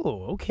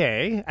 oh,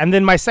 okay. And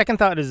then my second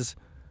thought is,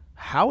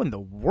 how in the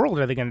world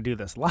are they going to do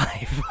this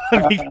live?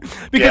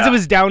 Because it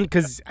was down,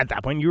 because at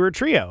that point you were a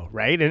trio,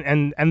 right?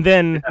 And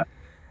then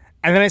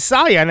I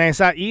saw you, and I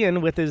saw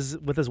Ian with his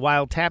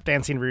wild tap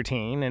dancing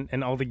routine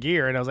and all the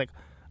gear, and I was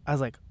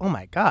like, oh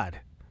my God,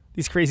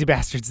 these crazy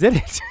bastards did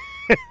it.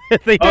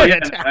 They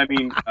did it. I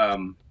mean,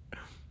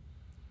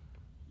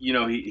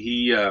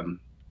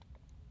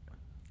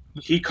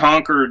 he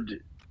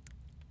conquered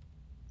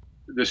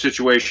the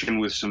situation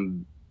with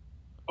some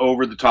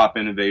over the top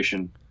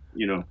innovation.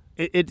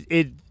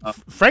 It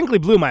frankly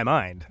blew my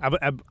mind.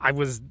 I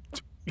was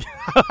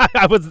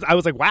I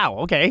was like, wow,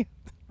 okay.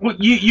 Well,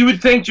 you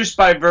would think just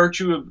by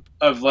virtue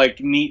of like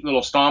neat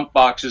little stomp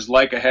boxes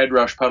like a head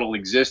rush pedal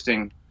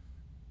existing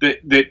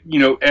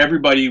that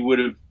everybody would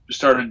have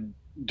started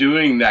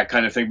doing that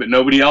kind of thing, but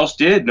nobody else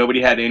did.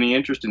 Nobody had any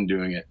interest in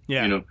doing it.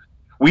 Yeah.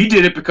 We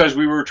did it because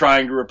we were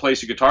trying to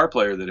replace a guitar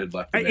player that had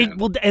left the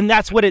band. And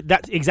that's what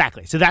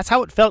exactly. So that's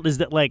how it felt, is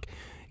that like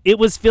it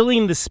was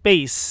filling the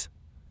space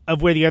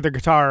of where the other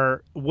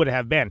guitar would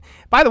have been.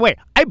 By the way,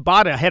 I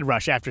bought a head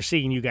rush after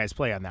seeing you guys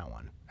play on that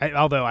one.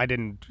 Although I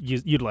didn't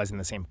utilize it in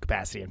the same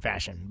capacity and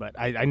fashion, but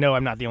I know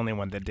I'm not the only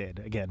one that did.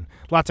 Again,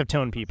 lots of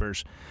tone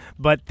peepers.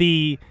 But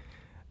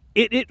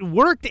it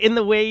worked in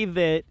the way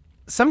that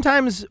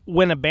sometimes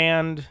when a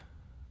band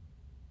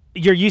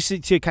you're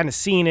used to kind of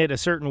seeing it a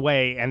certain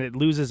way, and it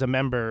loses a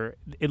member.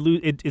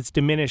 It's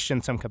diminished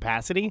in some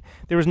capacity.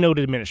 There was no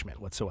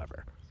diminishment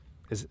whatsoever.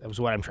 Is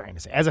what I'm trying to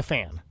say as a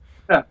fan.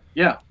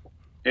 Yeah,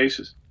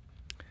 Aces.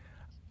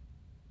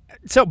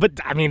 So, but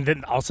I mean,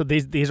 then also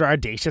these are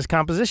audacious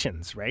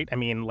compositions, right? I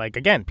mean, like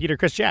again, Peter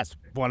Chris Jazz,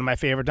 one of my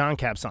favorite Don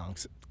Cab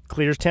songs,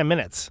 clears 10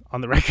 minutes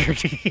on the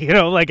record.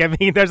 Like I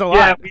mean, there's a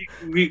lot.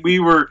 Yeah, we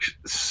were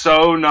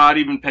so not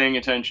even paying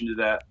attention to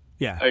that.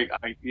 Yeah,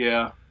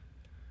 yeah.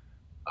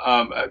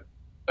 I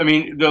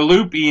mean, the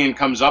loop Ian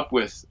comes up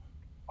with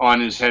on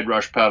his head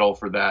rush pedal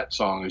for that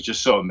song is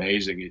just so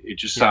amazing. It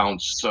just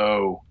sounds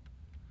so.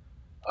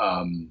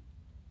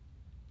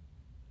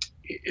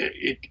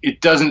 It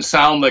doesn't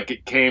sound like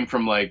it came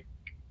from like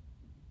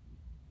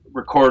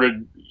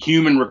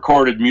human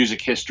recorded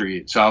music history.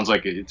 It sounds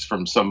like it's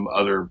from some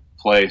other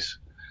place.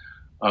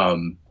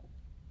 And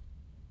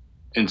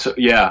so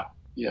yeah.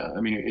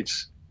 I mean,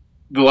 it's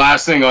the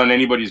last thing on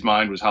anybody's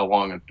mind was how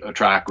long a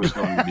track was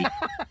going to be.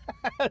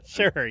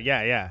 Sure.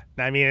 Yeah.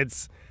 I mean,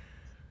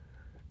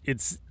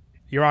 it's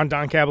you're on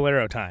Don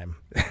Caballero time.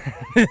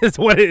 It's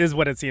what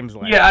it seems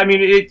like. Yeah. I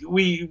mean,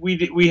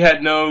 we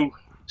had no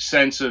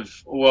sense of,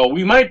 well,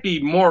 we might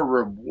be more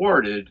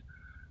rewarded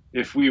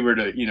if we were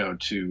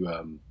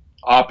to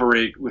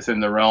operate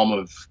within the realm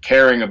of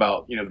caring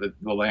about the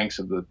lengths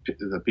of the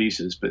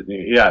pieces, but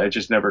yeah,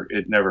 it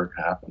never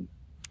happened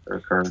or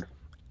occurred.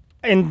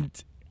 And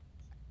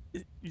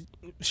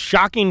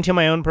shocking to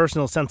my own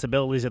personal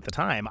sensibilities at the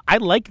time, I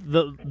like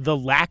the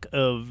lack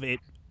of it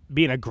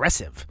being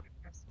aggressive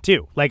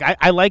too. Like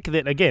I like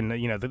that, again,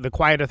 the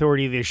quiet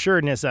authority, the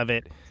assuredness of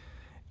it.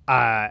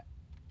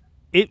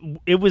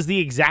 It was the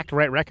exact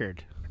right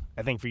record,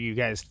 I think, for you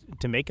guys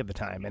to make at the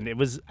time, and it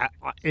was,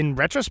 in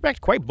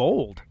retrospect, quite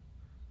bold.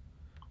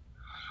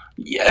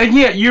 Yeah.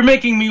 You're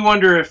making me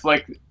wonder if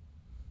I,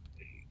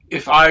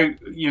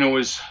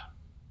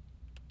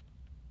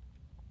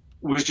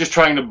 was just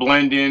trying to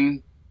blend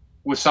in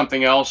with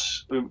something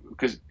else,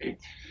 because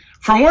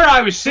from where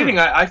I was sitting,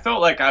 I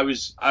felt like I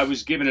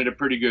was giving it a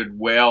pretty good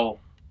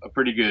wallop,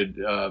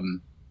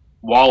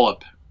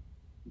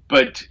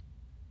 but.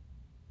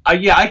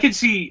 I could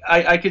see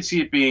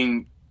it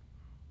being.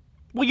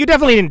 Well, you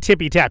definitely didn't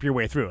tippy tap your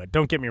way through it.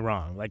 Don't get me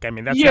wrong. Like, I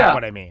mean, that's not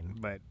what I mean.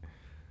 But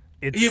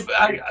it's.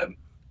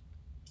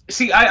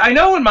 I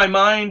know in my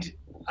mind,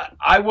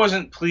 I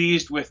wasn't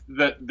pleased with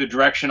the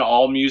direction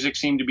all music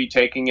seemed to be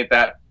taking at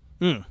that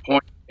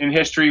point in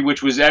history,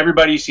 which was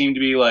everybody seemed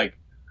to be like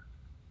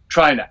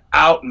trying to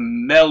out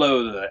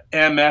mellow the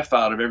MF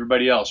out of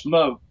everybody else.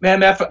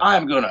 MF,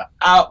 I'm gonna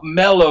out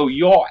mellow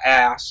your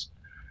ass.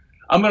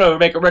 I'm going to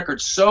make a record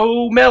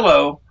so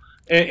mellow,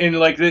 and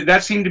like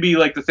that seemed to be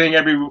like the thing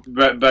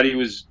everybody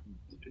was,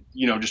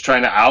 just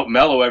trying to out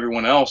mellow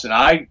everyone else. And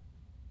I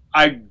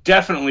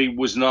definitely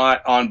was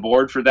not on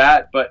board for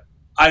that, but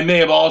I may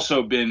have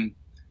also been,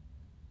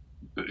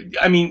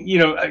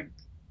 I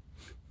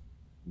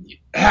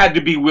had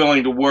to be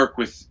willing to work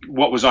with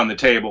what was on the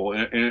table.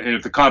 And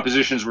if the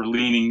compositions were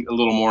leaning a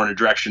little more in a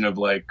direction of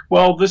like,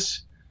 well,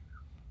 there's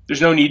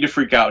no need to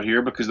freak out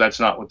here because that's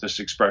not what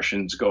this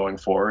expression's going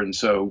for. And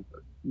so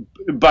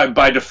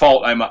by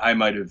default, I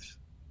might have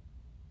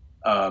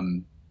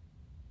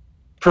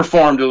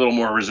performed a little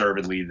more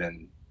reservedly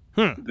than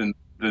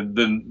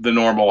the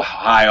normal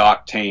high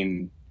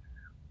octane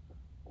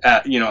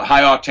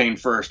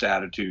first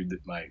attitude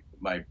that my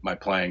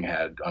playing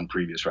had on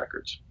previous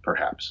records,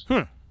 perhaps.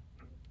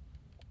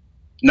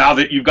 Now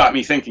that you've got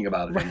me thinking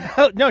about it.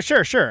 Oh, no,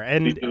 sure.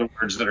 And these are the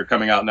words that are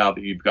coming out now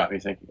that you've got me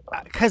thinking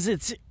about it.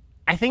 Because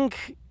I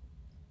think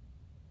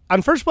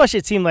on first blush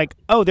it seemed like,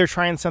 oh, they're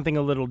trying something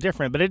a little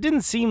different, but it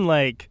didn't seem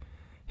like,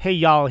 hey,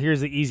 y'all,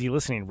 here's the easy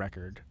listening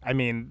record. I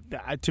mean,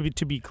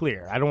 to be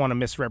clear, I don't want to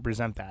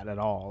misrepresent that at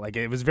all. Like,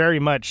 it was very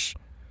much,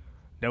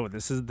 no,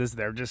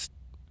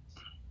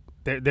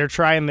 they're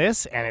trying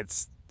this, and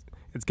it's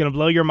going to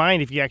blow your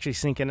mind if you actually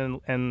sink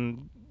in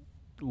and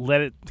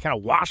let it kind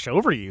of wash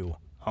over you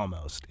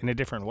almost in a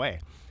different way.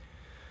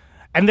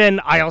 And then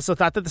I also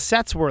thought that the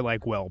sets were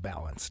like well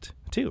balanced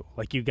too.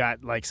 Like you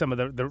got like some of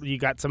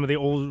the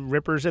old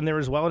rippers in there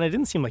as well, and it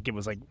didn't seem like it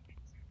was like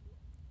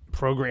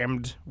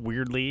programmed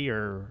weirdly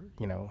or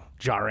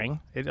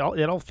jarring. It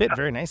all fit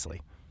very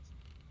nicely.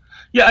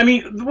 Yeah, I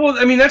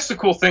mean that's the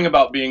cool thing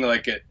about being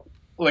like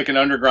an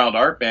underground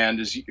art band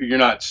is you're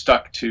not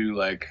stuck to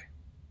like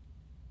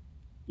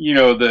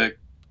the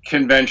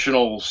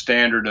conventional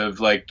standard of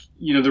like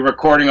the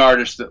recording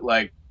artist that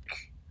like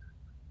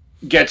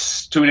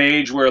gets to an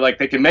age where like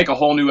they can make a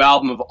whole new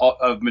album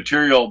of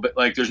material, but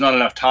like there's not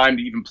enough time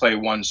to even play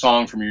one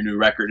song from your new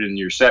record in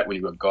your set when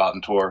you go out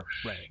and tour.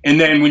 Right. And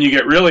then when you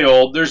get really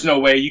old, there's no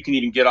way you can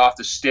even get off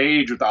the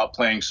stage without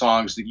playing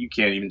songs that you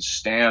can't even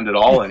stand at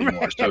all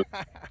anymore. So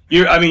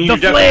you're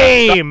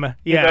flame.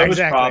 Yeah, those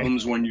exactly.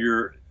 Problems when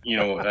you're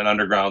an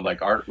underground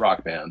like art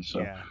rock band.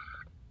 So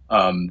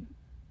I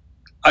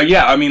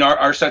mean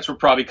our sets were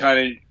probably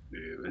kind of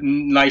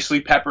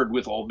nicely peppered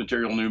with old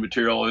material, new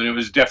material, and it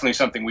was definitely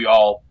something we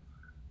all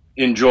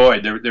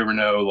enjoyed. There were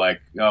no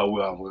like, oh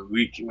well,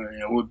 we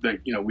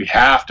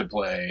have to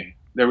play.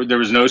 There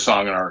was no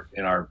song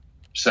in our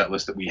set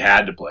list that we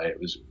had to play. It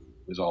was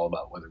all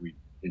about whether we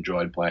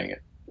enjoyed playing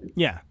it.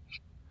 Yeah,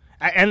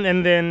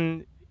 and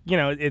then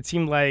it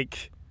seemed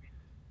like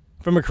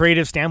from a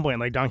creative standpoint,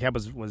 like Don Cab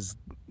was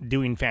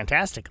doing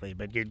fantastically,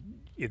 but you've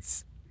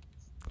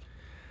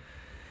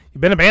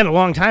been a band a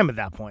long time at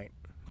that point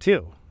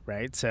too,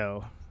 right?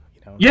 So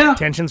yeah,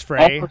 tensions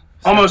fray.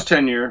 Almost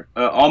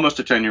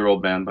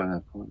 10-year-old band by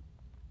that point.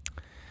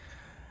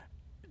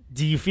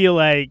 Do you feel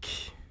like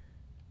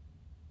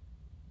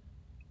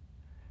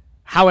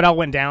how it all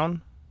went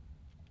down?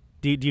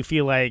 Do you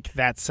feel like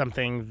that's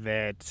something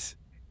that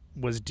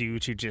was due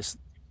to just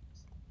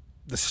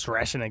the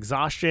stress and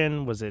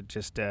exhaustion? Was it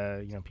just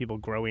people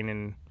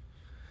growing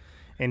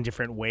in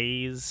different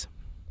ways?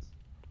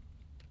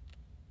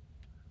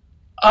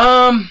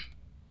 I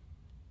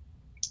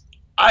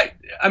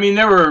mean,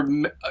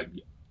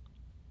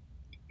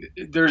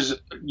 there's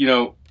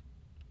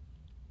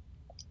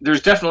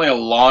definitely a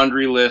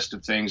laundry list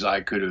of things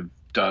I could have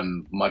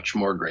done much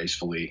more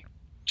gracefully.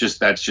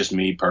 That's just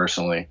me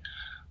personally.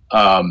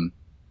 But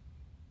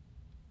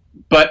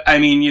I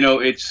mean,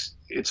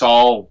 it's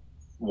all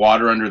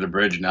water under the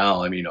bridge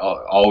now. I mean,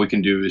 all we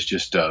can do is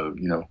just,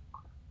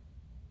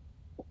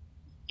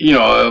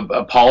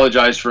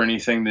 apologize for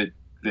anything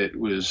that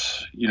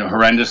was,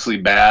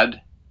 horrendously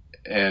bad,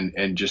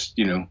 and just,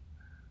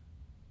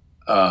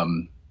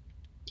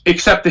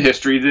 accept the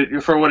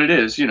history for what it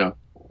is,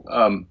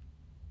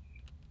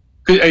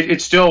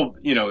 it's still,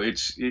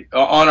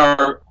 on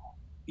our,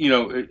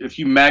 if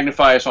you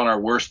magnify us on our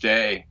worst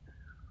day,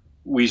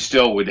 we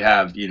still would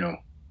have,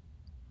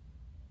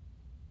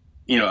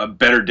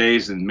 better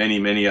days than many,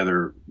 many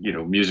other,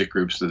 music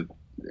groups that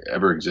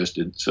ever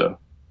existed. So,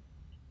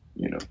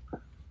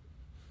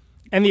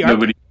 and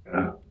the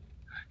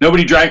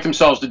nobody drank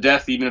themselves to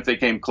death, even if they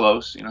came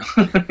close, and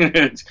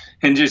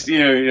just,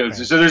 right.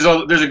 So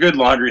there's a good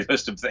laundry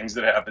list of things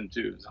that happened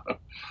too. So.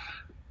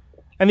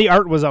 And the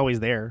art was always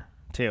there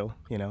too,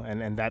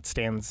 and that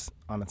stands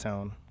on its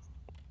own.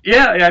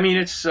 Yeah. I mean,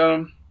 it's,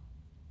 I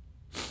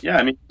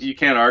mean, you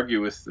can't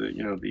argue with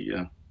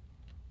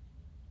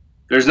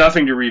there's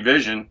nothing to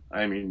revision.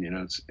 I mean,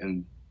 it's,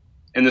 and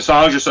the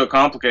songs are so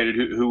complicated.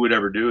 Who would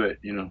ever do it?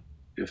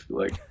 If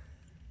like,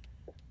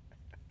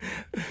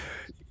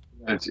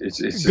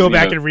 it's go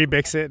back and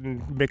remix it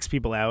and mix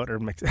people out, or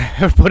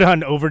put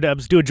on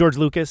overdubs. Do a George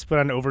Lucas, put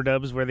on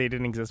overdubs where they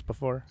didn't exist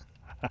before.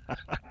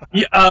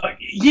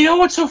 Yeah,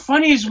 what's so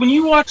funny is when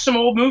you watch some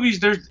old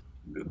movies,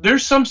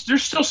 there's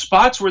still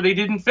spots where they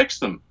didn't fix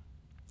them.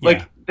 Like,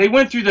 yeah. They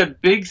went through the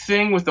big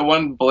thing with the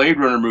one Blade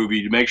Runner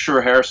movie to make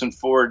sure Harrison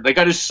Ford, they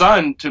got his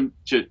son to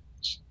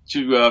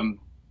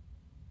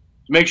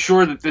make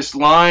sure that this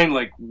line,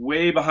 like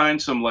way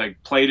behind some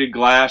like plated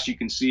glass, you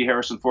can see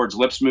Harrison Ford's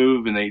lips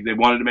move, and they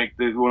wanted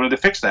to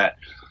fix that.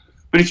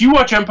 But if you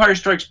watch Empire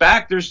Strikes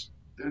Back, there's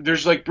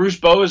like Bruce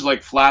Bowe is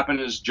like flapping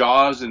his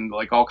jaws and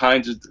like all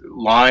kinds of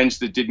lines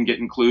that didn't get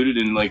included,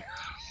 and like,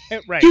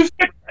 right.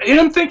 And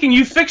I'm thinking,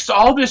 you fixed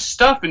all this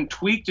stuff and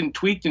tweaked, but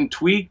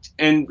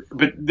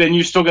then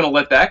you're still going to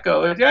let that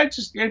go. Yeah,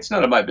 it's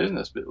none of my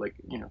business, but like,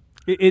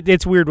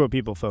 It's weird what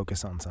people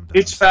focus on sometimes.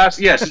 It's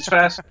fast. Yes, it's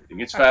fascinating.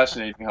 It's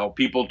fascinating how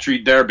people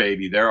treat their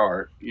baby, their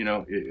art.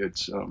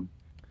 It's you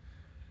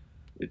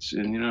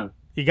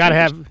gotta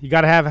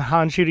have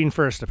Han shooting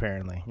first.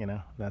 Apparently,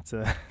 that's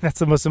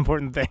the most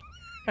important thing.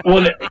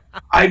 Well,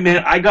 I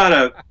mean,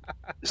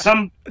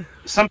 some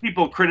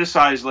people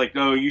criticize, like,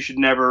 oh, you should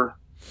never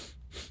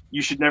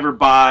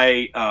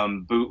buy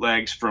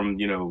bootlegs from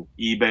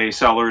eBay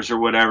sellers or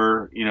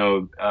whatever,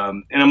 and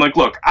I'm like,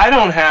 look, I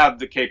don't have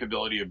the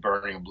capability of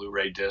burning a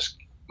Blu-ray disc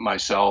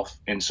myself,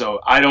 and so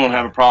I don't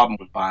have a problem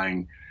with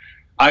buying.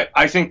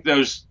 I think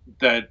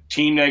that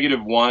Team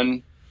Negative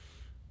One,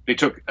 they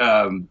took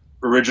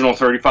original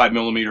 35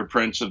 millimeter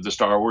prints of the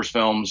Star Wars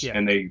films,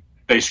 and they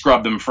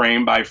scrubbed them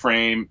frame by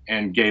frame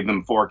and gave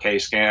them 4K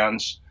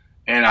scans,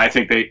 and I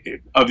think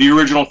of the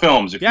original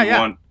films, if you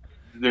want.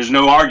 There's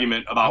no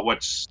argument about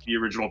what's the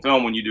original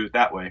film when you do it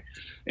that way,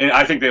 and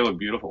I think they look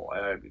beautiful.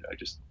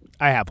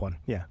 I have one.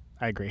 Yeah,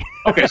 I agree.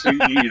 Okay, so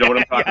you know what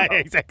I'm talking about.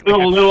 Exactly. A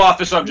little off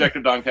the subject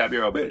of Don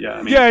Caballero, but yeah.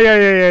 I mean,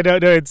 yeah. No,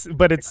 it's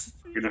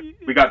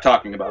we got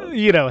talking about it.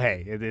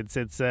 Hey,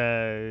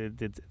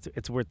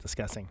 it's worth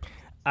discussing.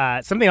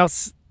 Something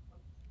else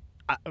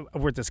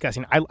worth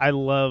discussing. I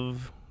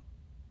love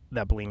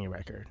that Bellini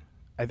record.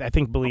 I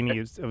think Bellini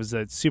was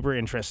a super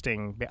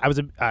interesting. I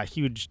was a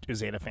huge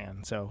Zeta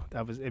fan, so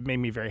it made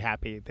me very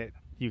happy that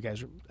you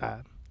guys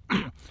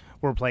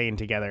were playing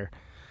together.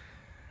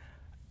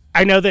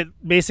 I know that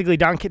basically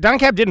Don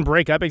Cab didn't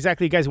break up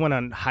exactly. You guys went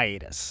on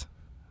hiatus,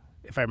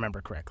 if I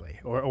remember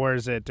correctly, or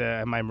is it?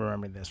 Am I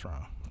remembering this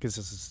wrong? Because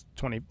this is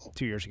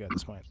 22 years ago at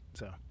this point.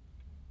 So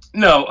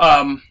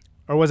no,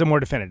 or was it more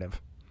definitive?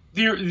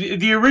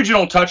 The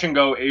original Touch and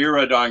Go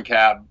era Don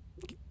Cab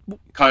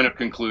kind of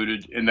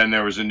concluded, and then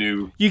there was a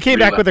new. You came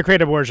back with the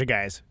Creative Borgia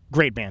guys.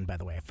 Great band, by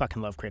the way. I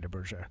fucking love Creative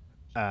Borgia.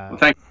 Well,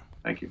 thank you.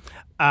 Thank you.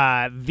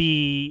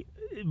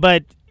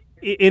 But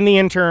in the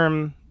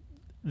interim,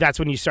 that's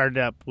when you started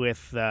up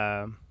with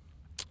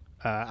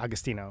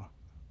Agostino.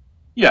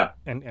 Yeah.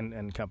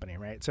 And company,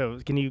 right? So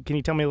can you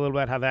tell me a little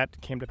about how that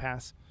came to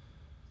pass?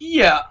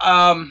 Yeah.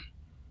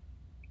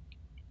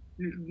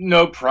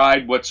 No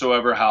pride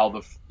whatsoever how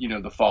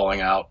the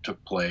falling out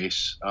took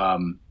place.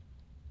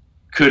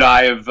 Could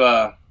I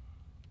have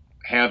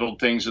handled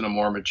things in a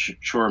more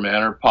mature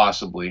manner?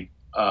 Possibly.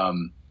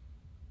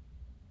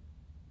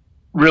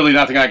 Really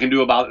nothing I can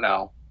do about it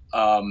now.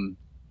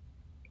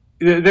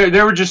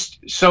 There were just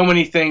so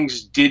many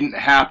things didn't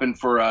happen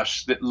for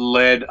us that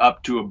led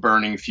up to a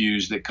burning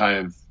fuse that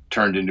kind of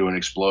turned into an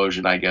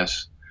explosion, I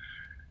guess.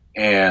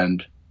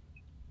 And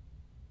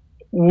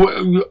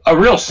a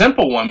real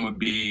simple one would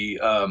be,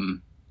 there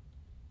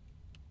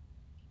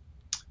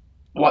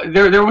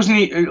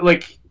wasn't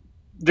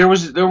there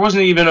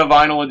wasn't even a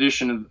vinyl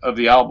edition of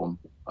the album.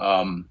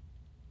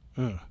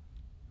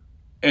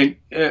 And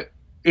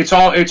it's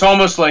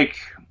almost like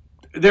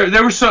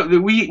there was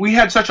we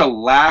had such a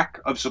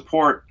lack of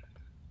support.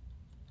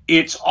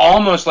 It's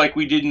almost like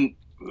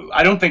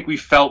I don't think we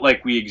felt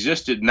like we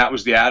existed, and that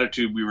was the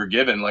attitude we were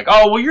given. Like,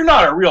 oh, well, you're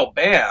not a real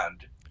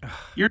band.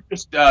 You're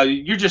just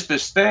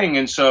this thing,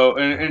 and so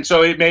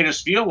it made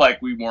us feel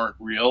like we weren't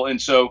real.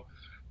 And so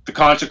the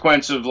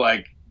consequence of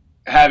like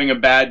having a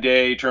bad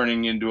day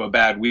turning into a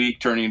bad week,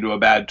 turning into a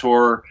bad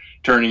tour,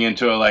 turning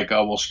into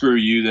well, screw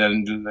you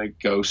then, like,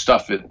 go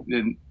stuff it.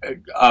 And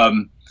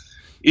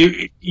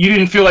you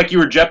didn't feel like you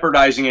were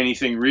jeopardizing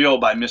anything real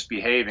by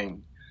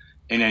misbehaving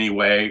in any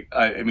way.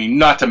 I mean,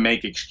 not to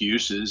make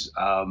excuses,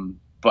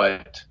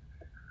 but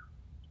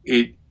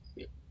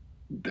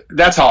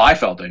that's how I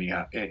felt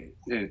anyhow,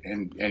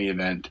 in any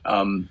event.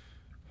 But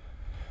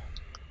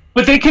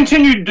they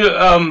continued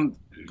to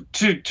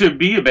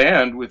be a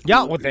band with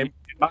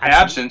my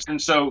absence,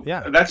 and so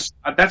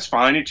that's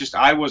fine. It just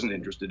I wasn't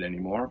interested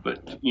anymore.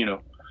 But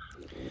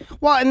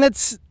well, and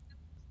that's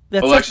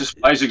Alexis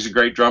Isaac's a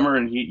great drummer,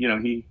 and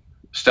he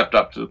stepped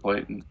up to the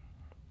plate, and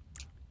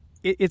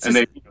they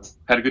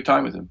had a good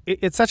time with him.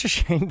 It's such a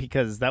shame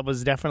because that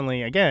was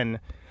definitely, again,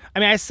 I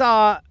mean, I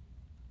saw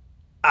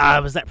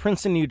was that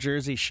Princeton, New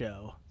Jersey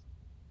show,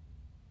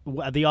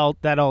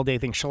 that all day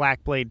thing.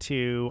 Shellac played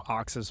too,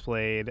 Oxus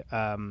played,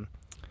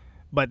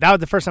 but that was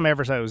the first time I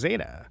ever saw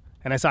Zeta.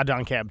 And I saw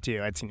Don Cab too.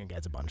 I'd seen you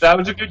guys a bunch. That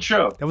was a good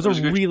show. That was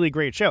a really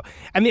great show.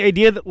 And the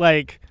idea that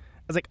I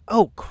was like,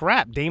 oh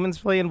crap, Damon's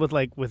playing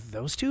with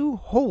those two.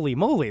 Holy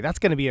moly, that's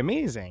going to be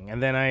amazing.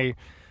 And then I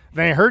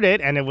heard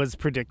it, and it was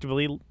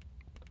predictably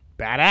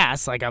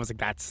badass. Like I was like,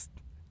 that's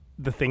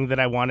the thing that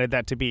I wanted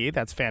that to be.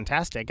 That's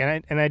fantastic.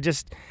 And I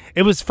just,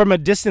 it was from a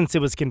distance, it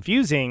was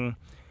confusing,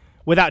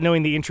 without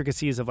knowing the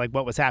intricacies of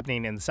what was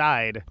happening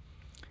inside.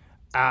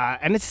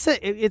 And it's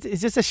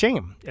just a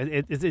shame.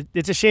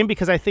 It's a shame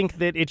because I think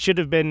that it should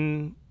have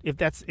been, if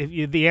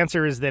the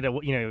answer is that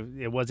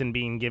it wasn't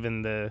being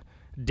given the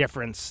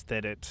difference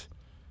that it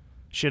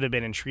should have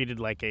been and treated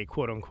like a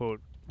quote unquote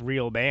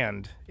real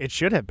band. It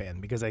should have been,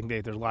 because I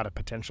think there's a lot of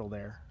potential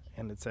there,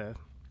 and it's I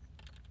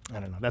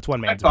don't know. That's one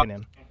man's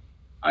opinion.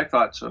 I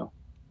thought so.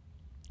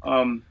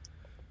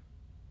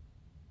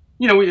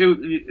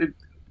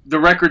 The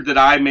record that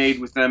I made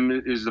with them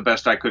is the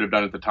best I could have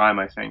done at the time,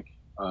 I think.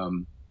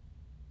 And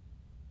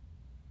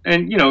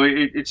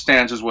it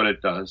stands as what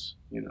it does.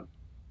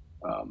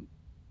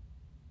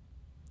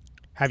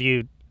 Have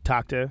you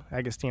talked to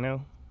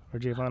Agostino or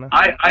Giovanna?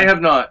 I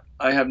have not.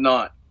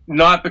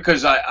 Not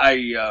because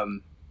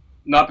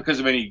not because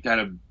of any kind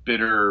of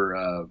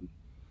bitter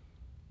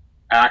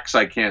axe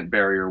I can't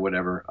bury or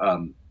whatever.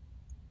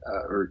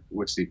 Or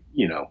what's the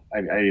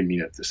I didn't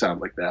mean it to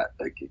sound like that.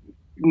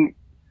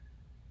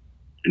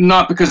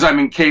 Not because I'm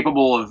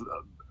incapable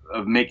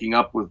of making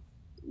up with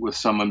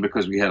someone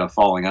because we had a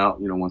falling out,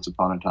 once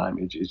upon a time.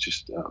 It's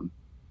just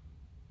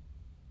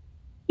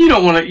you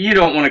don't want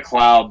to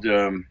cloud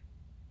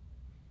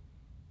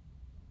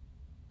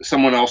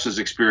someone else's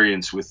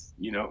experience with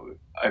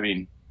I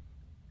mean,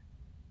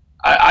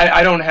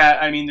 I don't have.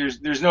 I mean,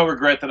 there's no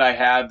regret that I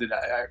have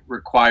that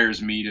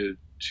requires me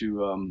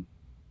to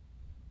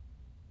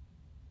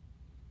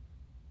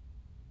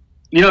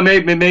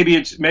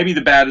maybe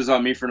the bad is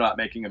on me for not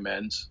making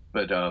amends,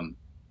 but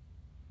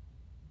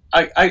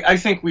I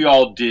think we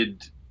all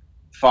did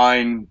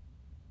fine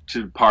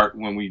to part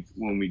when we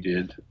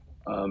did,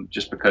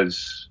 just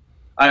because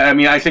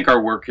I think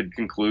our work had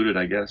concluded,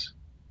 I guess.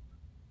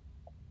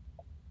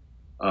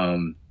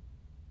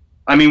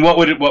 What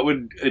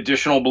would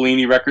additional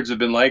Bellini records have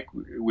been like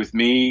with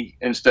me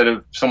instead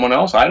of someone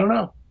else? I don't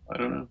know.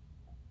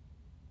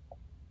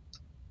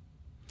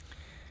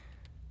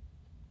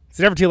 It's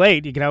never too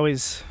late. You can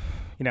always,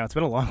 it's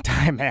been a long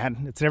time,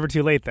 man. It's never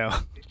too late, though.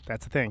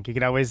 That's the thing. You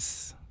can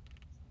always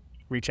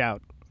reach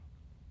out.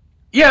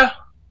 Yeah.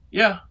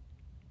 I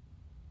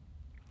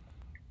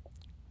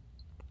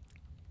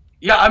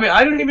mean,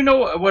 I don't even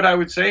know what I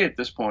would say at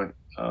this point.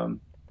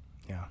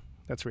 Yeah,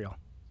 that's real.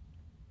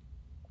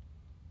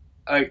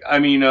 I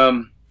mean,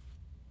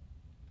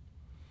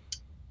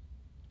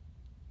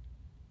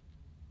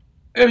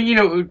 I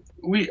mean,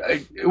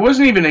 it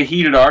wasn't even a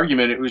heated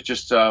argument. It was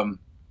just, sometimes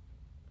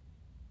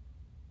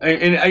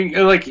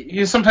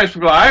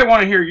people are, I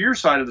want to hear your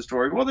side of the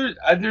story. Well,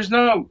 there's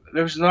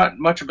not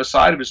much of a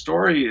side of the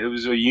story. It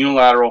was a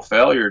unilateral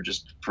failure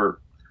just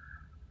for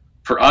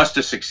us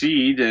to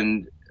succeed.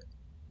 And,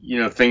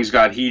 things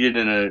got heated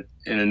in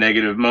a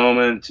negative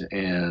moment.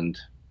 And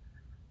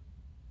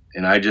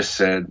I just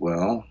said,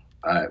 well,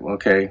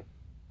 okay.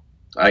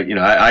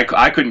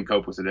 I couldn't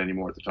cope with it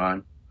anymore at the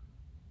time.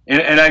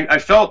 And I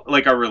felt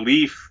like a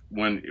relief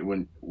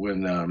when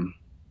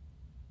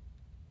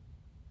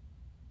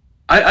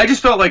I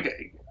just felt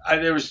like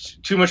there was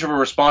too much of a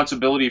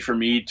responsibility for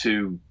me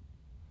to.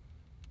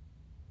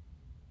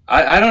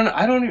 I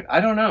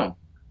don't know.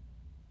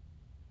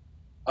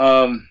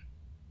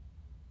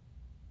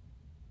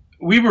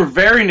 We were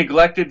very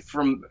neglected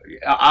from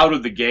out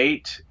of the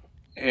gate,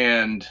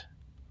 and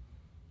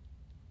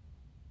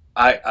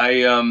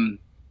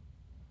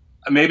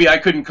maybe I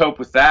couldn't cope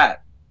with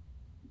that.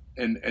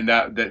 And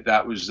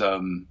that was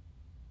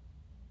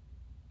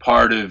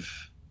part of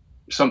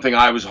something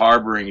I was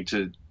harboring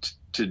to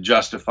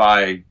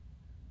justify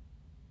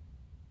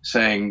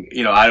saying,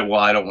 I don't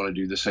want to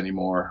do this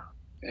anymore.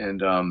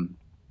 And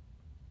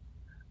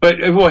but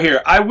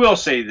here I will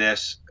say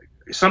this: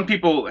 some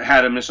people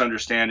had a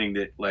misunderstanding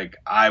that like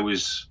I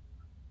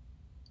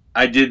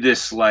did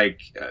this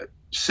like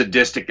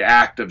sadistic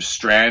act of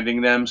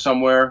stranding them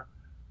somewhere.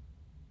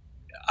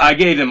 I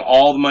gave them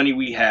all the money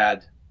we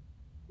had,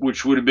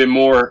 which would have been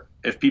more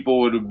if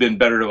people would have been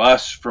better to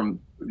us from,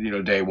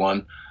 day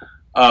one.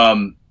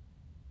 And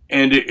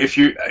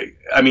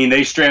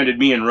they stranded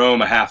me in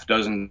Rome a half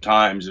dozen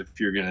times if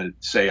you're going to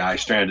say I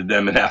stranded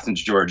them in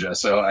Athens, Georgia.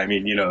 So,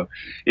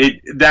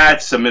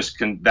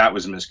 that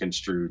was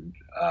misconstrued.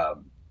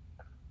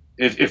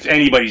 If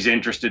anybody's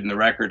interested in the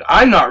record,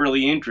 I'm not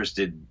really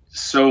interested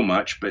so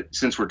much, but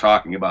since we're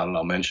talking about it,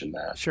 I'll mention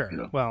that. Sure.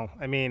 Well,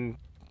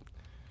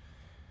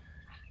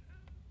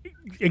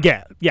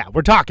 again, yeah,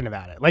 we're talking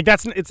about it. Like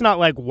it's not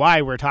like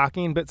why we're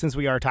talking, but since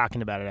we are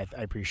talking about it,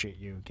 I appreciate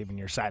you giving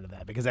your side of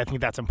that because I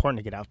think that's important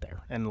to get out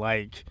there. And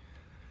like,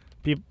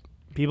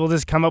 people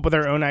just come up with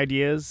their own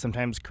ideas,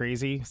 sometimes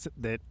crazy,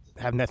 that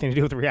have nothing to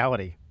do with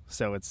reality.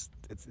 So it's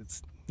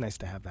nice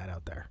to have that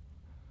out there.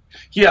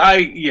 Yeah, I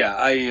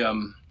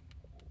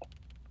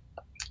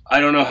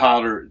don't know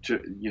how to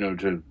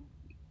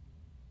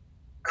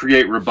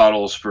create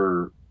rebuttals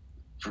for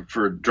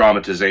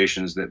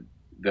dramatizations that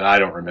I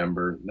don't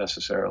remember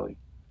necessarily.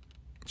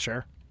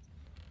 Sure.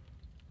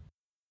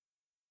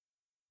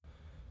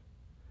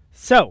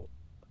 So,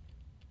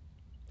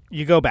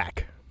 you go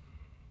back.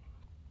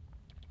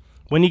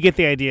 When you get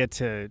the idea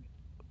to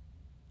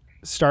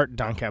start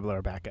Don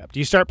Caballero back up, do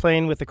you start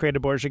playing with the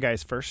Creative Borgia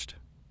guys first?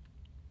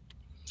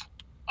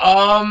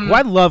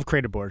 I love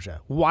Creative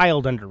Borgia.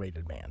 Wild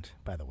underrated band,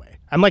 by the way.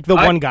 I'm like the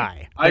one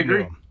guy. I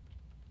agree.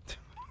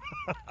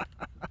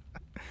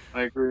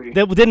 I agree.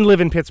 That didn't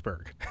live in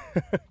Pittsburgh.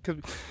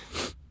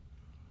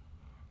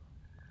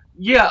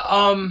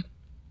 Yeah.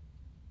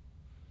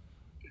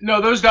 No,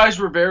 those guys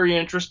were very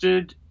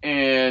interested,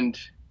 and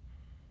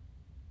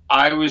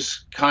I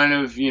was kind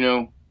of,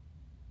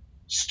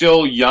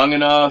 still young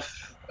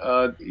enough,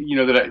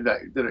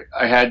 that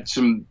I had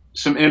some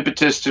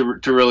impetus to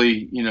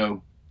really,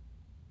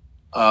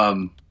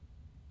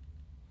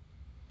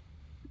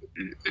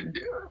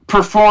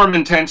 perform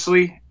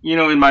intensely.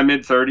 In my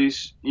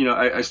mid-30s,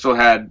 I still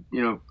had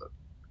the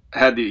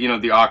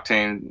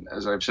octane,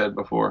 as I've said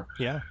before.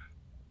 Yeah.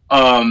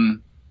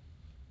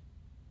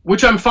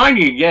 Which I'm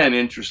finding again,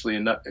 interestingly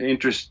enough,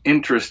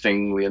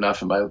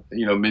 in my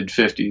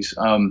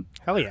mid-50s.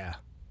 Hell yeah.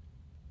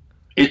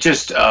 It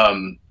just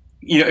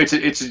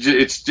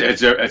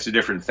it's a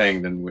different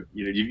thing than what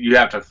you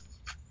have to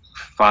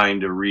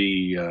find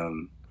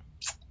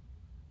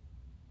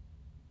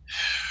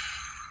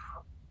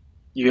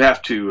you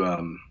have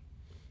to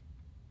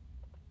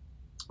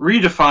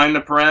redefine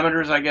the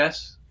parameters, I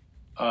guess.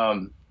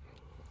 But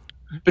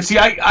see,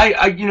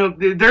 I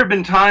there have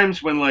been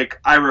times when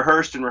like I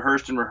rehearsed and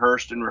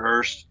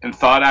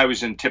thought I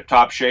was in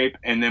tip-top shape,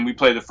 and then we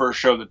play the first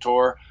show of the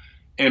tour,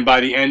 and by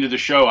the end of the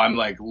show, I'm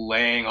like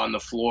laying on the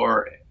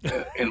floor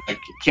and like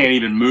can't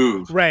even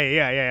move. Right?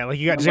 Yeah. Like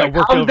you got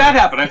work. How did that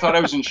happen? I thought I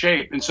was in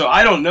shape, and so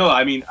I don't know.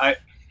 I mean, I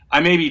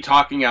may be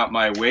talking out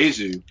my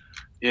wazoo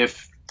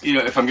if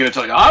I'm going to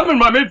tell you I'm in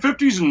my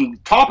mid-50s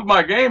and top of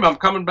my game, I'm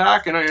coming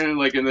back, and then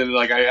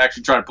I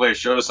actually try to play a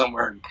show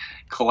somewhere and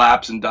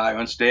collapse and die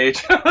on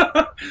stage.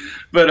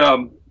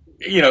 But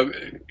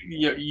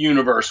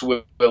universe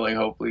willing,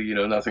 hopefully,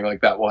 nothing like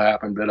that will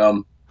happen.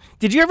 But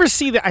did you ever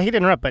see I hate to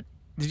interrupt, but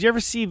did you ever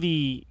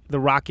see the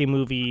Rocky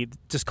movie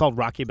just called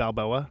Rocky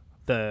Balboa?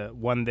 The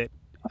one that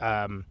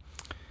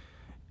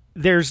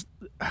there's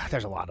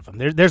a lot of them.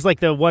 There's like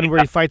the one where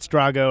he fights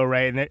Drago,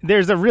 right? And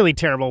there's a really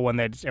terrible one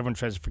that everyone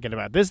tries to forget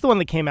about. This is the one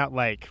that came out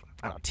like,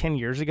 I don't know, 10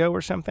 years ago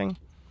or something.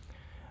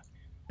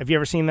 Have you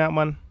ever seen that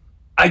one?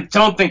 I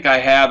don't think I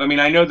have. I mean,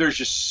 I know there's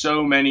just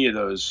so many of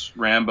those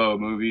Rambo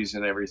movies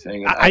and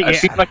everything. And I've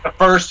seen like the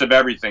first of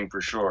everything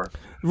for sure.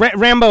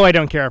 Rambo I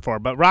don't care for,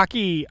 but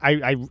Rocky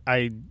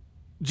I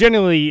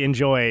genuinely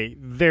enjoy.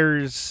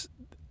 There's,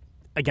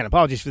 again,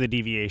 apologies for the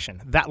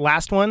deviation. That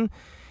last one,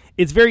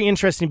 it's very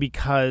interesting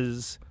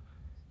because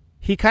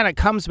he kind of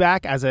comes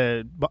back as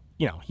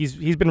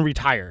he's been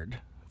retired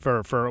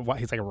for what,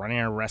 he's like running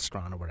a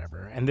restaurant or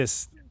whatever, and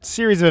this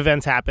series of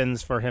events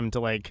happens for him to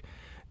like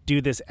do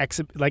this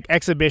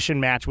exhibition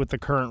match with the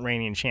current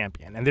reigning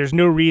champion, and there's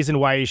no reason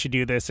why you should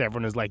do this.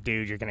 Everyone is like,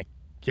 dude, you're gonna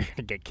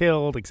get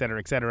killed, etc.,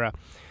 etc.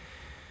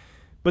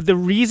 But the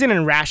reason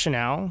and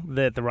rationale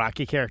that the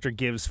Rocky character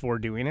gives for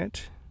doing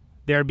it,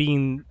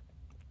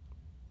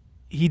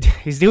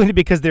 he's doing it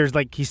because there's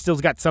like, he's still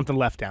got something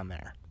left down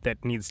there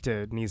that needs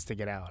to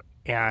get out,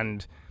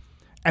 and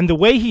the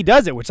way he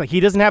does it, which like he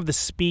doesn't have the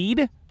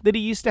speed that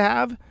he used to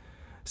have,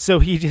 so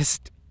he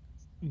just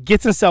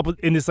gets himself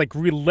in this like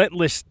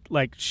relentless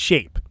like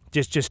shape,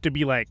 just to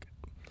be like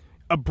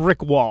a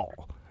brick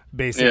wall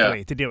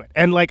basically, to do it.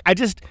 And like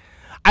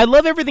I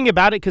love everything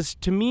about it, because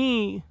to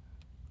me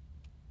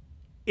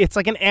it's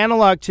like an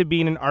analog to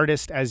being an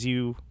artist as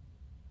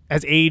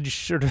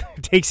age sort of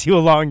takes you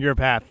along your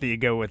path that you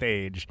go with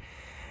age.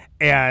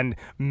 And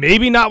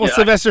maybe not what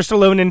Sylvester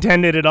Stallone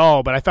intended at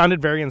all, but I found it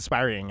very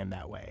inspiring in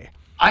that way.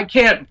 I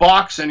can't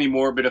box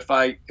anymore, but if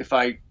I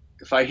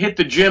hit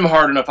the gym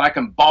hard enough, I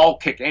can ball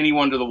kick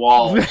anyone to the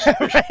wall.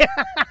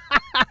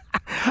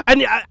 I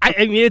mean,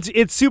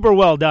 it's super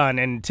well done,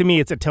 and to me,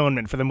 it's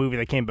atonement for the movie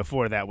that came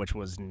before that, which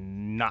was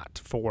not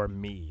for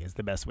me, is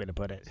the best way to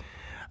put it.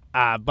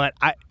 But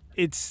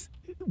it's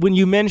when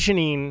you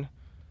mentioning,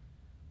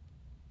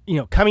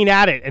 coming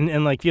at it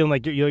and like feeling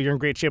like you're in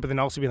great shape, but then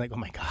also being like, oh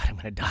my god, I'm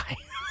gonna die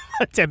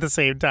at the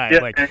same time.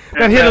 Like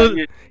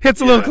that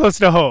hits a little close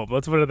to home.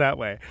 Let's put it that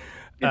way.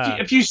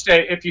 If you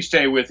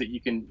stay with it,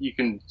 you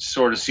can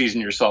sort of season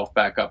yourself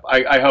back up.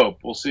 I hope.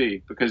 We'll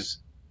see, because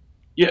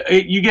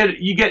you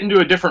get into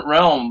a different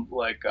realm,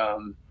 like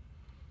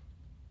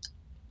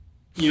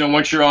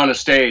once you're on a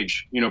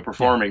stage,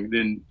 performing,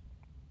 then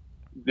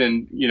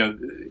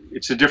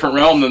it's a different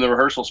realm than the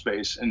rehearsal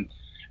space. And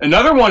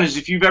another one is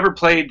if you've ever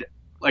played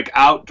like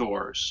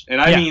outdoors, and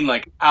I mean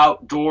like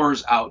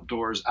outdoors,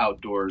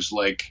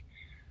 like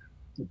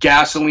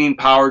gasoline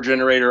power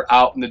generator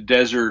out in the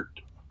desert.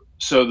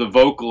 So the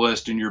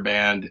vocalist in your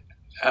band,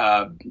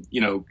 can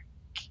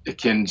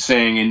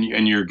sing,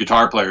 and your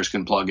guitar players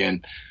can plug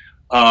in.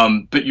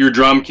 But your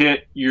drum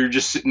kit, you're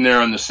just sitting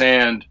there on the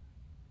sand,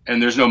 and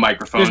there's no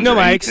microphones. There's no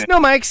mics. No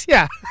mics.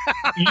 Yeah.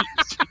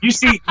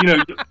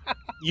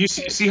 you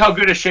see how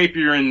good a shape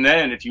you're in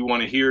then if you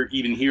want to hear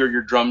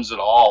your drums at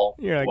all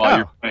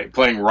while you're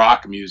playing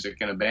rock music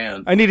in a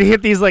band. I need to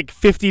hit these like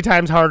 50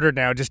 times harder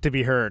now just to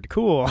be heard.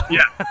 Cool.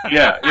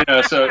 Yeah.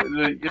 So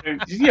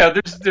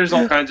there's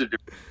all kinds of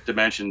different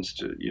dimensions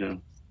to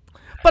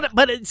But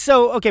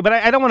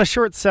I don't want to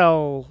short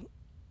sell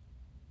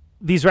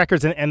these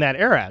records in that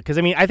era, because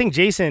I mean I think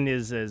Jason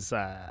is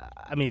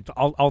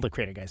all the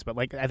Creator guys, but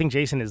like I think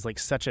Jason is like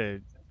such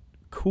a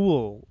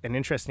cool and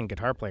interesting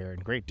guitar player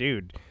and great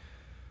dude.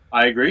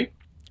 I agree.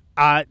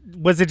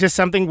 Was it just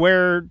something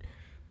where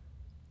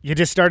you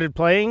just started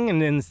playing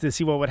and then to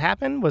see what would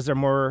happen? Was there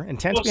more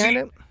intent behind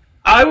it?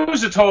 I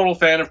was a total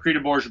fan of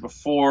Creta Borgia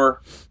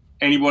before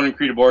anyone in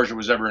Creta Borgia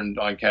was ever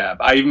on Cab.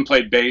 I even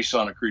played bass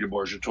on a Creta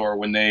Borgia tour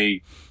when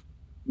they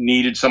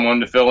needed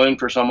someone to fill in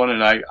for someone,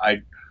 and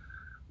I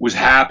was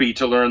happy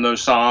to learn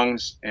those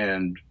songs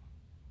and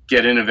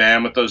get in a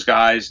van with those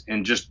guys,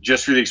 and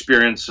just for the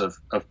experience of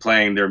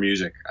playing their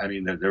music. I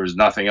mean, there was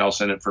nothing else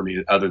in it for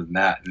me other than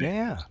that.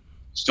 Yeah.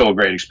 Still a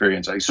great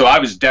experience. So I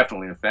was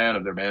definitely a fan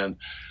of their band.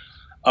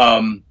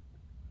 And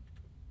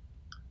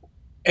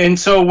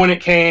so when it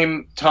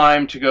came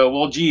time to go,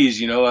 well,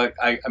 geez, I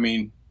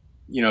need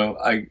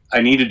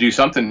to do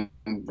something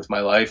with my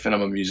life, and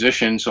I'm a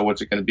musician. So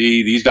what's it going to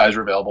be? These guys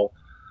are available.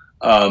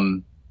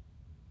 The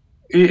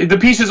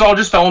pieces all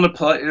just fell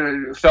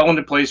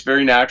into place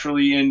very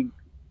naturally. And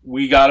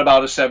we got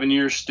about a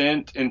 7-year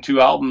stint and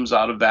 2 albums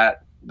out of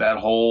that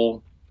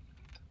whole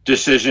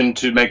decision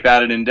to make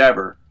that an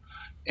endeavor.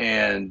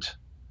 And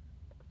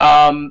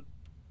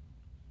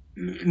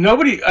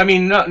nobody, I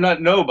mean,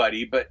 not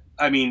nobody, but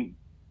I mean,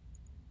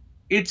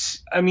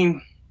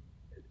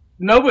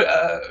 nobody,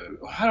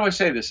 how do I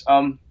say this?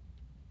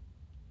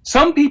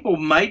 Some people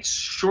might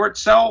short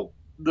sell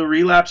the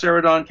Relapse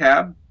era Don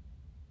Cab,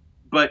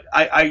 but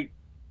I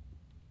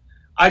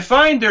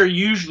find they're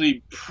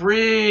usually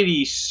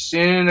pretty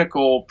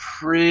cynical,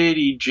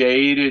 pretty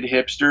jaded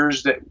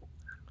hipsters that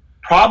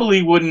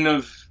probably wouldn't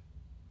have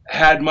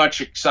had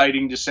much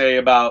exciting to say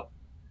about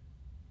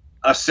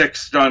a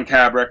 6th Don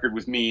Cab record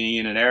with me,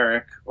 Ian and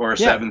Eric, or a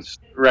 7th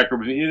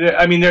record with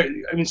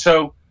me.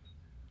 So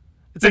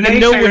it's like a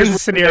no-win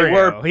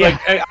scenario.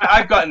 Like,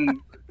 I've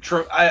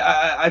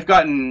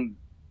gotten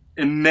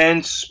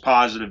immense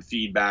positive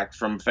feedback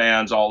from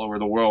fans all over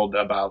the world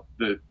about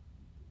the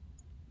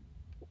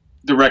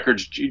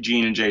records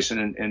Gene and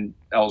Jason and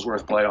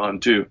Ellsworth play on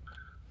too,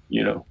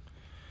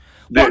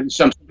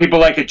 Some people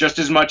like it just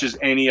as much as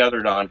any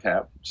other Don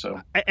Cab.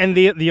 So, and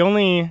the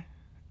only,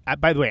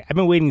 by the way, I've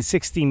been waiting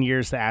 16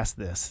 years to ask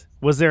this.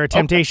 Was there a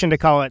temptation to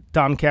call it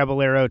Don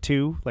Caballero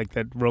 2, like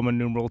the Roman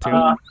numeral 2,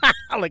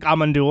 like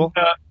Amandul?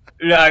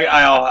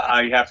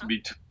 I have to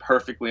be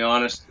perfectly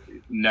honest.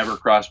 It never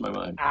crossed my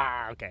mind.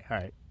 Okay, all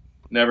right.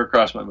 Never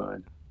crossed my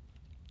mind.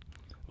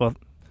 Well,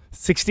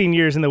 16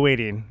 years in the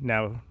waiting,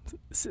 now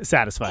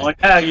satisfied. Well,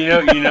 yeah,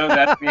 you know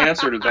that's the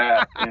answer to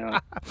that.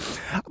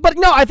 But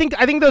no, I think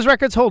those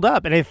records hold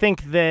up, and I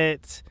think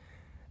that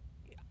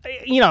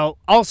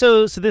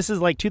also, so this is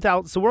like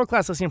 2000. So World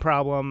Class Listening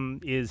Problem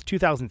is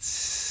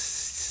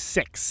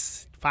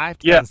 2006,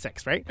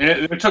 2006, right? And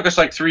it took us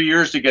like 3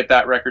 years to get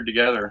that record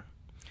together.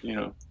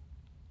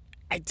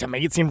 To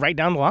make it seem right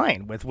down the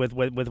line with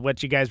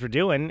what you guys were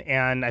doing,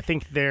 and I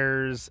think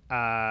there's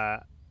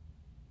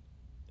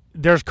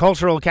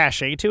cultural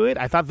cachet to it.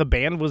 I thought the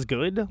band was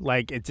good.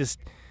 Like it's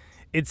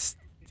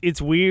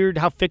weird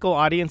how fickle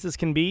audiences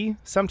can be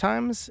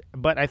sometimes,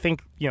 but I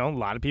think a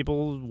lot of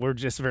people were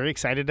just very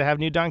excited to have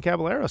new Don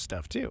Caballero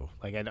stuff too.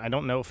 Like I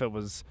don't know if it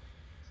was.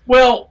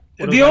 Well,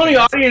 the only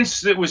audience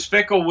that was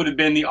fickle would have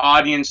been the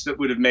audience that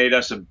would have made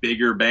us a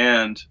bigger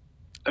band,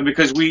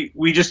 because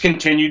we just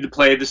continued to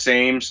play the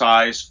same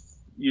size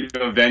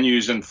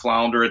venues and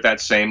flounder at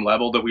that same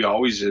level that we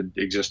always had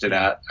existed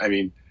at. I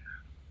mean,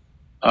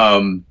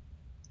 the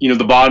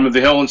Bottom of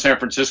the Hill in San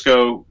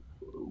Francisco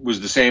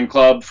was the same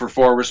club for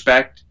For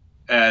Respect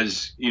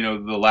as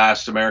the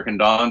last American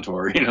Dawn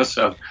tour.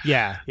 So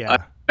yeah.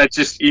 That's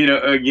just we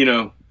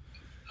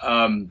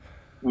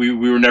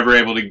were never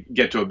able to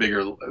get to a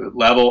bigger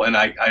level, and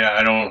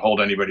I don't hold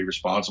anybody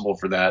responsible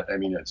for that. I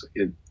mean,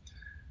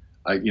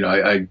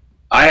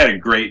 I had a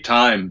great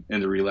time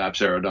in the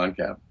Relapse era Don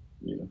Cab.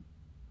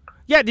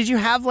 Yeah, did you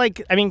have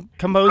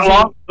composing? I got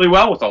along really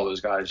well with all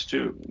those guys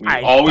too. We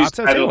always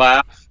had a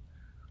laugh.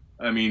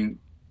 I mean,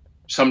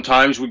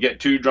 sometimes we get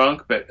too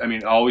drunk, but I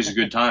mean, always a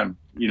good time.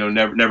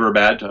 Never a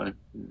bad time.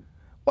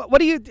 What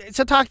do you?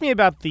 So talk to me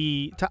about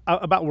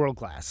about World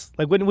Class.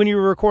 Like when you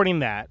were recording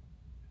that,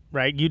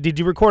 right? Did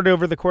you record it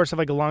over the course of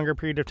like a longer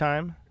period of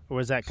time, or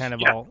was that kind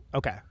of all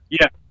okay?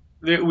 Yeah,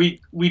 we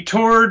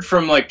toured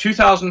from like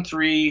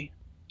 2003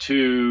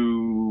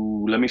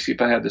 to, let me see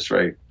if I had this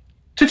right,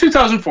 to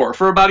 2004.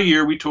 For about a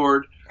year we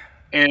toured,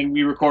 and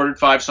we recorded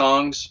 5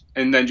 songs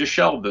and then just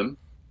shelved them.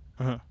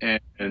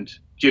 And do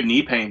you have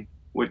knee pain?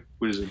 What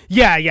is it?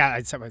 Yeah.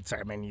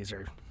 Sorry, my knees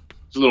are.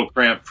 It's a little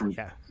cramp from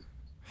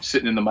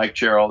sitting in the mic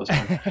chair all the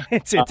time.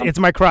 It's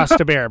my cross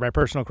to bear, my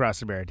personal cross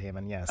to bear,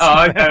 Damon. Yes.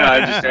 I'm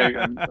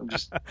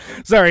just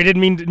sorry. I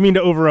didn't mean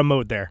to over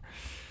emote there.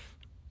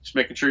 Just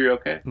making sure you're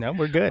okay. No,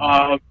 we're good.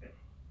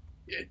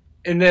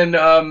 And then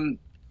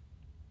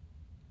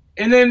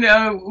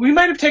we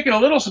might have taken a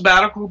little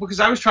sabbatical because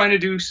I was trying to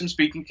do some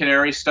Speaking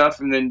Canary stuff,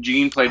 and then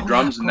Gene played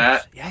drums in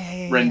that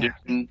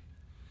rendition.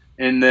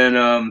 And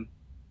then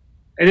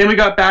we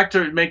got back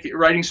to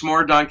writing some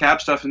more Don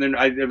Cab stuff, and then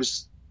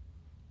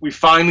we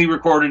finally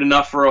recorded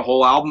enough for a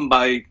whole album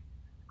by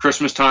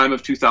Christmas time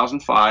of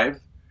 2005,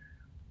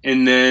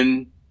 and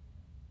then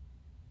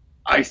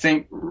I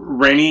think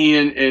Rennie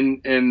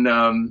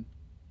and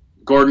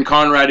Gordon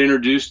Conrad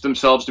introduced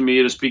themselves to me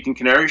at a Speaking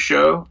Canary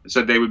show,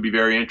 said they would be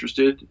very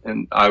interested,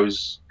 and I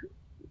was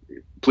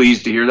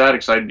pleased to hear that,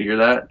 excited to hear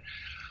that,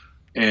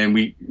 and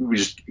we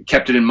just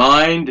kept it in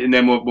mind. And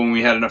then when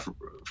we had enough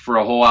for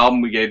a whole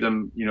album, we gave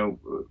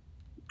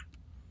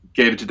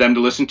it to them to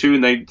listen to,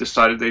 and they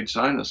decided they'd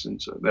sign us,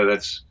 and so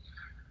that's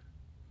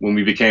when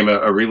we became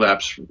a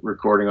Relapse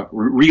recording.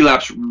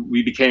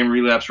 We became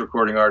Relapse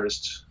recording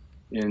artists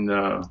in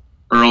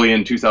early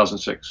in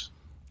 2006.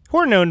 Who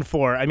are known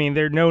for? I mean,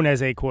 they're known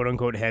as a quote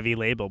unquote heavy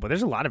label, but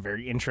there's a lot of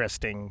very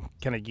interesting,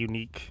 kind of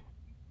unique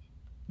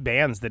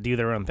bands that do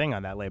their own thing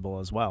on that label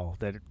as well.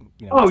 That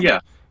Oh yeah,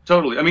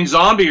 totally. I mean,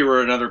 Zombie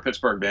were another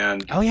Pittsburgh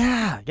band. Oh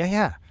yeah.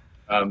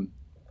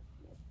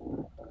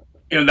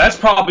 That's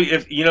probably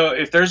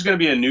if there's going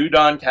to be a new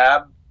Don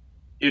Cab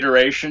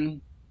iteration,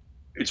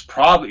 it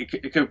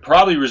could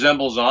probably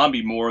resemble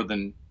Zombie more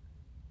than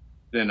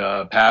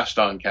past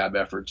Don Cab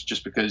efforts,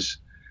 just because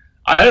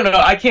I don't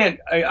know. I can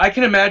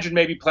imagine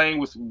maybe playing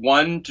with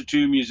 1 to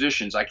 2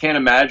 musicians. I can't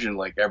imagine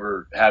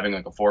ever having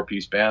a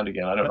 4-piece band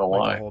again. I don't know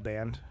why. A whole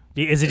band.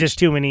 Is it just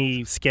too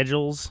many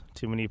schedules,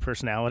 too many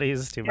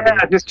personalities, too many?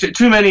 Yeah, just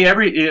too many.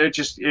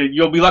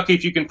 You'll be lucky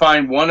if you can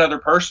find one other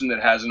person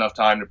that has enough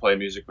time to play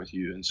music with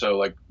you. And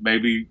so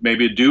maybe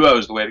a duo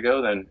is the way to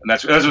go then. And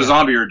that's a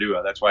Zombie or a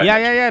duo. That's why.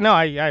 Yeah. No,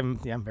 I'm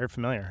very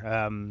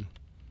familiar.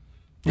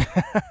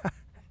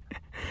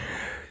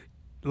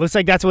 Looks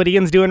like that's what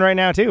Ian's doing right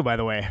now too, by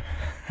the way.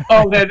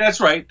 Oh, that's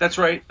right.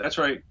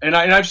 And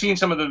I've seen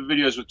some of the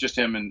videos with just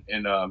him and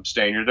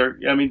Stainer.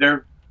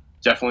 They're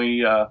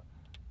definitely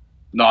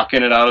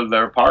knocking it out of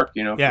their park,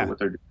 for what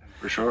they're doing,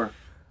 for sure.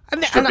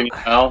 Stripping it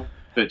out,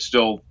 but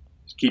still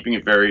keeping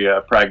it very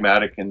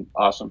pragmatic and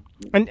awesome.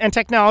 And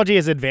technology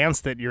is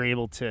advanced that you're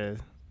able to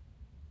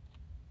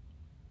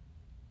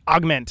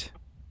augment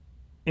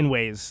in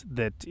ways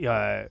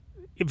that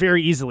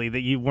very easily that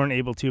you weren't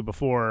able to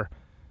before.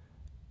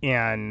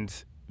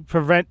 and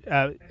prevent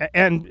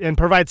and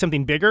provide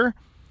something bigger,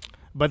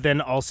 but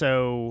then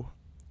also,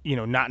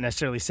 not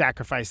necessarily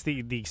sacrifice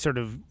the sort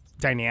of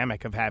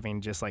dynamic of having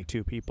just like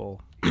two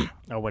people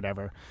or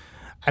whatever.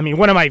 I mean,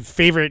 one of my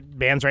favorite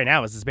bands right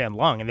now is this band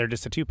Lung, and they're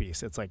just a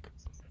two-piece. It's like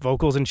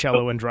vocals and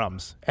cello and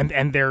drums,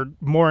 and they're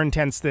more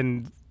intense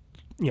than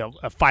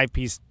a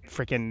five-piece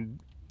freaking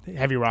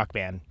heavy rock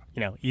band,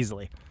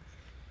 easily.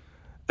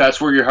 That's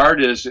where your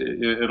heart is.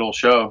 It'll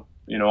show,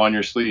 on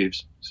your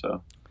sleeves.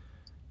 So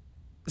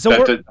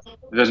it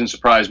doesn't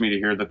surprise me to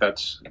hear that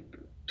that's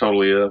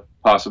totally a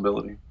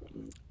possibility.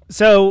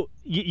 So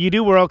you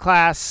do World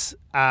Class,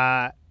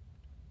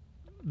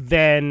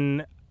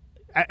 then,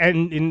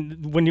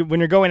 and when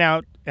you're going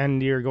out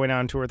and you're going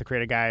on tour with the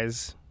Creative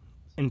Guys,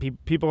 and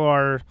people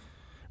are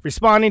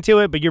responding to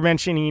it, but you're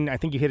mentioning, I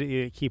think you hit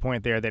a key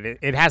point there, that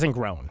it hasn't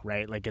grown,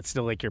 right? Like it's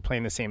still like you're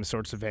playing the same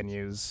sorts of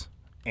venues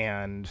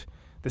and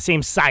the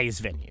same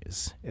size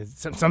venues.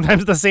 It's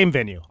sometimes the same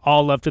venue.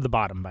 All Love to the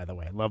Bottom, by the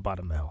way. Love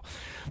Bottom of the Hill.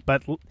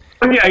 But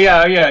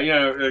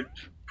yeah.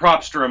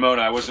 Props to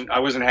Ramona. I wasn't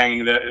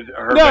hanging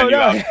her venue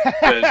out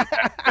the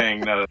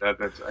thing. No,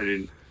 that's I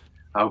didn't.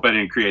 I hope I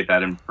didn't create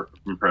that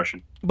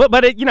impression. But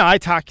I've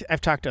talked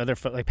to other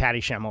like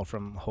Patty Schemmel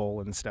from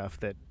Hole and stuff,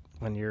 that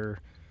when you're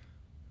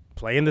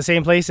playing the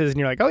same places and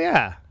you're like, oh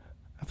yeah,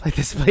 I played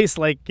this place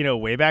like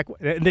way back,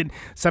 and then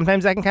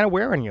sometimes that can kind of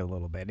wear on you a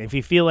little bit. If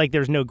you feel like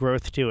there's no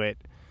growth to it,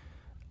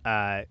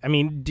 I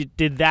mean,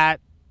 did that?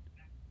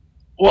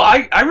 Well,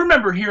 I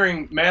remember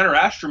hearing Man or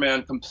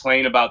Astroman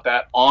complain about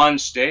that on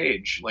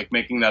stage, like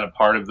making that a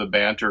part of the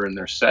banter in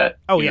their set.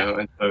 Oh yeah.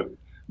 And so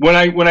when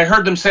I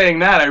heard them saying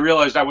that, I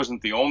realized I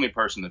wasn't the only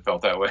person that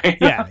felt that way.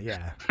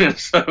 Yeah.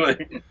 So,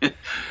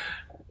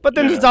 but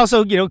then it's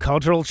also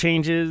cultural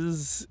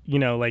changes,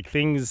 like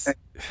things,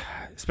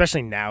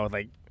 especially now,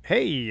 like,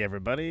 hey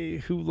everybody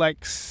who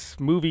likes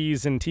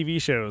movies and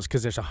TV shows,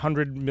 because there's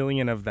 100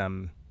 million of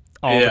them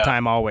all the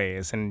time,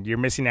 always, and you're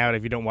missing out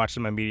if you don't watch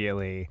them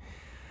immediately.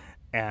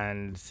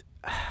 And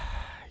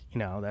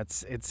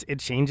it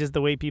changes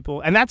the way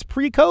people, and that's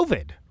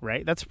pre-COVID,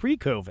 right? That's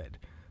pre-COVID.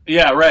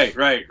 Yeah,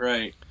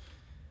 right.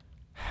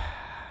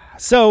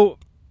 So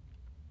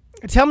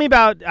tell me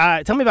about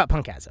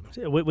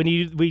Punkasm. When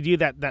we do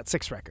that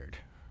sixth record.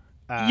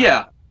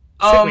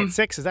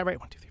 Six, is that right?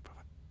 1, 2, 3, 4,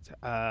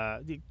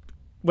 5.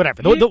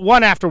 Whatever. The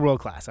one after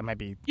World Class. I might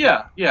be.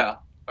 Yeah.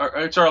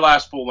 It's our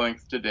last full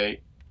length to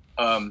date.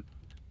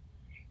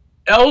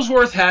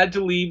 Ellsworth had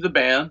to leave the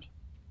band.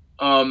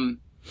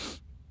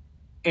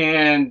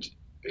 And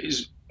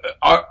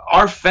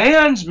our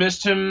fans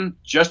missed him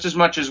just as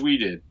much as we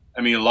did.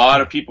 I mean, a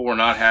lot of people were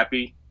not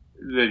happy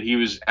that he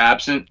was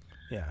absent.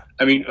 Yeah.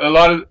 I mean, a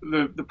lot of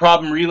the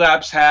problem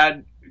Relapse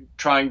had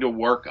trying to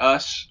work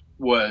us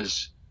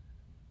was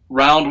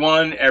round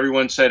one,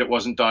 everyone said it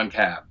wasn't Don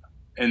Cab.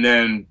 And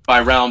then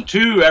by round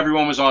two,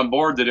 everyone was on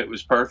board that it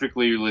was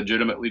perfectly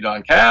legitimately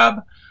Don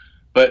Cab.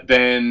 But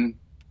then,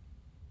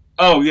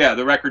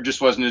 the record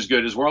just wasn't as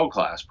good as World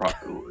Class.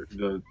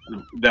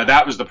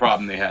 That was the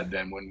problem they had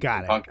then when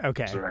Punk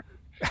was the record.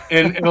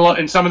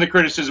 And some of the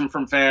criticism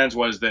from fans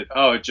was that,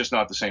 it's just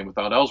not the same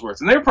without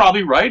Ellsworth. And they were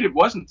probably right. It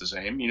wasn't the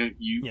same.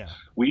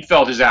 We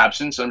felt his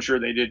absence. I'm sure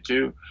they did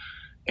too.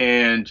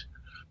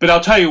 But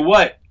I'll tell you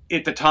what,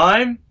 at the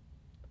time,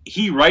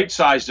 he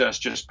right-sized us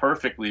just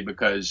perfectly,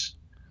 because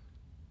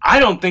I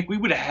don't think we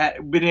would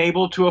have been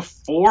able to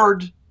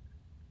afford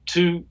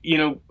to,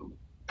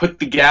 put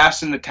the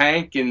gas in the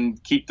tank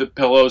and keep the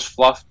pillows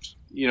fluffed,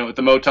 at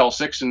the Motel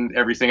 6 and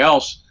everything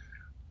else,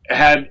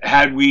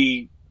 had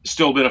we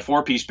still been a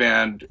four-piece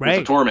band with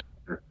a tour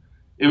manager.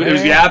 It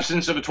was the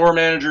absence of a tour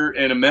manager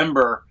and a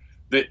member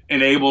that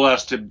enabled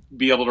us to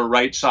be able to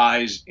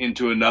right-size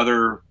into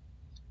another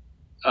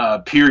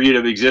period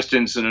of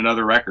existence and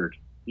another record,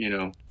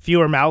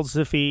 Fewer mouths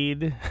to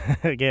feed.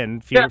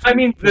 Again,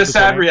 the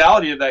sad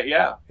reality of that,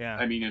 yeah.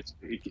 I mean,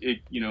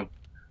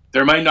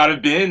 there might not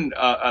have been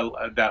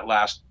that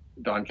last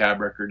Don Cab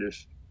record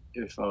if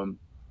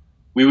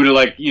we would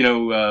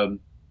have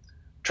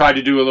tried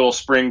to do a little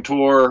spring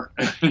tour,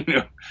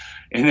 and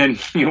then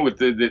with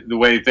the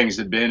way things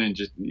had been, and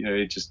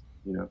just.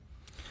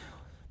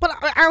 But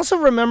I also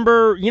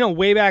remember,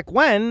 way back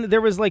when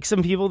there was like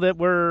some people that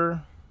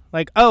were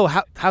like,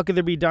 oh, how could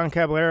there be Don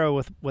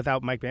Caballero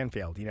without Mike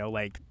Banfield?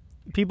 Like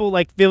people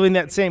like feeling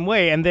that same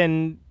way, and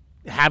then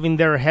having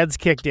their heads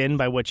kicked in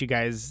by what you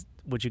guys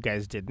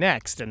did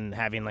next, and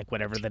having like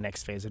whatever the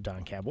next phase of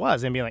Don Cab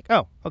was, and being like,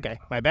 oh, okay,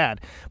 my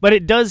bad. But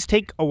it does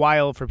take a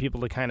while for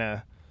people to kind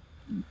of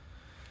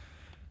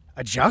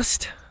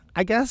adjust,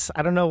 I guess.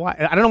 I don't know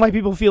why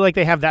people feel like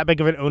they have that big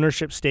of an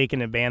ownership stake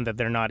in a band that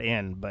they're not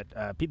in, but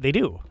they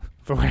do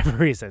for whatever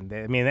reason.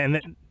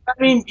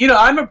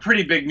 I'm a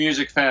pretty big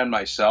music fan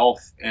myself,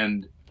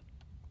 and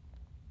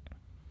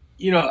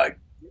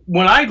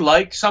when I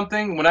liked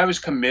something, when I was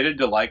committed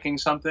to liking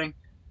something,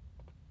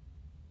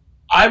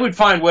 I would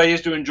find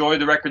ways to enjoy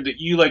the record that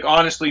you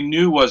honestly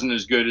knew wasn't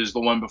as good as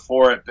the one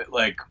before it, but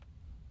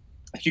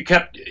if you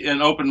kept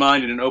an open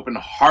mind and an open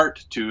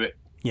heart to it,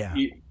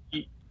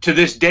 to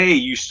this day,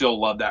 you still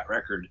love that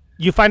record.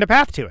 You find a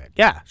path to it.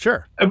 Yeah,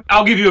 sure.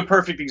 I'll give you a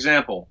perfect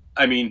example.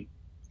 I mean,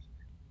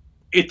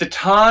 at the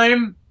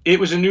time, it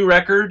was a new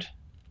record.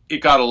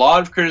 It got a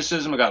lot of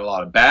criticism. It got a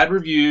lot of bad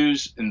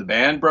reviews, and the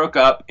band broke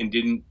up and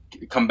didn't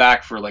come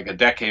back for like a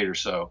decade or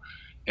so.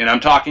 And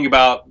I'm talking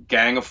about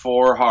Gang of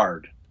Four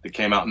Hard that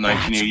came out in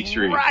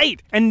 1983. That's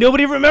right. And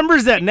nobody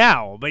remembers that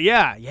now. But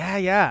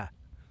yeah.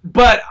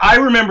 But I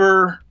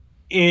remember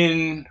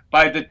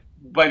by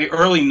the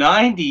early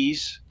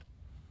 90s,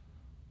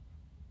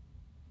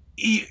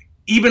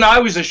 even I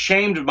was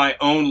ashamed of my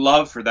own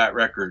love for that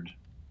record,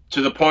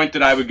 to the point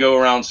that I would go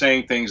around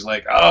saying things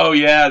like, "Oh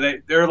yeah,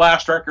 their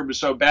last record was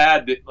so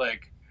bad that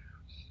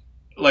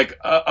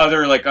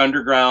other like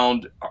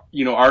underground,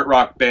 art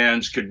rock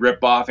bands could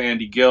rip off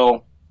Andy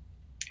Gill,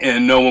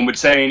 and no one would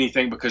say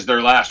anything because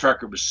their last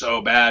record was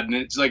so bad." And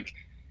it's like,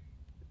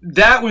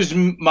 that was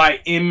my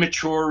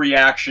immature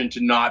reaction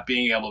to not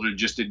being able to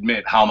just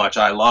admit how much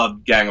I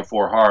loved Gang of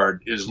Four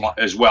Hard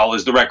as well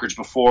as the records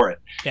before it.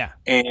 Yeah.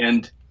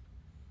 And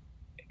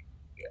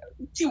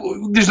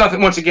there's nothing,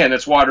 once again,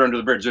 that's water under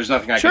the bridge. There's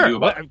nothing I can do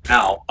about it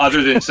now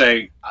other than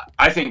say,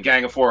 I think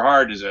Gang of Four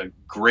Hard is a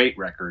great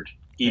record,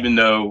 even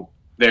though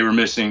they were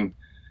missing,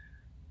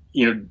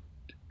 their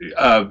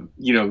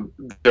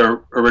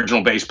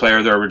original bass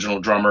player, their original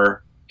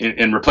drummer,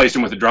 and replaced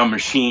him with a drum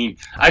machine.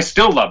 I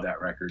still love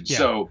that record. Yeah.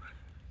 So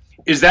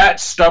is that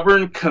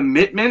stubborn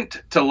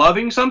commitment to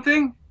loving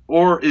something,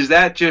 or is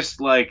that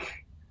just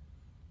like,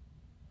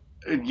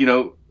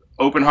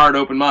 open heart,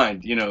 open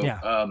mind,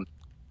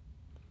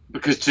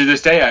 because to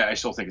this day, I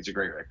still think it's a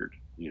great record,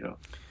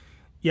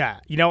 Yeah,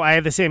 I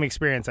had the same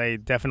experience. I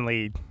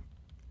definitely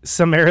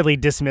summarily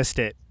dismissed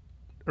it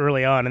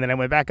early on, and then I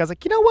went back. I was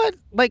like, you know what?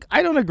 Like,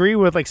 I don't agree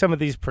with like some of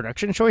these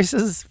production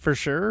choices for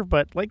sure,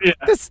 but like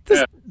this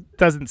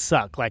doesn't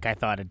suck like I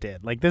thought it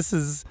did. Like, this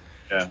is,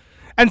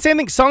 and same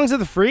thing. Songs of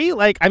the Free.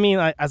 Like, I mean,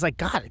 I was like,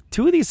 God,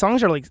 two of these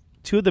songs are like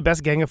two of the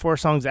best Gang of Four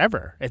songs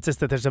ever. It's just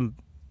that there's some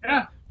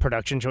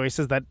production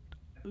choices that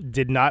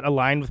did not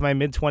align with my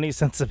mid-20s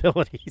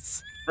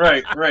sensibilities.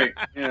 Right.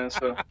 Yeah.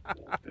 So.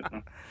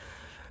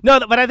 No,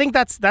 but I think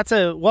that's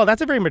a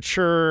very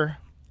mature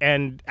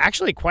and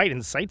actually quite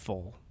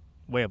insightful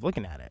way of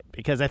looking at it,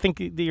 because I think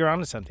that you're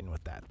onto something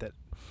with that.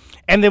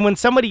 And then when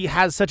somebody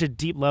has such a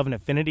deep love and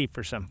affinity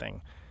for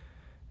something,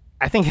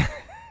 I think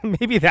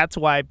maybe that's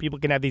why people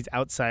can have these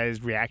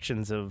outsized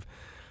reactions of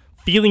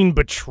feeling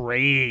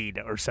betrayed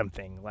or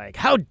something. Like,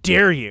 how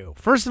dare you?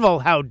 First of all,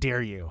 how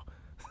dare you?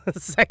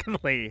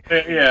 Secondly,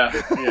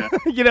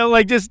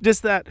 like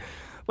just that,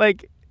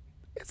 like,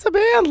 it's a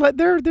band, like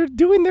they're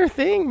doing their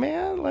thing,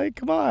 man. Like,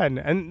 come on.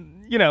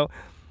 And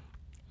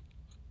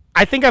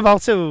I think I've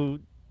also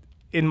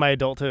in my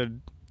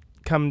adulthood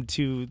come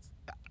to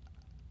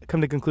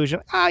the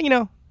conclusion,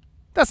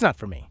 that's not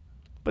for me,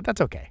 but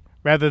that's okay.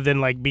 Rather than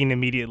like being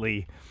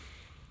immediately,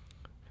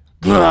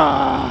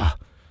 no.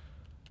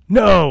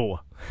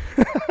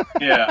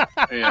 Yeah.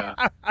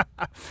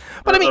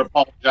 But I mean,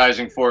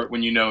 apologizing for it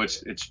when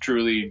it's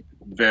truly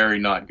very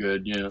not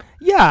good.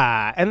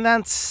 Yeah, and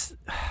that's,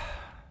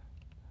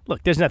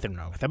 look, there's nothing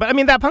wrong with that. But I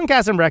mean, that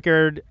Punkasm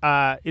record,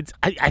 I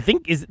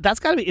think is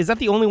that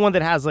the only one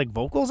that has like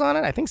vocals on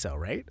it? I think so,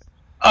 right?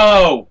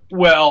 Oh,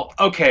 well,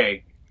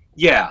 okay,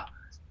 yeah.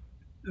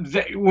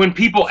 When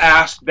people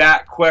ask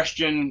that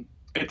question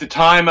at the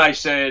time, I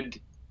said,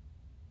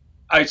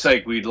 it's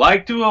like, we'd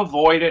like to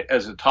avoid it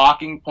as a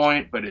talking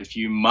point, but if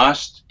you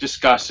must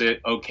discuss it,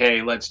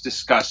 okay, let's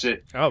discuss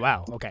it. Oh,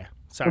 wow. Okay.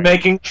 Sorry.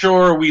 Making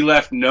sure we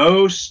left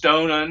no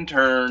stone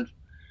unturned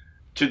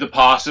to the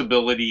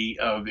possibility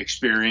of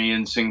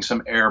experiencing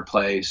some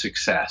airplay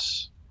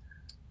success.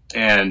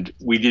 And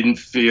we didn't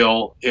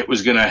feel it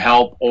was going to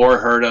help or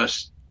hurt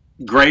us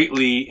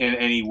greatly in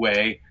any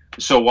way.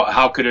 So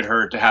how could it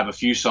hurt to have a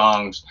few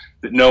songs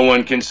that no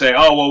one can say,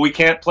 oh, well, we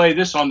can't play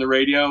this on the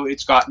radio,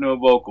 it's got no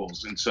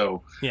vocals. And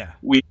so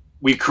we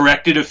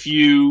corrected a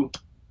few,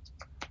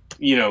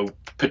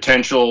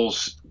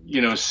 potentials,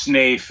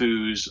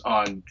 snafus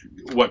on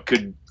what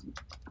could,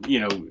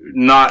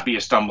 not be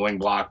a stumbling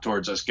block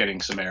towards us getting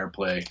some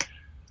airplay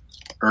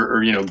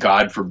or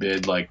God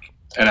forbid, like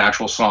an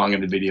actual song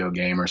in a video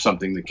game or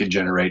something that could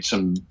generate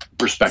some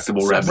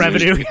respectable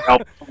revenue.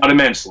 Help out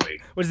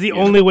immensely. Which is the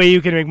only way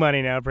you can make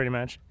money now, pretty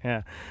much.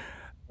 Yeah.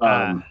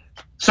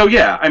 So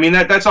yeah, I mean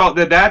that's all.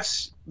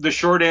 That's the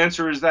short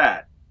answer. Is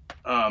that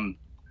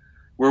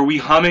were we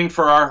humming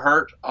for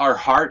our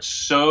hearts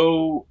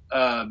so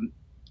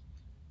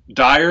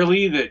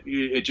direly that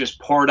it just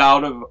poured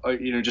out of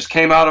just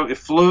came out of it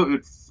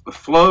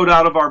flowed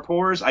out of our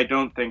pores? I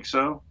don't think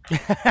so.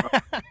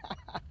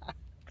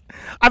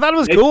 I thought it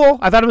was cool.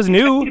 I thought it was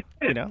new.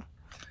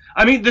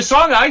 I mean, the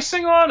song I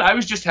sing on, I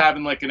was just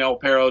having like an El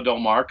Perro Del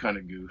Mar kind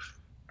of goof,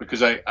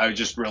 because I was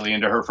just really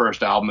into her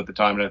first album at the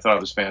time, and I thought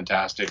it was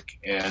fantastic.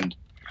 And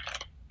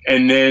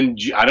then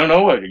I don't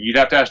know, you'd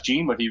have to ask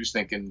Gene what he was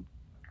thinking,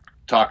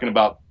 talking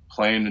about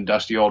playing a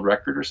dusty old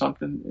record or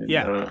something.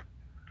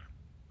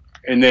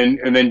 And then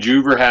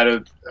Juver had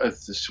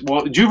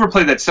Juver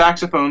played that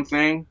saxophone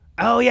thing.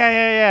 Oh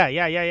yeah.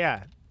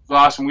 It was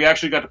awesome. We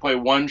actually got to play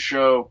one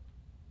show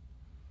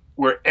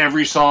where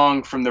every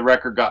song from the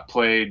record got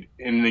played,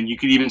 and then you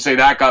could even say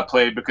that got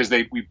played because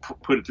we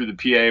put it through the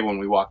PA when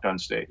we walked on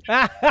stage.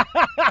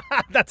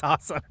 That's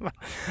awesome.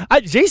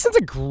 Jason's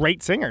a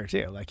great singer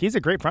too. Like he's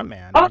a great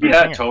frontman. Oh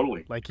yeah, singer.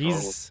 totally. Like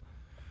he's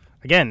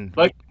again.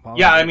 Like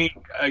yeah, I mean,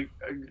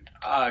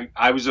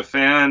 I was a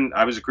fan.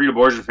 I was a Credo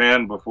Borgia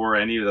fan before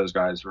any of those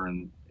guys were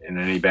in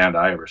any band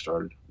I ever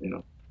started.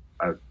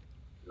 I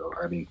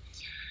mean,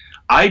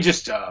 I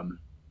just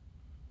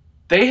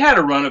they had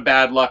a run of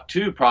bad luck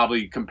too,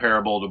 probably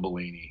comparable to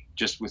Bellini,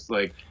 just with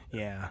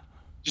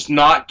just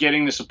not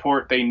getting the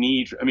support they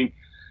need. I mean,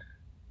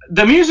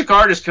 the music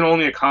artist can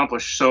only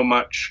accomplish so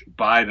much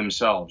by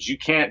themselves. You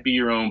can't be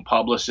your own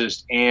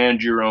publicist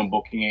and your own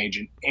booking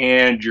agent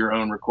and your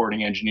own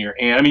recording engineer.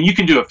 And I mean, you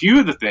can do a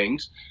few of the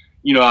things,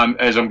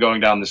 as I'm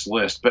going down this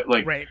list, but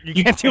right,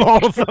 you can't do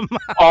all of them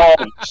all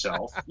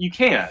yourself. You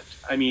can't.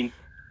 I mean,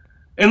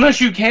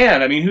 unless you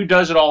can. I mean, who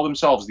does it all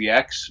themselves? The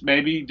X,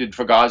 maybe? Did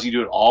Fugazi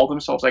do it all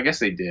themselves? I guess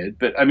they did.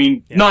 But, I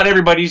mean, not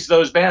everybody's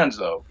those bands,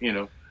 though,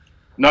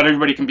 Not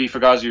everybody can be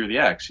Fugazi or the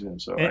X,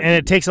 So and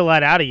it takes a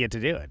lot out of you to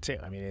do it, too.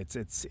 I mean,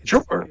 it's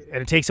sure.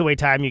 And it takes away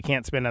time you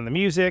can't spend on the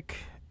music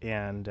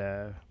and,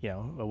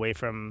 away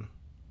from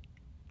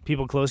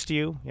people close to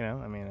you,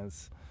 I mean,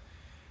 it's...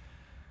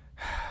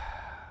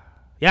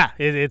 Yeah,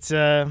 it's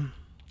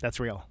that's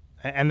real.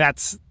 And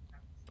that's...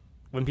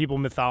 When people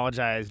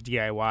mythologize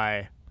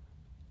DIY...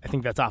 I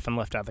think that's often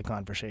left out of the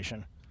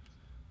conversation.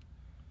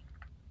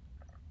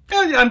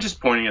 Yeah, I'm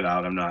just pointing it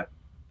out. I'm not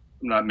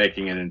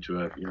making it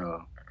into a,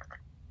 Don't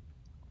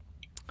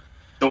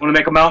want to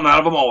make a mountain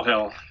out of a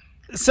molehill.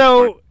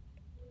 So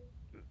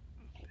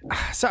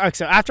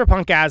after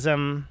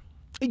Punkasm,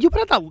 you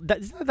put out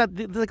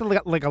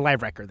that like a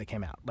live record that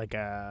came out like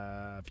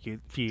a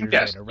few years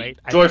later, right?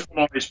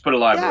 Joyful Noise put a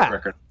live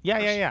record.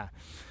 Yeah.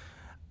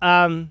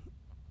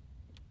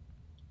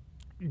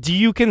 Do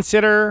you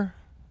consider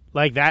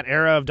like that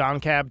era of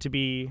Don Cab to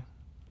be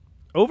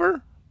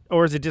over,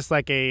 or is it just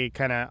like a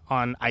kind of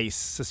on ice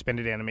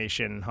suspended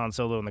animation Han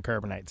Solo and the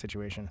Carbonite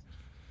situation?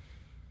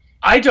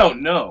 I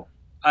don't know.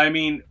 I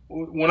mean,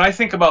 when I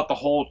think about the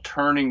whole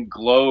turning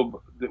globe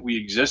that we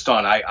exist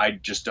on, I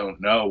just don't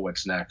know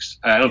what's next.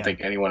 I don't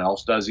think anyone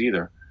else does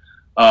either.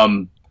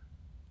 I'm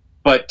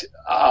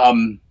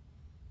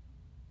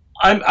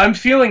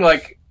feeling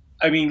like,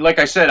 I mean, like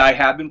I said, I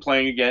have been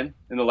playing again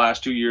in the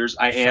last 2 years.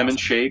 I am in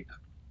shape,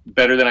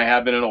 better than I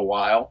have been in a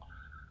while,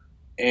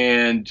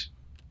 and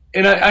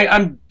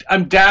I'm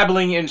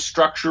dabbling in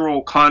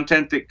structural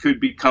content that could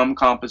become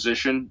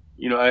composition.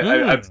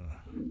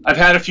 I've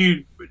had a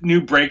few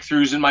new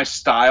breakthroughs in my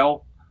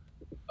style.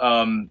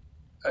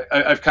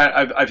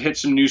 I've hit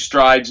some new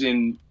strides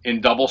in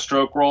double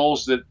stroke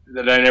rolls that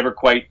I never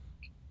quite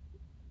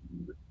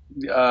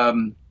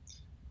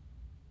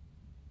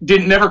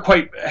never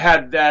quite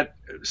had that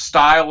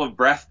style of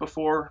breath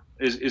before.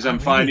 Is I'm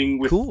finding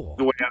with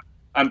the way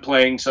I'm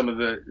playing some of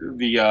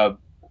the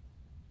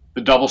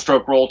double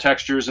stroke roll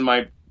textures in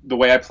the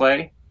way I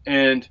play,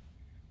 and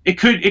it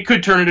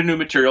could turn into new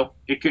material.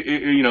 It could,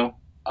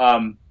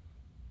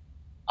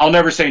 I'll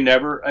never say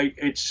never. I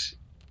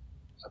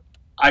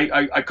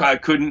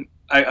couldn't.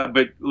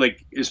 But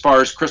like as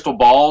far as crystal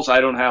balls,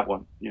 I don't have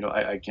one.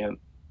 I can't.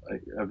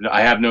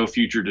 I have no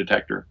future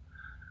detector.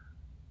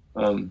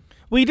 Well,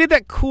 you did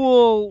that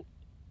cool.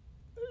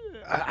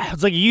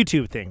 It's like a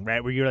YouTube thing,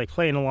 right? Where you're like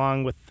playing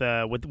along with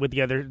the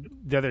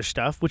other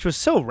stuff, which was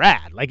so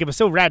rad. Like it was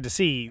so rad to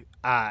see.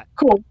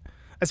 Cool.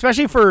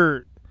 Especially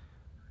for.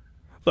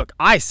 Look,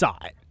 I saw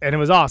it and it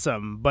was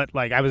awesome, but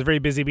like I was very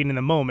busy being in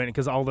the moment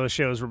because all those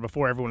shows were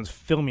before everyone was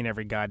filming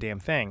every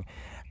goddamn thing.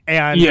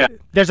 And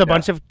there's a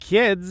bunch of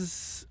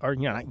kids, or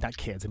not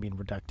kids. I'm being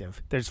reductive.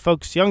 There's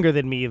folks younger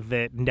than me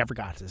that never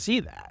got to see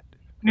that.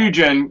 New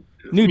gen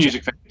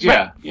music fans. Yeah,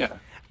 right. Yeah.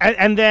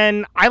 And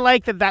then I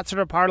like that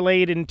sort of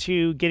parlayed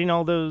into getting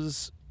all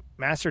those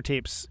master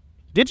tapes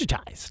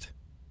digitized.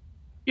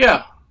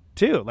 Yeah.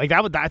 Too. Like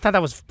that. I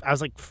was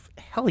like,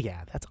 hell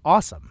yeah, that's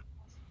awesome.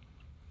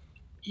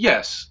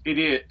 Yes, it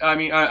is. I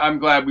mean, I'm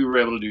glad we were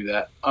able to do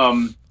that.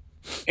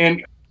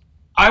 And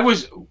I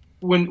was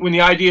when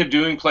the idea of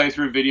doing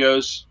playthrough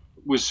videos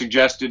was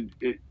suggested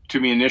to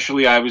me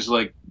initially, I was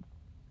like,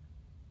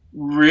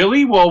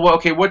 really? Well,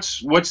 okay.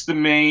 What's the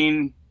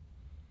main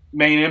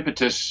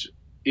impetus?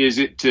 Is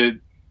it to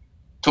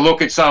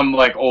look at some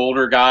like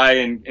older guy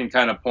and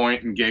kind of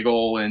point and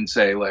giggle and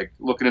say like,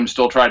 look at him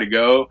still try to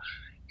go,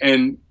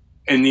 and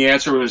the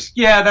answer was,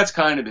 yeah, that's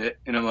kind of it.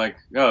 And I'm like,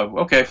 oh,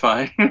 okay,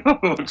 fine.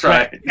 We'll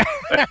try it.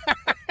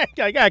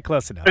 I got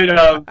close enough. But,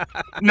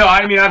 no,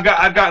 I mean, I've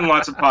gotten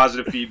lots of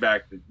positive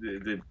feedback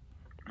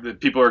that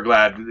people are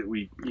glad that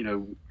we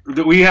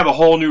have a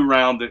whole new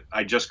round that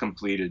I just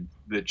completed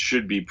that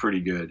should be pretty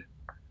good.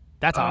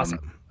 That's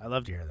awesome. I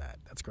love to hear that.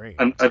 That's great.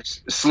 I'm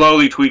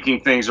slowly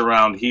tweaking things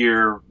around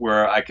here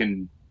where I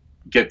can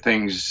get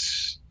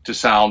things to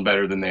sound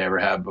better than they ever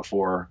have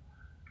before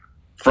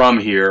from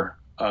here.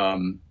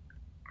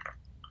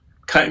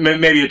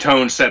 maybe a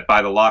tone set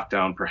by the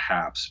lockdown,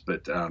 perhaps,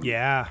 but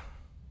yeah.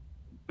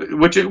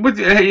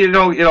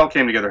 It all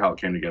came together how it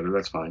came together.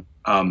 That's fine.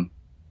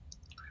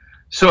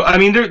 So I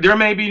mean, there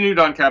may be new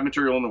Don Cab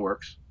material in the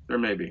works. There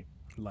may be.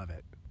 Love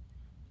it.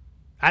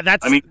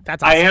 That's awesome.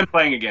 I am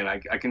playing again.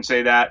 I can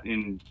say that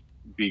and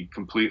be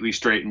completely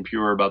straight and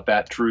pure about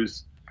that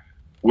truth.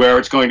 Where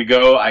it's going to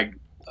go, I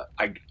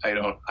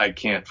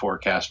can't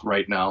forecast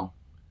right now.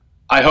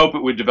 I hope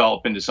it would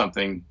develop into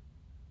something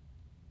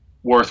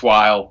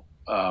worthwhile.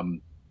 I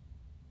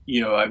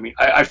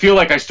feel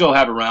like I still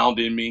have a round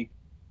in me.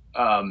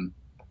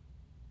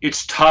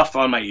 It's tough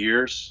on my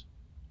ears.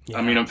 Yeah.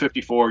 I mean, I'm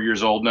 54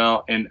 years old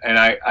now, and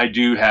I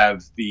do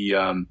have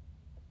the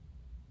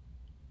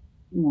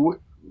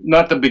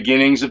not the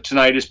beginnings of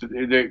tinnitus, but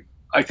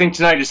I think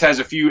tinnitus has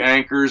a few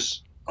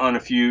anchors on a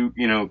few,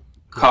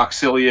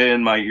 coxilia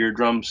in my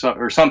eardrum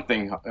or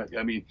something.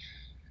 I mean,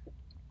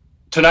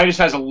 tinnitus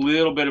has a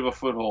little bit of a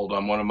foothold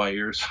on one of my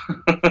ears.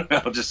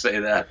 I'll just say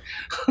that.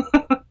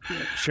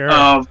 Sure.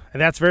 And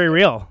that's very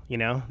real,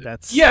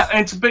 that's. Yeah.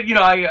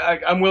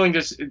 I'm willing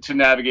to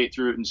navigate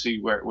through it and see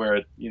where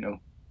it,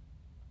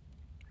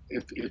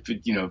 if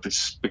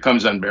it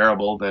becomes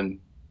unbearable, then,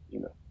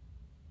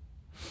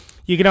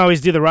 You can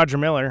always do the Roger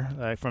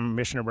Miller from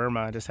Mission to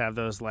Burma. Just have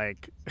those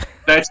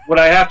That's what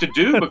I have to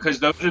do because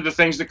those are the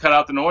things that cut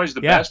out the noise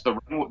the best. The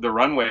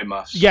runway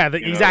muffs. Yeah,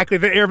 exactly.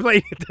 The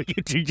airplane.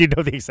 You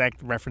know the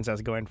exact reference I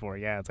was going for.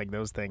 Yeah, it's like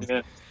those things.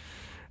 Yeah.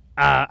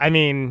 I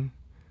mean,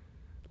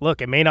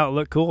 look, it may not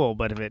look cool,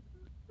 but if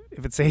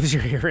it saves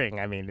your hearing,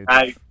 I mean,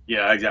 I'm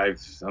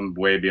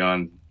way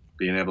beyond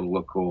being able to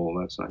look cool.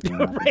 That's not gonna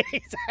happen. Right.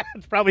 It's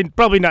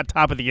probably not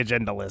top of the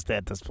agenda list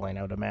at this point,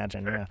 I would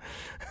imagine.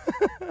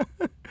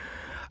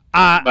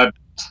 Yeah.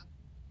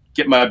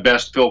 Get my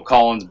best Phil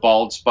Collins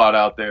bald spot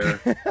out there.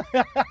 See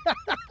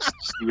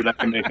what I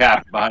can make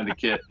happen behind the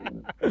kit.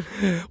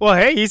 Well,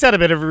 hey, he's had a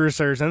bit of a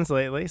resurgence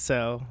lately,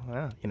 so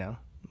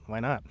why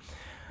not?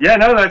 Yeah,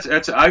 no,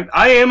 that's.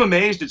 I am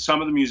amazed at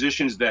some of the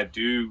musicians that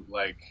do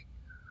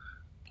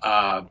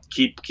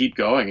keep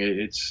going.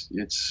 It's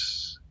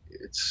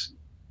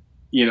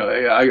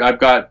I've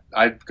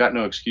got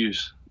no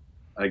excuse,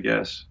 I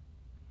guess.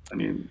 I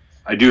mean,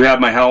 I do have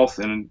my health,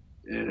 and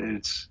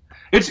it's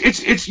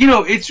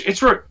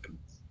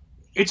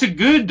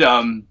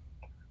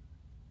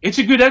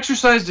a good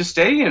exercise to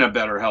stay in a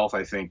better health.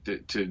 I think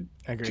to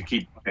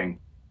keep playing,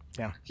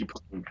 keep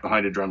playing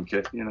behind a drum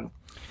kit.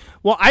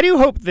 Well, I do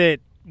hope that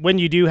when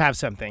you do have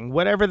something,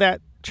 whatever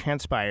that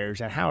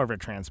transpires and however it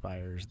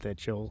transpires,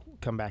 that you'll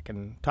come back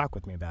and talk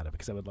with me about it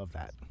because I would love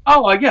that.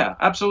 Oh, yeah,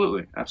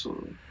 absolutely.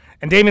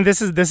 And Damon, this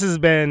has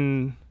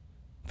been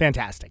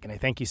fantastic, and I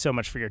thank you so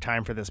much for your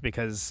time for this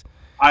because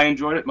I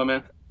enjoyed it, my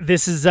man.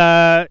 This is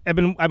I've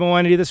been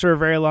wanting to do this for a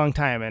very long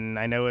time, and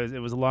I know it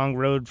was a long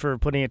road for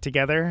putting it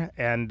together.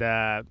 And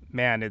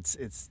man, it's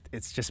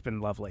just been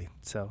lovely.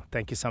 So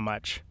thank you so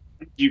much.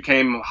 You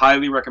came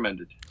highly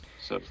recommended.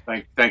 So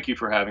thank you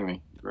for having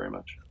me very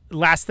much.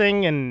 Last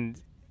thing, and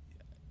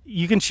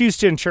you can choose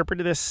to interpret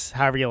this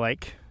however you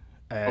like.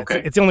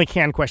 Okay. It's the only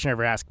canned question I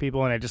ever ask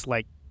people, and I just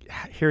like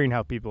hearing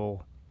how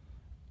people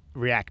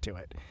react to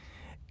it.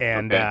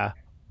 And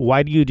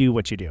why do you do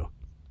what you do?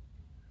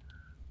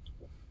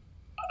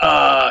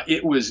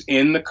 It was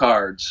in the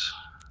cards.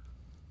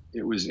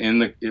 It was in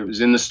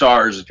the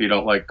stars. If you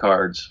don't like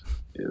cards,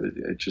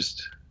 it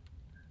just.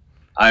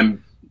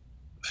 I'm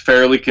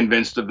fairly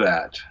convinced of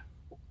that.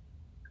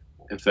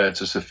 If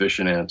that's a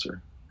sufficient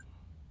answer.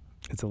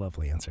 It's a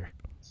lovely answer.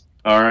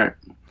 All right.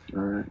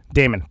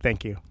 Damon,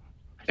 thank you.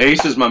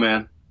 Aces, my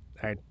man.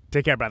 All right.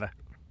 Take care, brother.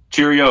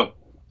 Cheerio.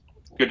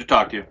 Good to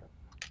talk to you.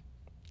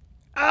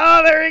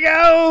 Oh, there he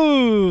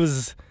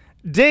goes.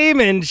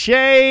 Damon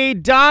Shea,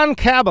 Don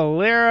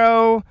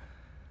Caballero.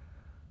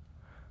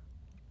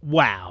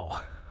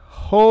 Wow.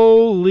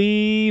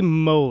 Holy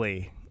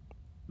moly.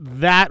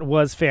 That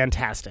was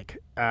fantastic.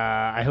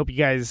 I hope you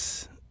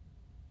guys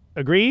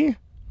agree.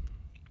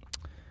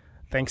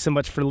 Thanks so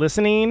much for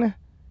listening.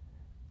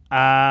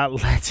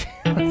 Let's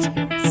hear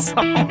the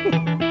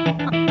song.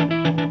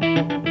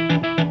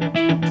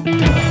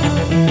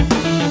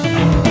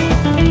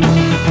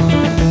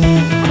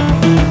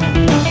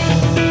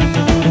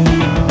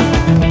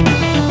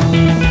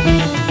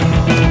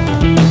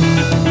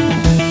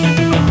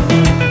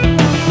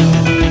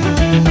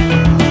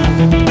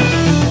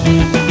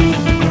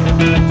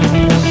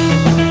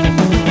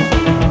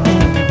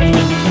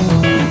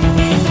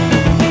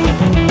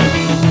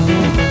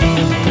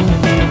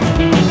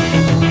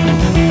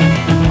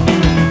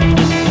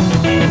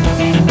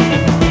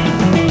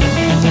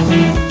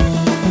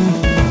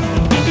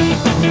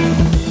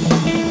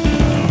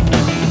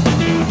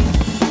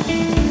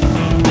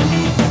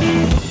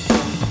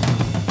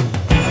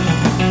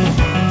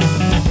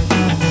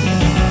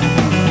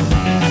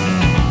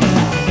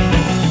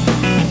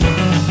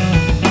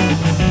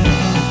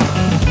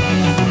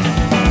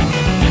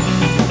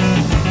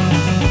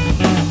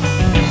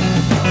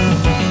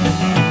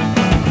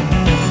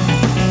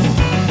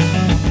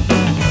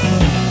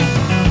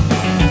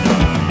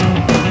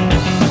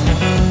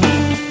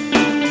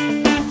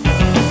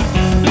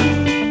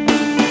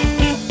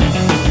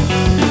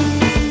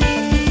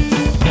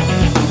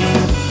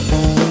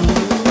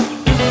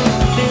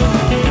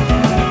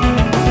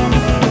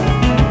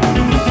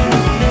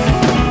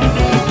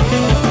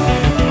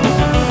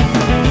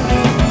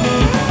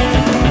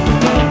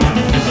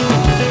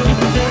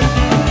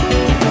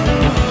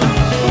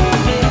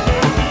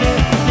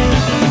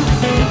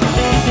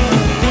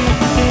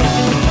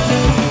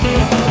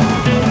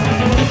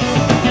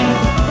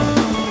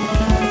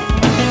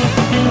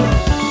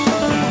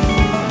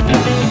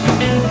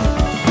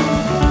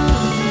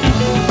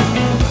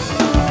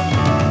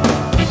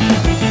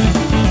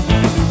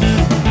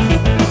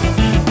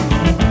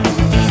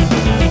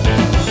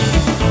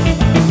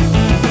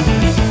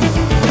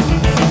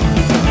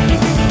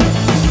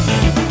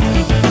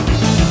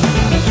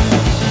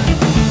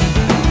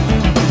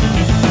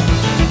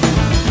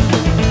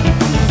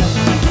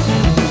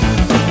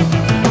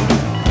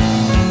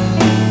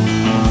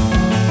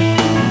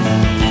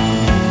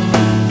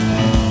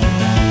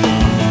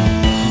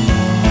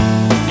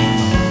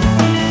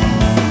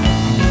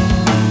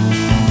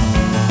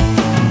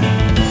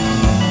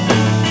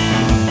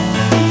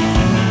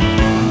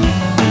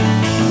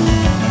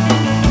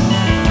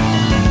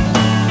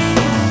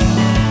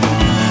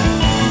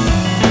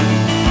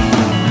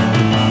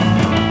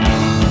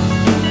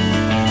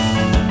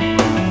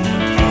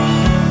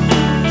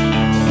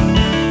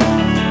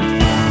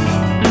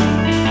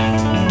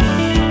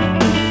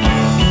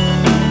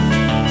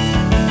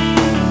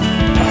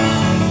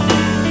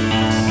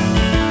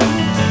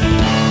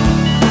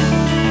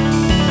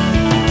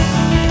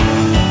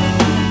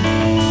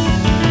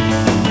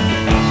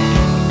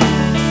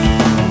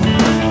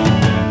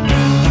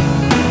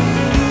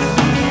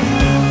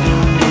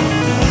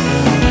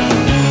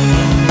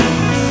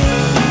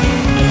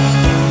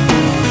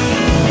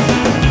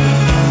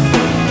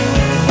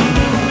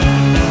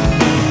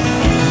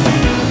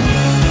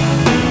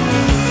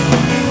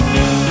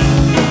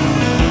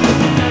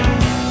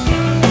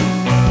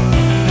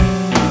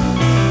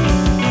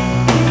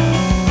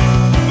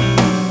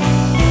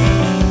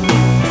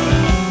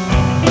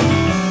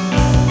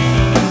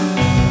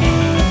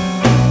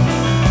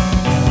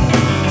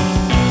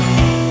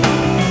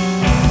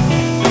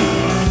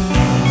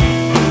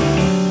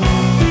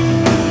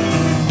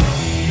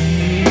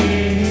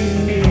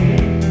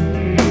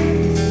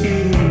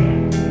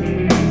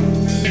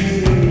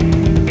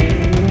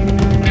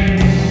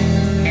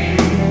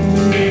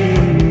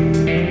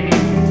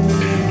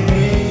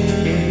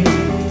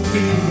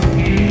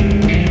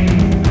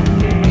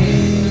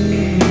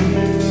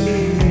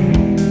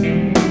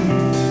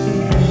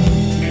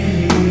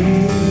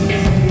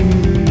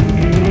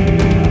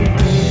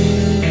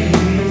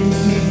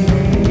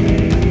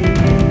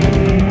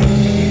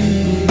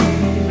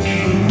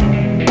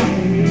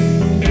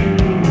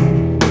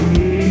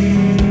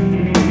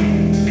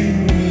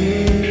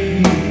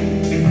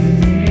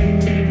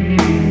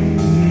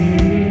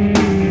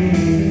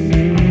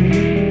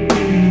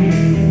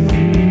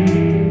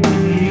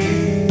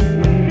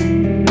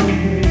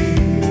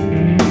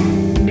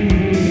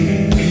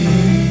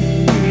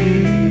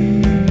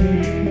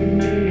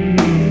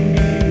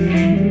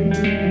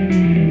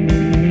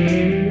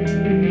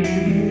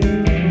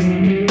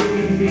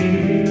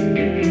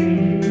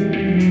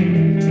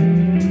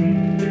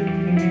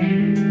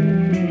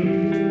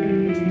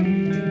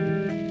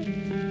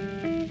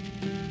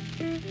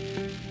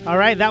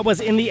 right, that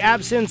was In the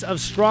Absence of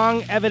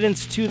Strong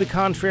Evidence to the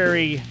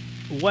Contrary,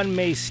 One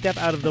May Step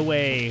Out of the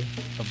Way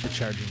of the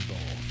Charging Bull.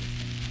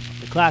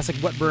 The classic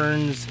What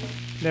Burns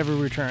Never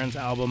Returns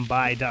album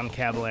by Don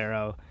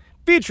Caballero,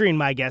 featuring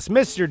my guest,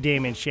 Mr.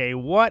 Damon Shea.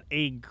 What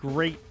a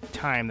great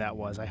time that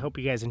was. I hope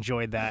you guys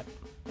enjoyed that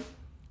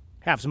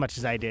half as much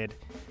as I did.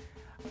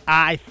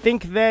 I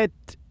think that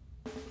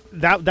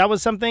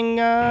was something,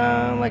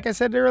 like I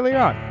said earlier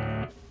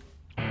on,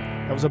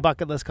 that was a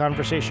bucket list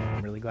conversation.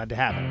 I'm really glad to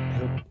have it. I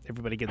hope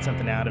everybody gets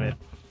something out of it.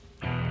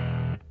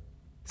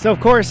 So,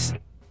 of course,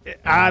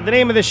 the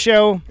name of this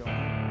show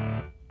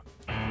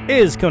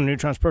is Conan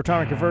Neutron's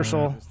Protonic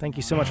Reversal. Thank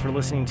you so much for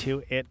listening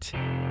to it.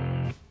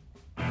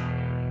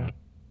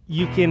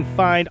 You can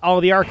find all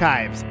the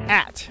archives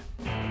at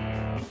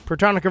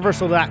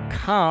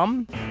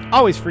protonicreversal.com.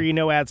 Always free,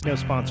 no ads, no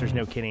sponsors,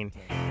 no kidding.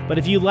 But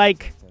if you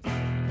like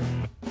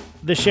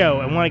the show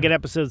and want to get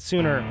episodes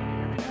sooner,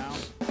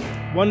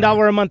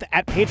 $1 a month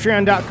at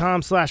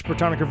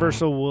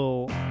patreon.com/protonicreversal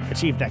will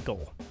achieve that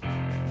goal.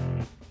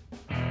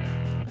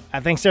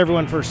 Thanks to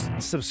everyone for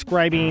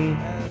subscribing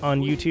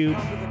on YouTube.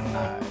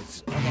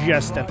 It's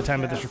just at the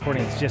time of this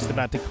recording, it's just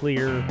about to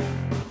clear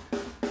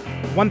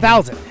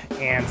 1,000.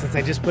 And since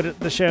I just put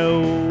the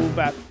show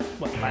about,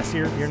 last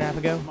year and a half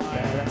ago?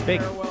 That's big.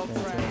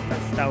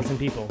 That's 1,000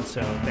 people.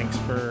 So thanks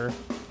for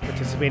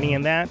participating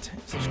in that.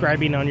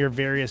 Subscribing on your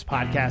various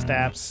podcast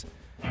apps.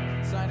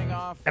 Signing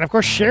off. And of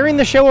course, sharing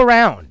the show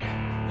around.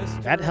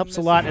 That helps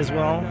a lot as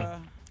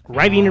well.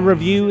 Writing a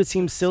review, it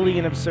seems silly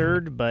and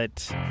absurd,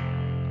 but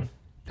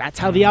that's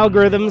how the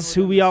algorithms,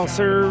 who we all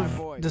serve,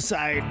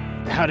 decide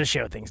how to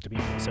show things to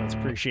people. So it's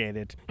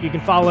appreciated. You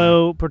can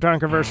follow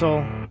Protonic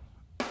Reversal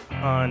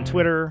on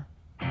Twitter,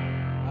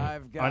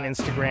 on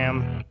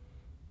Instagram,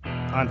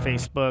 on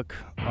Facebook,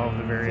 all of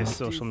the various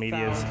social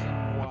medias.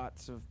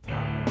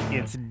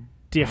 It's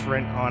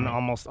different on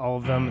almost all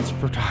of them. It's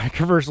Protonic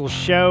Reversal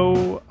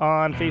Show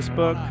on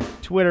Facebook.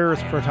 Twitter,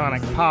 it's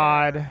Protonic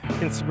Pod.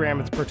 Instagram,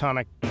 it's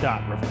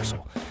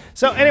Protonic.Reversal.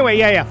 So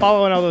anyway,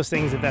 following all those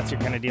things if that's your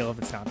kind of deal. If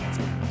it's not, that's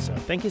fine. So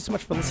thank you so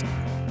much for listening.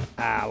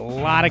 A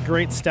lot of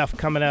great stuff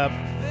coming up.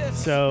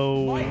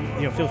 So,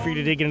 feel free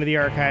to dig into the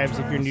archives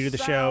if you're new to the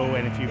show,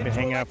 and if you've been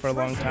hanging out for a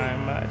long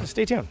time, just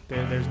stay tuned.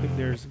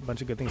 There's a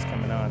bunch of good things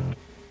coming on.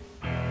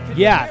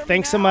 Yeah,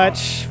 thanks so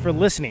much for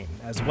listening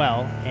as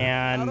well,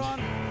 and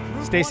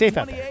stay safe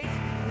out there.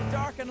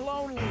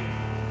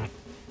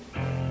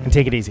 And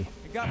take it easy.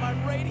 I got my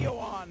radio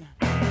on.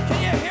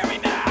 Can you hear me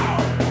now?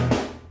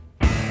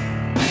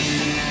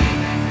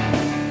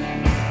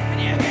 Can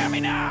you hear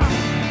me now?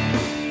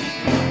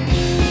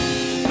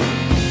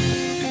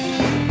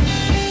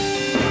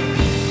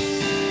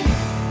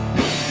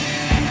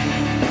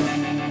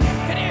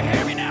 Can you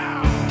hear me now? Can you hear me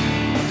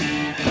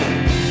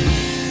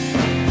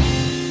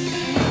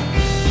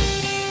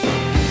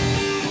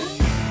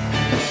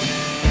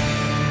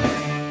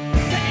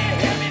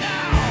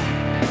now?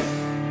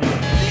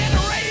 The end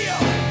of radio.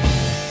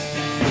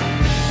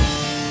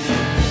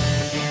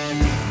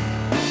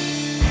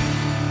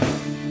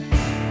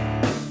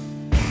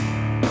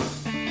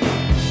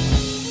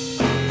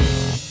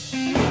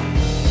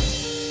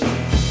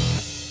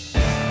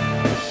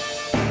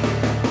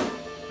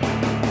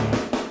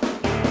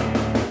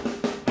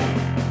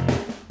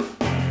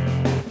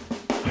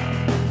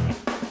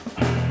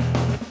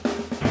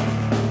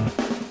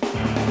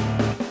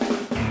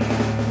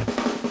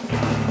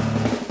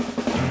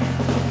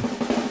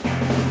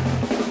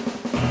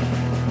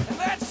 And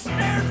that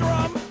snare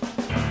drum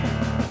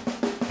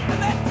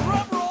and that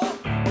drum roll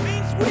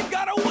means we've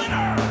got a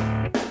winner.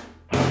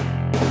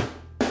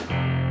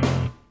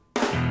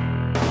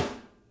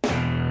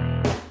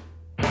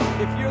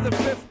 If you're the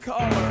fifth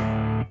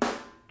caller,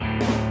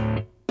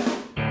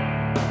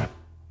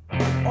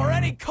 or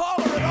any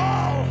caller at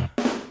all,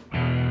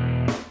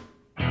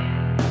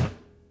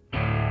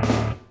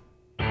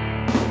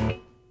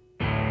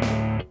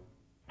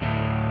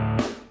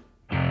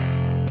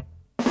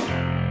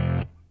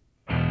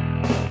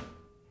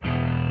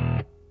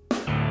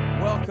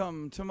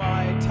 welcome to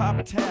my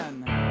top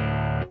 10.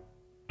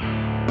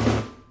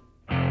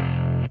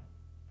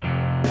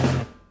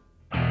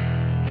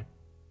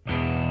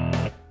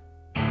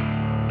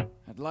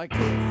 I'd like to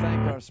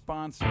thank our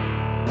sponsor.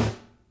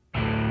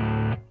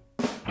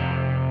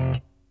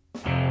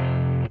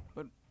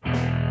 But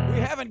we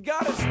haven't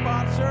got a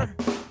sponsor.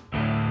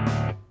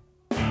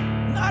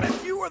 Not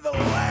if you were the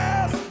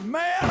last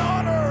man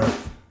on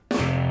earth.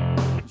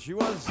 She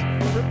was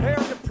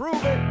prepared to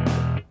prove it.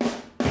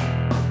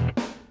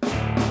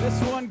 This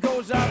one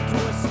goes out to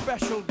a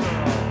special girl.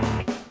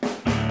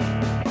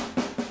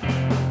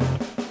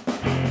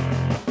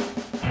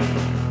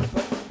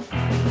 But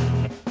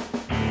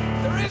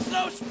there is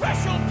no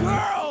special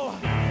girl.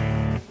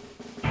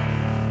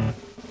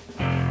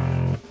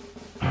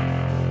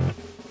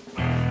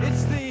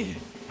 It's the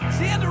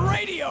end of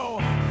radio.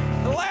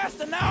 The last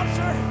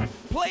announcer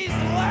plays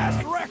the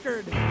last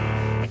record.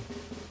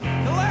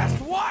 The last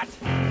what?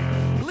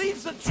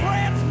 Leaves the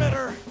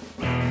transmitter.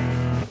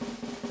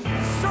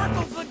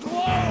 Circles the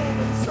globe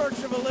in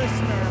search of a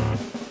listener.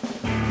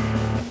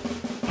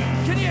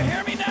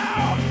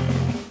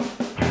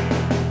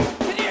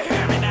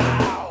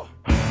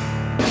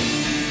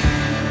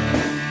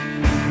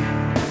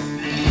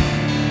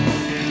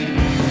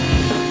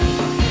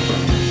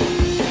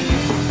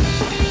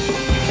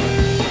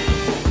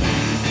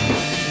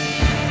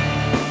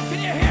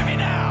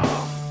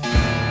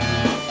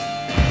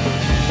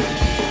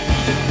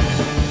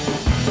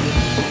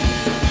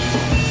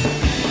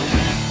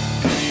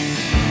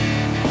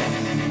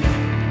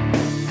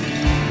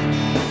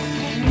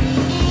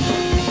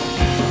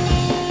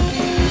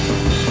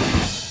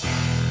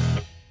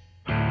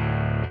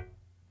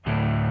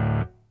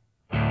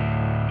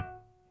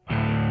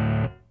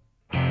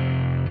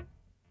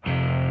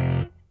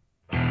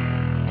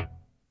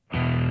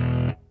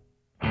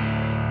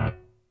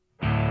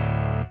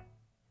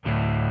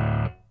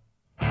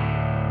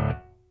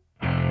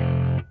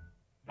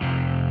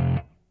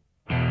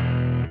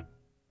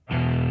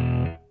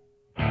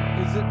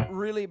 Is it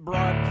really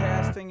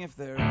broadcasting if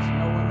there's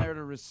no one there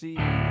to receive?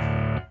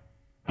 It's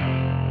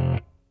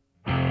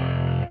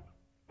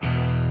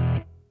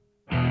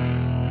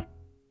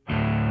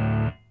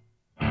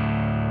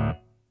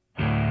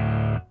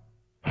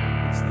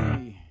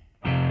the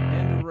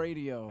end of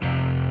radio.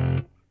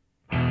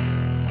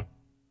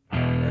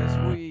 As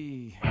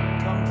we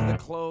come to the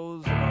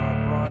close of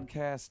our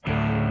broadcast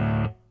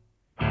day,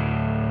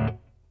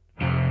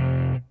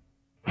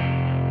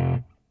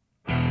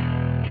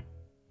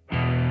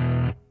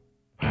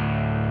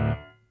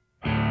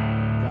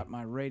 got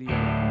my radio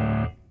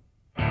on.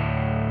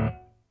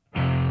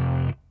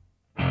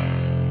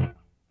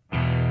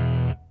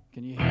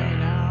 Can you hear me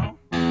now?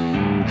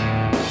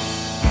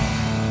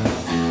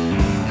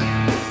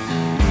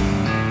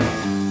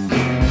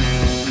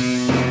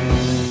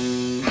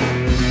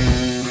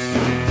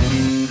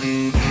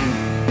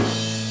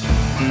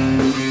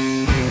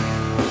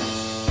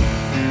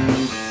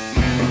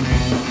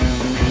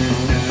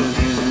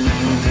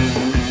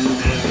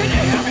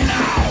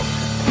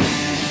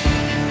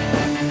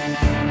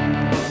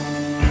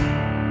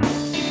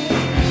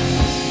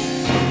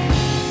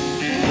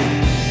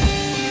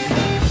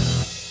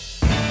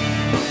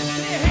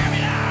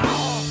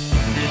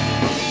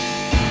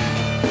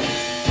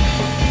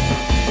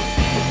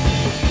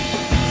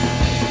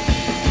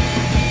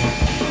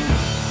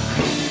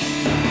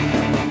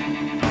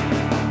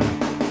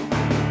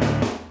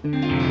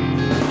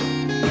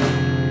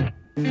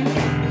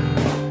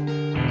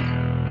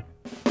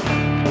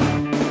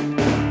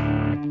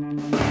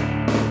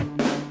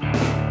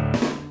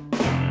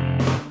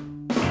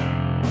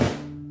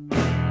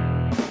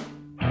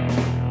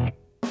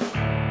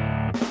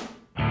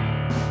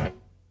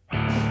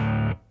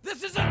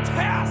 This is a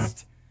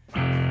test!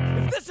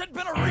 If this had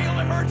been a real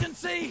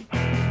emergency,